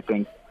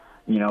think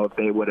if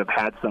they would have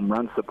had some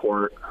run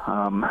support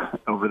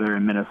over there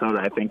in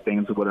Minnesota, I think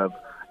things would have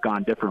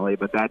gone differently.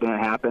 But that didn't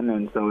happen,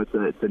 and so it's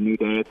a new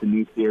day, it's a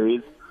new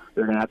series.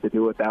 They're going to have to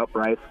do without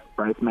Bryce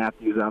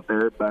Matthews out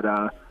there, but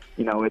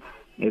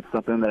it's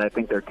something that I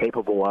think they're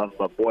capable of.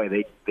 But boy,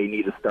 they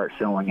need to start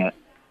showing it.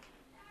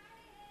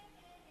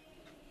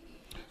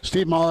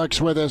 Steve Marek's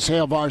with us,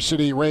 Hail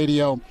Varsity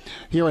Radio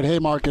here at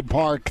Haymarket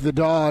Park. The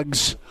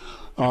Dogs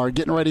are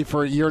getting ready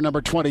for year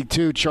number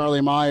 22,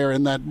 Charlie Meyer,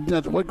 and that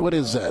what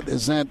is that?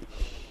 Is that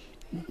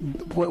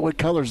What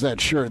color's that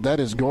shirt? That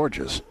is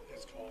gorgeous.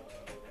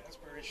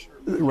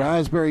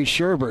 Raspberry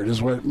sherbet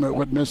is what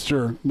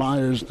Mr.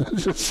 Myers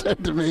just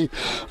said to me.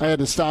 I had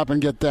to stop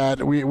and get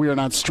that. We are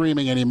not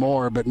streaming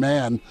anymore, but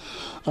man,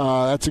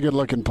 that's a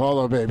good-looking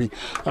polo, baby.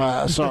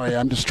 Sorry,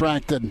 I'm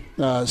distracted.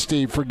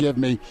 Steve, forgive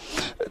me.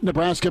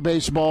 Nebraska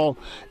baseball,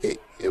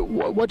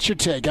 what's your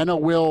take? I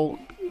know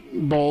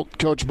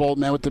Coach Bolt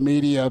met with the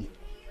media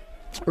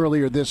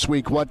earlier this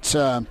week. What's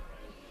your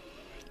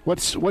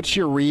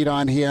read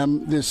on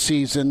him this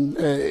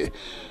season?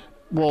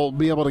 We'll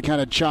be able to kind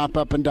of chop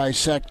up and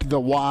dissect the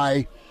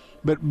why,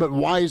 but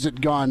why has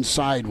it gone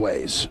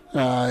sideways?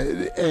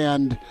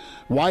 And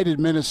why did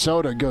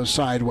Minnesota go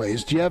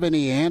sideways? Do you have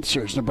any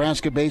answers?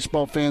 Nebraska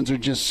baseball fans are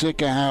just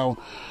sick of how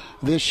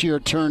this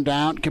year turned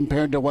out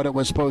compared to what it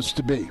was supposed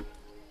to be.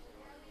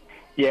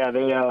 Yeah,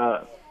 they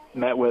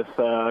met with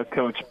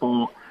Coach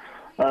Bull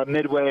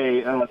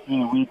midway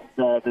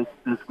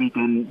this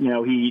weekend. You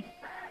know,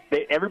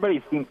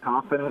 everybody seemed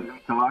confident.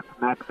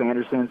 Max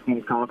Anderson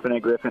seemed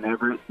confident. Griffin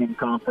Everett seemed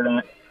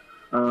confident.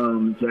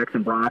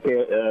 Jackson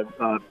Brockett,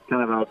 kind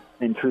of an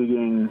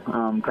intriguing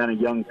kind of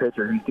young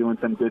pitcher who's doing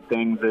some good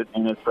things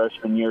in his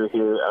freshman year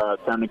here,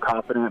 sounded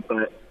confident.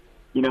 But,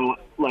 you know,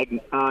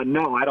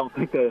 no, I don't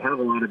think they have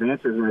a lot of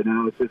answers right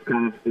now. It's just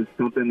kind of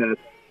something that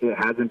it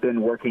hasn't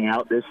been working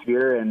out this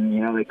year. And,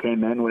 you know, they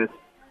came in with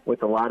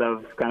a lot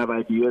of kind of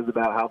ideas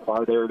about how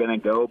far they were going to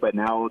go, but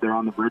now they're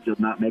on the verge of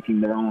not making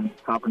their own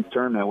conference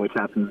tournament, which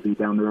happens to be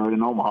down the road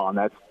in Omaha. And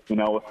that's, you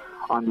know,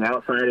 on the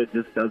outside, it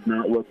just does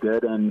not look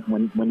good. And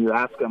when you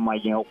ask them,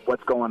 like, you know,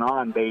 what's going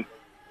on,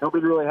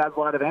 nobody really has a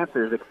lot of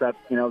answers except,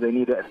 you know, they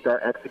need to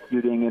start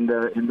executing in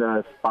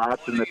the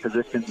spots and the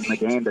positions in the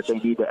game that they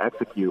need to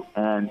execute.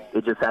 And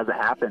it just hasn't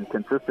happened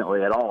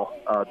consistently at all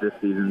this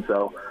season.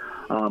 So,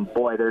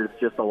 boy, there's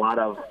just a lot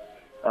of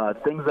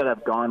things that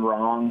have gone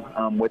wrong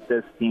with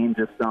this team,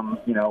 just some,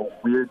 you know,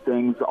 weird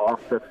things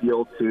off the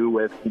field, too,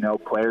 with, you know,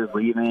 players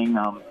leaving,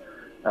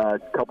 a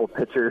couple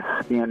pitchers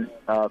being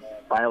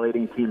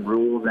violating team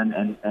rules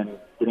and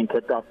getting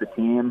kicked off the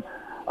team.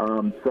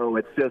 So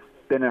it's just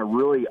been a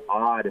really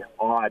odd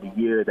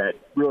year that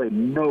really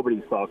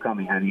nobody saw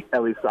coming. I mean,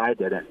 at least I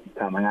didn't see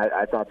coming.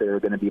 I thought they were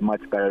going to be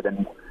much better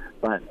than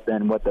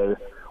what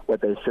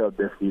they showed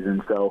this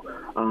season. So,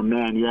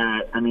 man,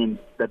 yeah, I mean,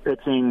 the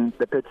pitching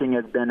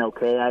has been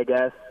okay, I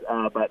guess.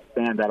 But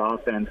man, that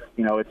offense,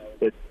 you know,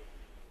 it's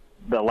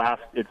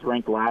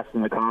ranked last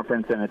in the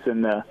conference, and it's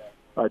in the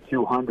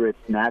 200th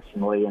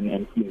nationally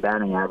in team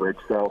batting average.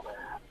 So,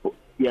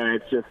 yeah,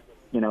 it's just,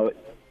 you know,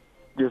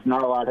 just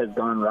not a lot has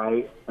gone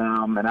right,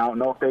 and I don't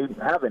know if they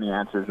have any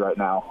answers right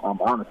now,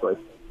 honestly.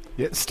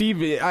 Yeah,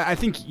 Steve, I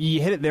think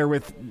you hit it there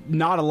with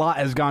not a lot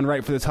has gone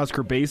right for this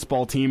Husker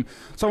baseball team.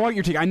 So I want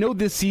your take. I know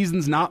this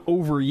season's not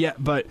over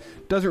yet, but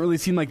doesn't really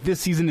seem like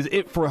this season is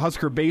it for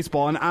Husker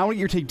baseball. And I want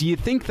your take. Do you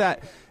think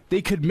that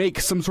they could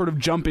make some sort of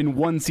jump in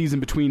one season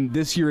between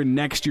this year and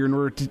next year in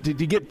order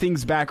to get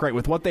things back right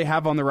with what they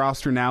have on the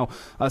roster now,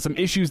 some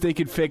issues they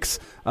could fix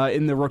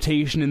in the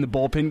rotation, in the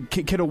bullpen?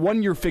 Can a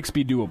one-year fix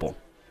be doable?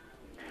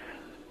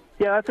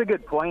 Yeah, that's a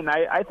good point.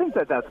 I think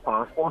that's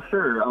possible,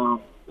 sure.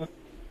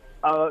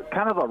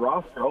 Kind of a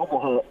roster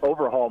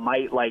overhaul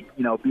might, like,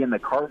 you know, be in the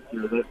cards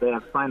here. They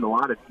have signed a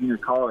lot of junior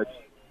college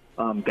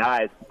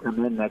guys to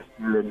come in next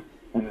year,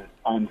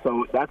 and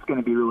so that's going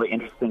to be really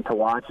interesting to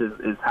watch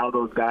is how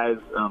those guys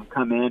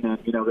come in, and,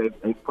 you know,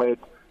 they've played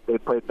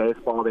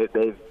baseball.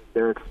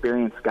 They're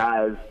experienced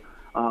guys,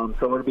 so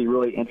it'll be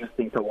really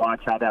interesting to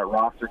watch how that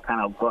roster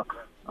kind of looks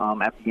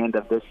at the end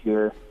of this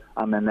year,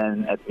 and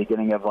then at the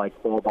beginning of, like,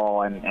 fall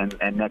ball and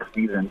next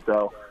season.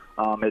 So.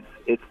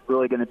 It's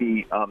really going to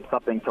be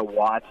something to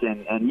watch,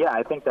 and yeah,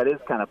 I think that is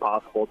kind of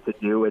possible to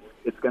do.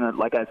 It's going to,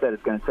 like I said,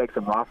 it's going to take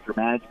some roster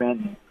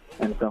management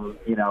and some,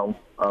 you know,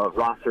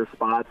 roster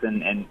spots,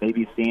 and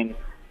maybe seeing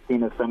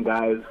if some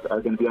guys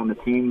are going to be on the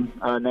team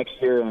next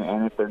year,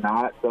 and if they're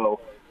not. So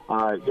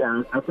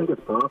yeah, I think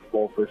it's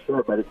possible for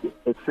sure, but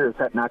it's sure it's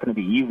not going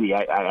to be easy.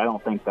 I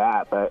don't think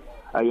that, but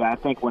yeah, I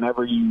think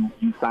whenever you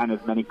sign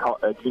as many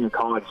junior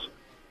college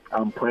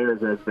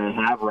players as they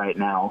have right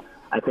now,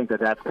 I think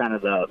that's kind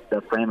of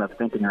the frame of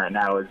thinking right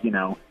now is, you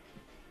know,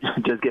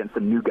 just getting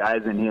some new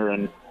guys in here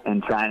and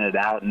trying it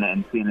out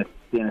and seeing if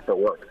it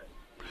works.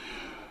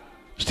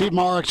 Steve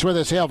Marks with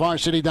us,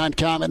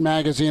 HailVarsity.com and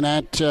magazine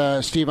at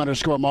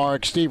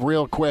Steve_Marks. Steve,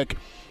 real quick,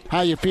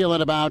 how you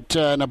feeling about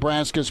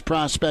Nebraska's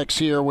prospects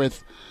here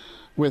with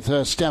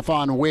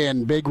Stephon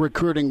Wynn? Big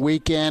recruiting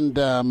weekend,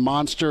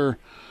 monster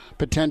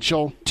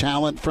potential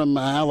talent from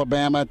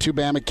Alabama, two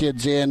Bama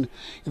kids in.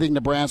 You think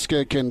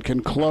Nebraska can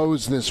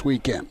close this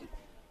weekend?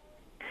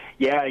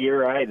 Yeah, you're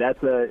right.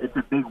 It's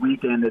a big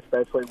weekend,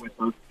 especially with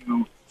those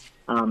two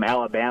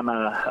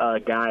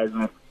Alabama guys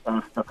with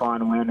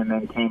Stephon Wynn and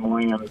then Cam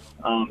Williams.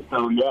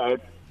 So yeah,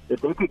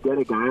 if they could get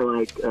a guy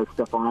like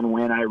Stephon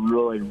Wynn, I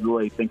really,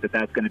 really think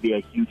that's going to be a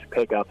huge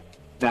pickup.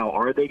 Now,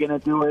 are they going to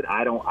do it?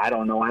 I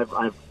don't know.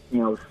 I've you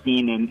know,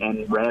 seen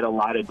and read a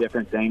lot of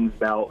different things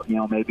about, you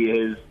know, maybe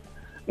his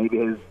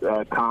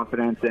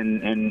confidence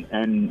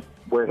and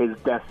where his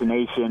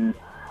destination.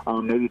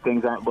 Maybe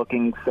things aren't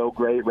looking so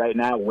great right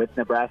now with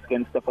Nebraska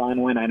and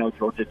Stephon Wynn. I know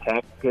Georgia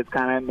Tech has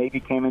kind of maybe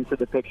came into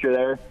the picture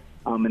there.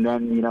 And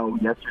then,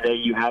 yesterday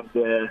you have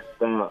the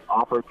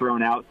offer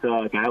thrown out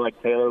to a guy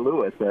like Taylor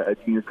Lewis, a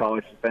junior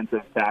college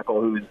defensive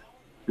tackle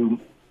who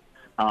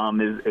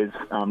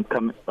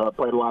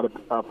played a lot of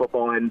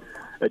football in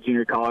a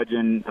junior college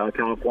in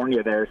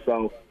California there.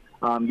 So,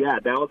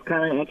 that was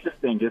kind of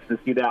interesting just to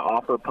see that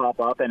offer pop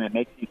up, and it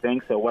makes you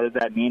think, so what does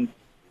that mean?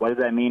 What does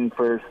that mean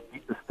for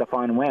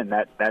Stephon Wynn?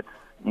 That's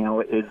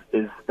is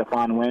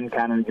Stephon Wynn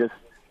kind of just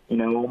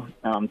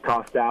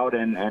tossed out,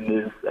 and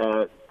is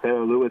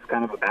Taylor Lewis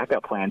kind of a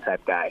backup plan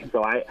type guy?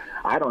 So I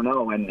don't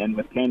know. And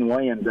with Kane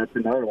Williams, that's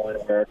another one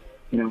where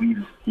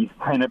he's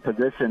playing a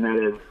position that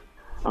is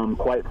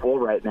quite full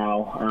right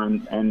now,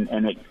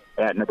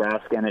 at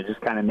Nebraska, and it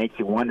just kind of makes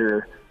you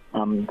wonder.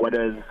 What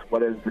does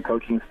the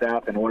coaching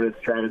staff and what does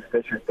Travis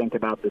Fisher think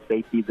about the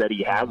safeties that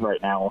he has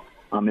right now?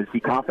 Is he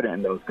confident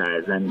in those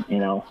guys? And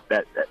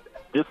that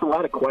just a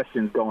lot of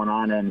questions going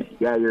on. And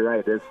yeah, you're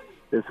right. This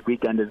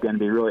weekend is going to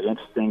be really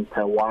interesting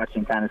to watch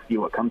and kind of see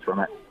what comes from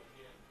it.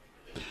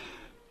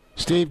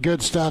 Steve,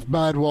 good stuff,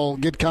 bud. We'll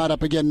get caught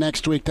up again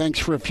next week. Thanks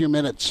for a few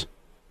minutes.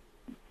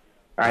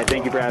 All right,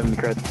 thank you for having me,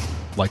 Chris.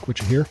 Like what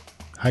you hear?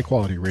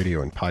 High-quality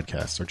radio and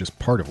podcasts are just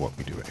part of what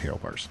we do at Hail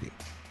Varsity.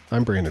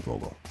 I'm Brandon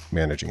Vogel,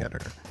 managing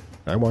editor.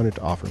 I wanted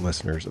to offer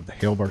listeners of the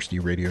Hail Varsity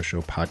Radio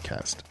Show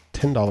podcast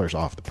 $10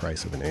 off the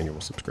price of an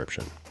annual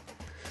subscription.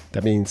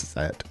 That means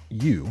that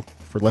you,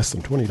 for less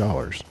than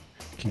 $20,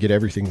 can get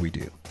everything we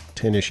do.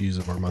 10 issues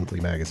of our monthly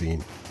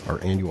magazine,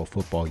 our annual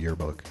football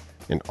yearbook,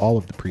 and all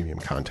of the premium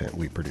content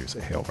we produce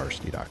at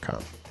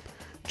hailvarsity.com.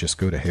 Just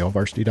go to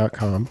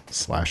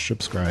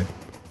hailvarsity.com/subscribe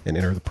and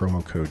enter the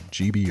promo code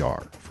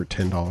GBR for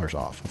 $10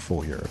 off a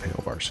full year of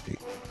Hail Varsity.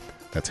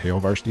 That's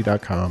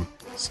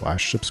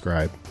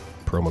hailvarsity.com/subscribe,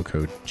 promo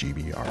code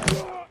GBR.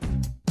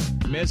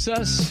 Miss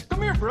us?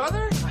 Come here,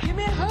 brother. Give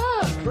me a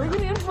hug. Bring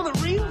it in for the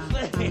real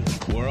thing.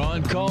 We're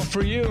on call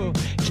for you.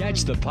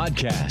 Catch the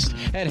podcast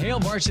at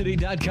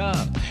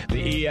hailvarsity.com,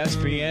 the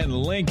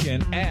ESPN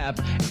Lincoln app,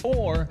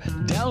 or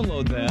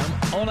download them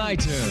on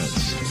iTunes.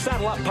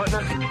 Saddle up, partner.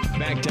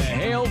 Back to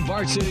Hail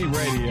Varsity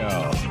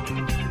Radio.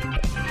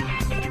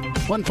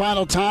 One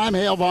final time,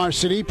 Hail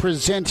Varsity,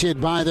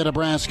 presented by the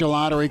Nebraska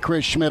Lottery.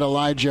 Chris Schmidt,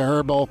 Elijah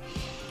Herbel.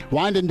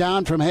 Winding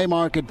down from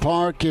Haymarket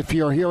Park. If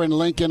you're here in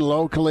Lincoln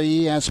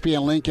locally,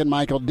 ESPN Lincoln,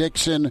 Michael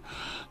Dixon,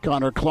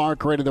 Connor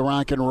Clark, ready to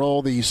rock and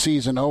roll the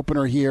season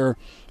opener here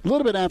a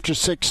little bit after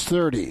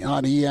 6:30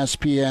 on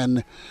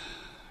ESPN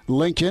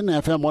Lincoln,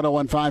 FM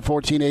 101.5,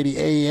 1480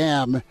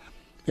 AM.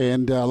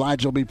 And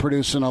Elijah will be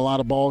producing a lot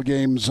of ball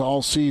games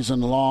all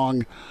season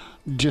long.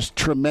 Just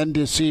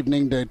tremendous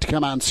evening to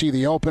come out and see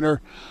the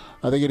opener.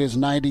 I think it is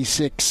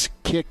 96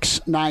 Kicks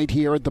night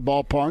here at the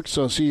ballpark,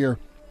 so see your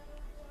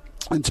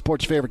and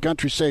sports favorite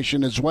country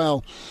station as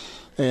well.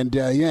 And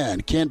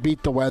can't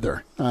beat the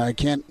weather. I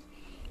can't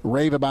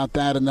rave about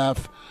that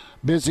enough.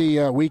 Busy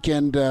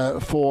weekend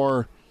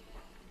for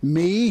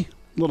me.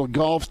 Little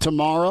golf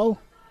tomorrow.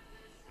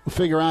 We'll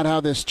figure out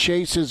how this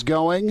chase is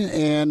going.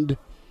 And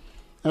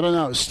I don't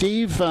know,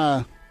 Steve's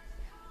all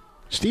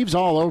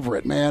over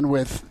it, man,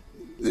 with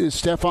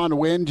Stephon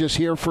Wynn just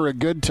here for a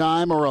good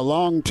time or a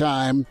long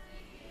time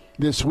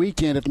this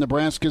weekend if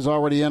Nebraska's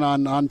already in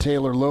on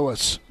Taylor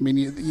Lewis. I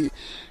mean,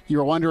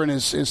 you're wondering,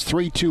 is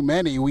 3 too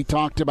many? We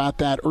talked about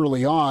that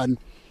early on,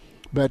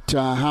 but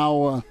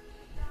how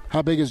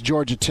big is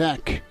Georgia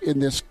Tech in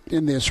this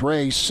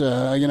race?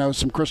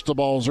 Some crystal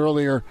balls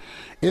earlier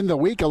in the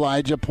week,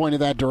 Elijah, pointed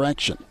that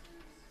direction.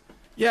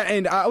 Yeah,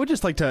 and I would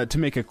just like to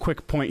make a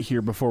quick point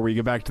here before we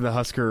get back to the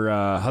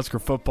Husker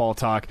football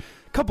talk.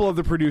 A couple of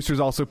the producers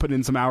also put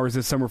in some hours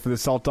this summer for the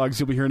Salt Dogs.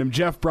 You'll be hearing him.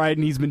 Jeff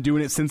Bryden, he's been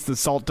doing it since the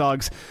Salt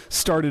Dogs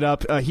started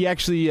up. He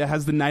actually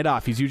has the night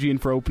off. He's usually in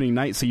for opening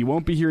night, so you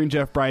won't be hearing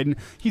Jeff Bryden.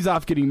 He's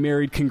off getting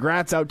married.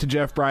 Congrats out to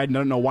Jeff Bryden. I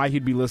don't know why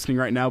he'd be listening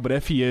right now, but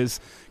if he is,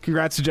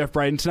 congrats to Jeff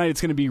Bryden. Tonight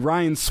it's going to be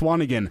Ryan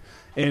Swanigan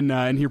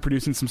in here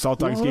producing some Salt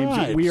Dogs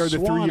games. We are the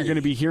three you're going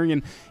to be hearing.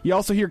 And you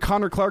also hear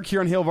Connor Clark here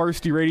on Hail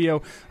Varsity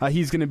Radio.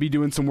 He's going to be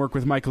doing some work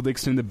with Michael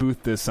Dixon in the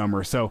booth this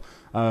summer. So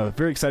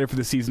very excited for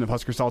the season of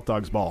Husker Salt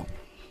Dogs ball.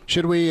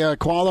 Should we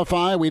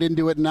qualify? We didn't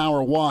do it in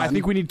hour one. I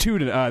think we need 2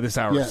 this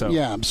hour.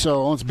 Yeah,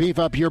 so let's beef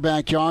up your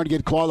backyard.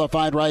 Get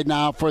qualified right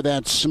now for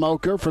that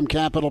smoker from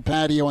Capitol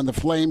Patio and the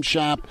Flame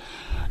Shop.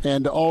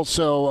 And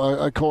also,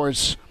 of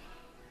course,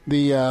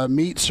 the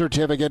meat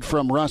certificate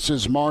from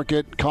Russ's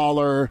Market.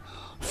 Caller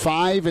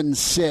 5 and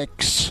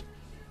 6.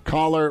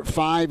 Caller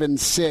 5 and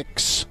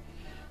 6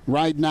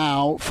 right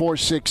now,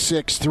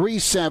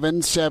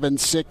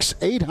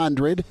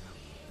 466-3776,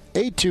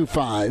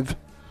 800-825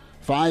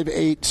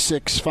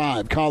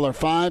 5865. Caller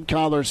 5,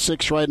 caller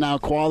 6 right now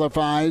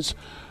qualifies.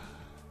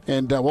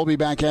 And we'll be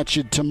back at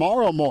you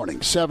tomorrow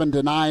morning, 7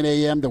 to 9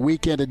 a.m., the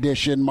weekend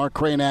edition. Mark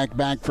Cranack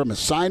back from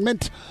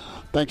assignment.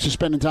 Thanks for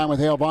spending time with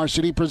Hail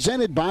Varsity,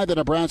 presented by the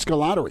Nebraska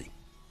Lottery.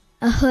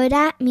 A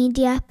Huda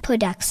Media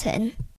Production.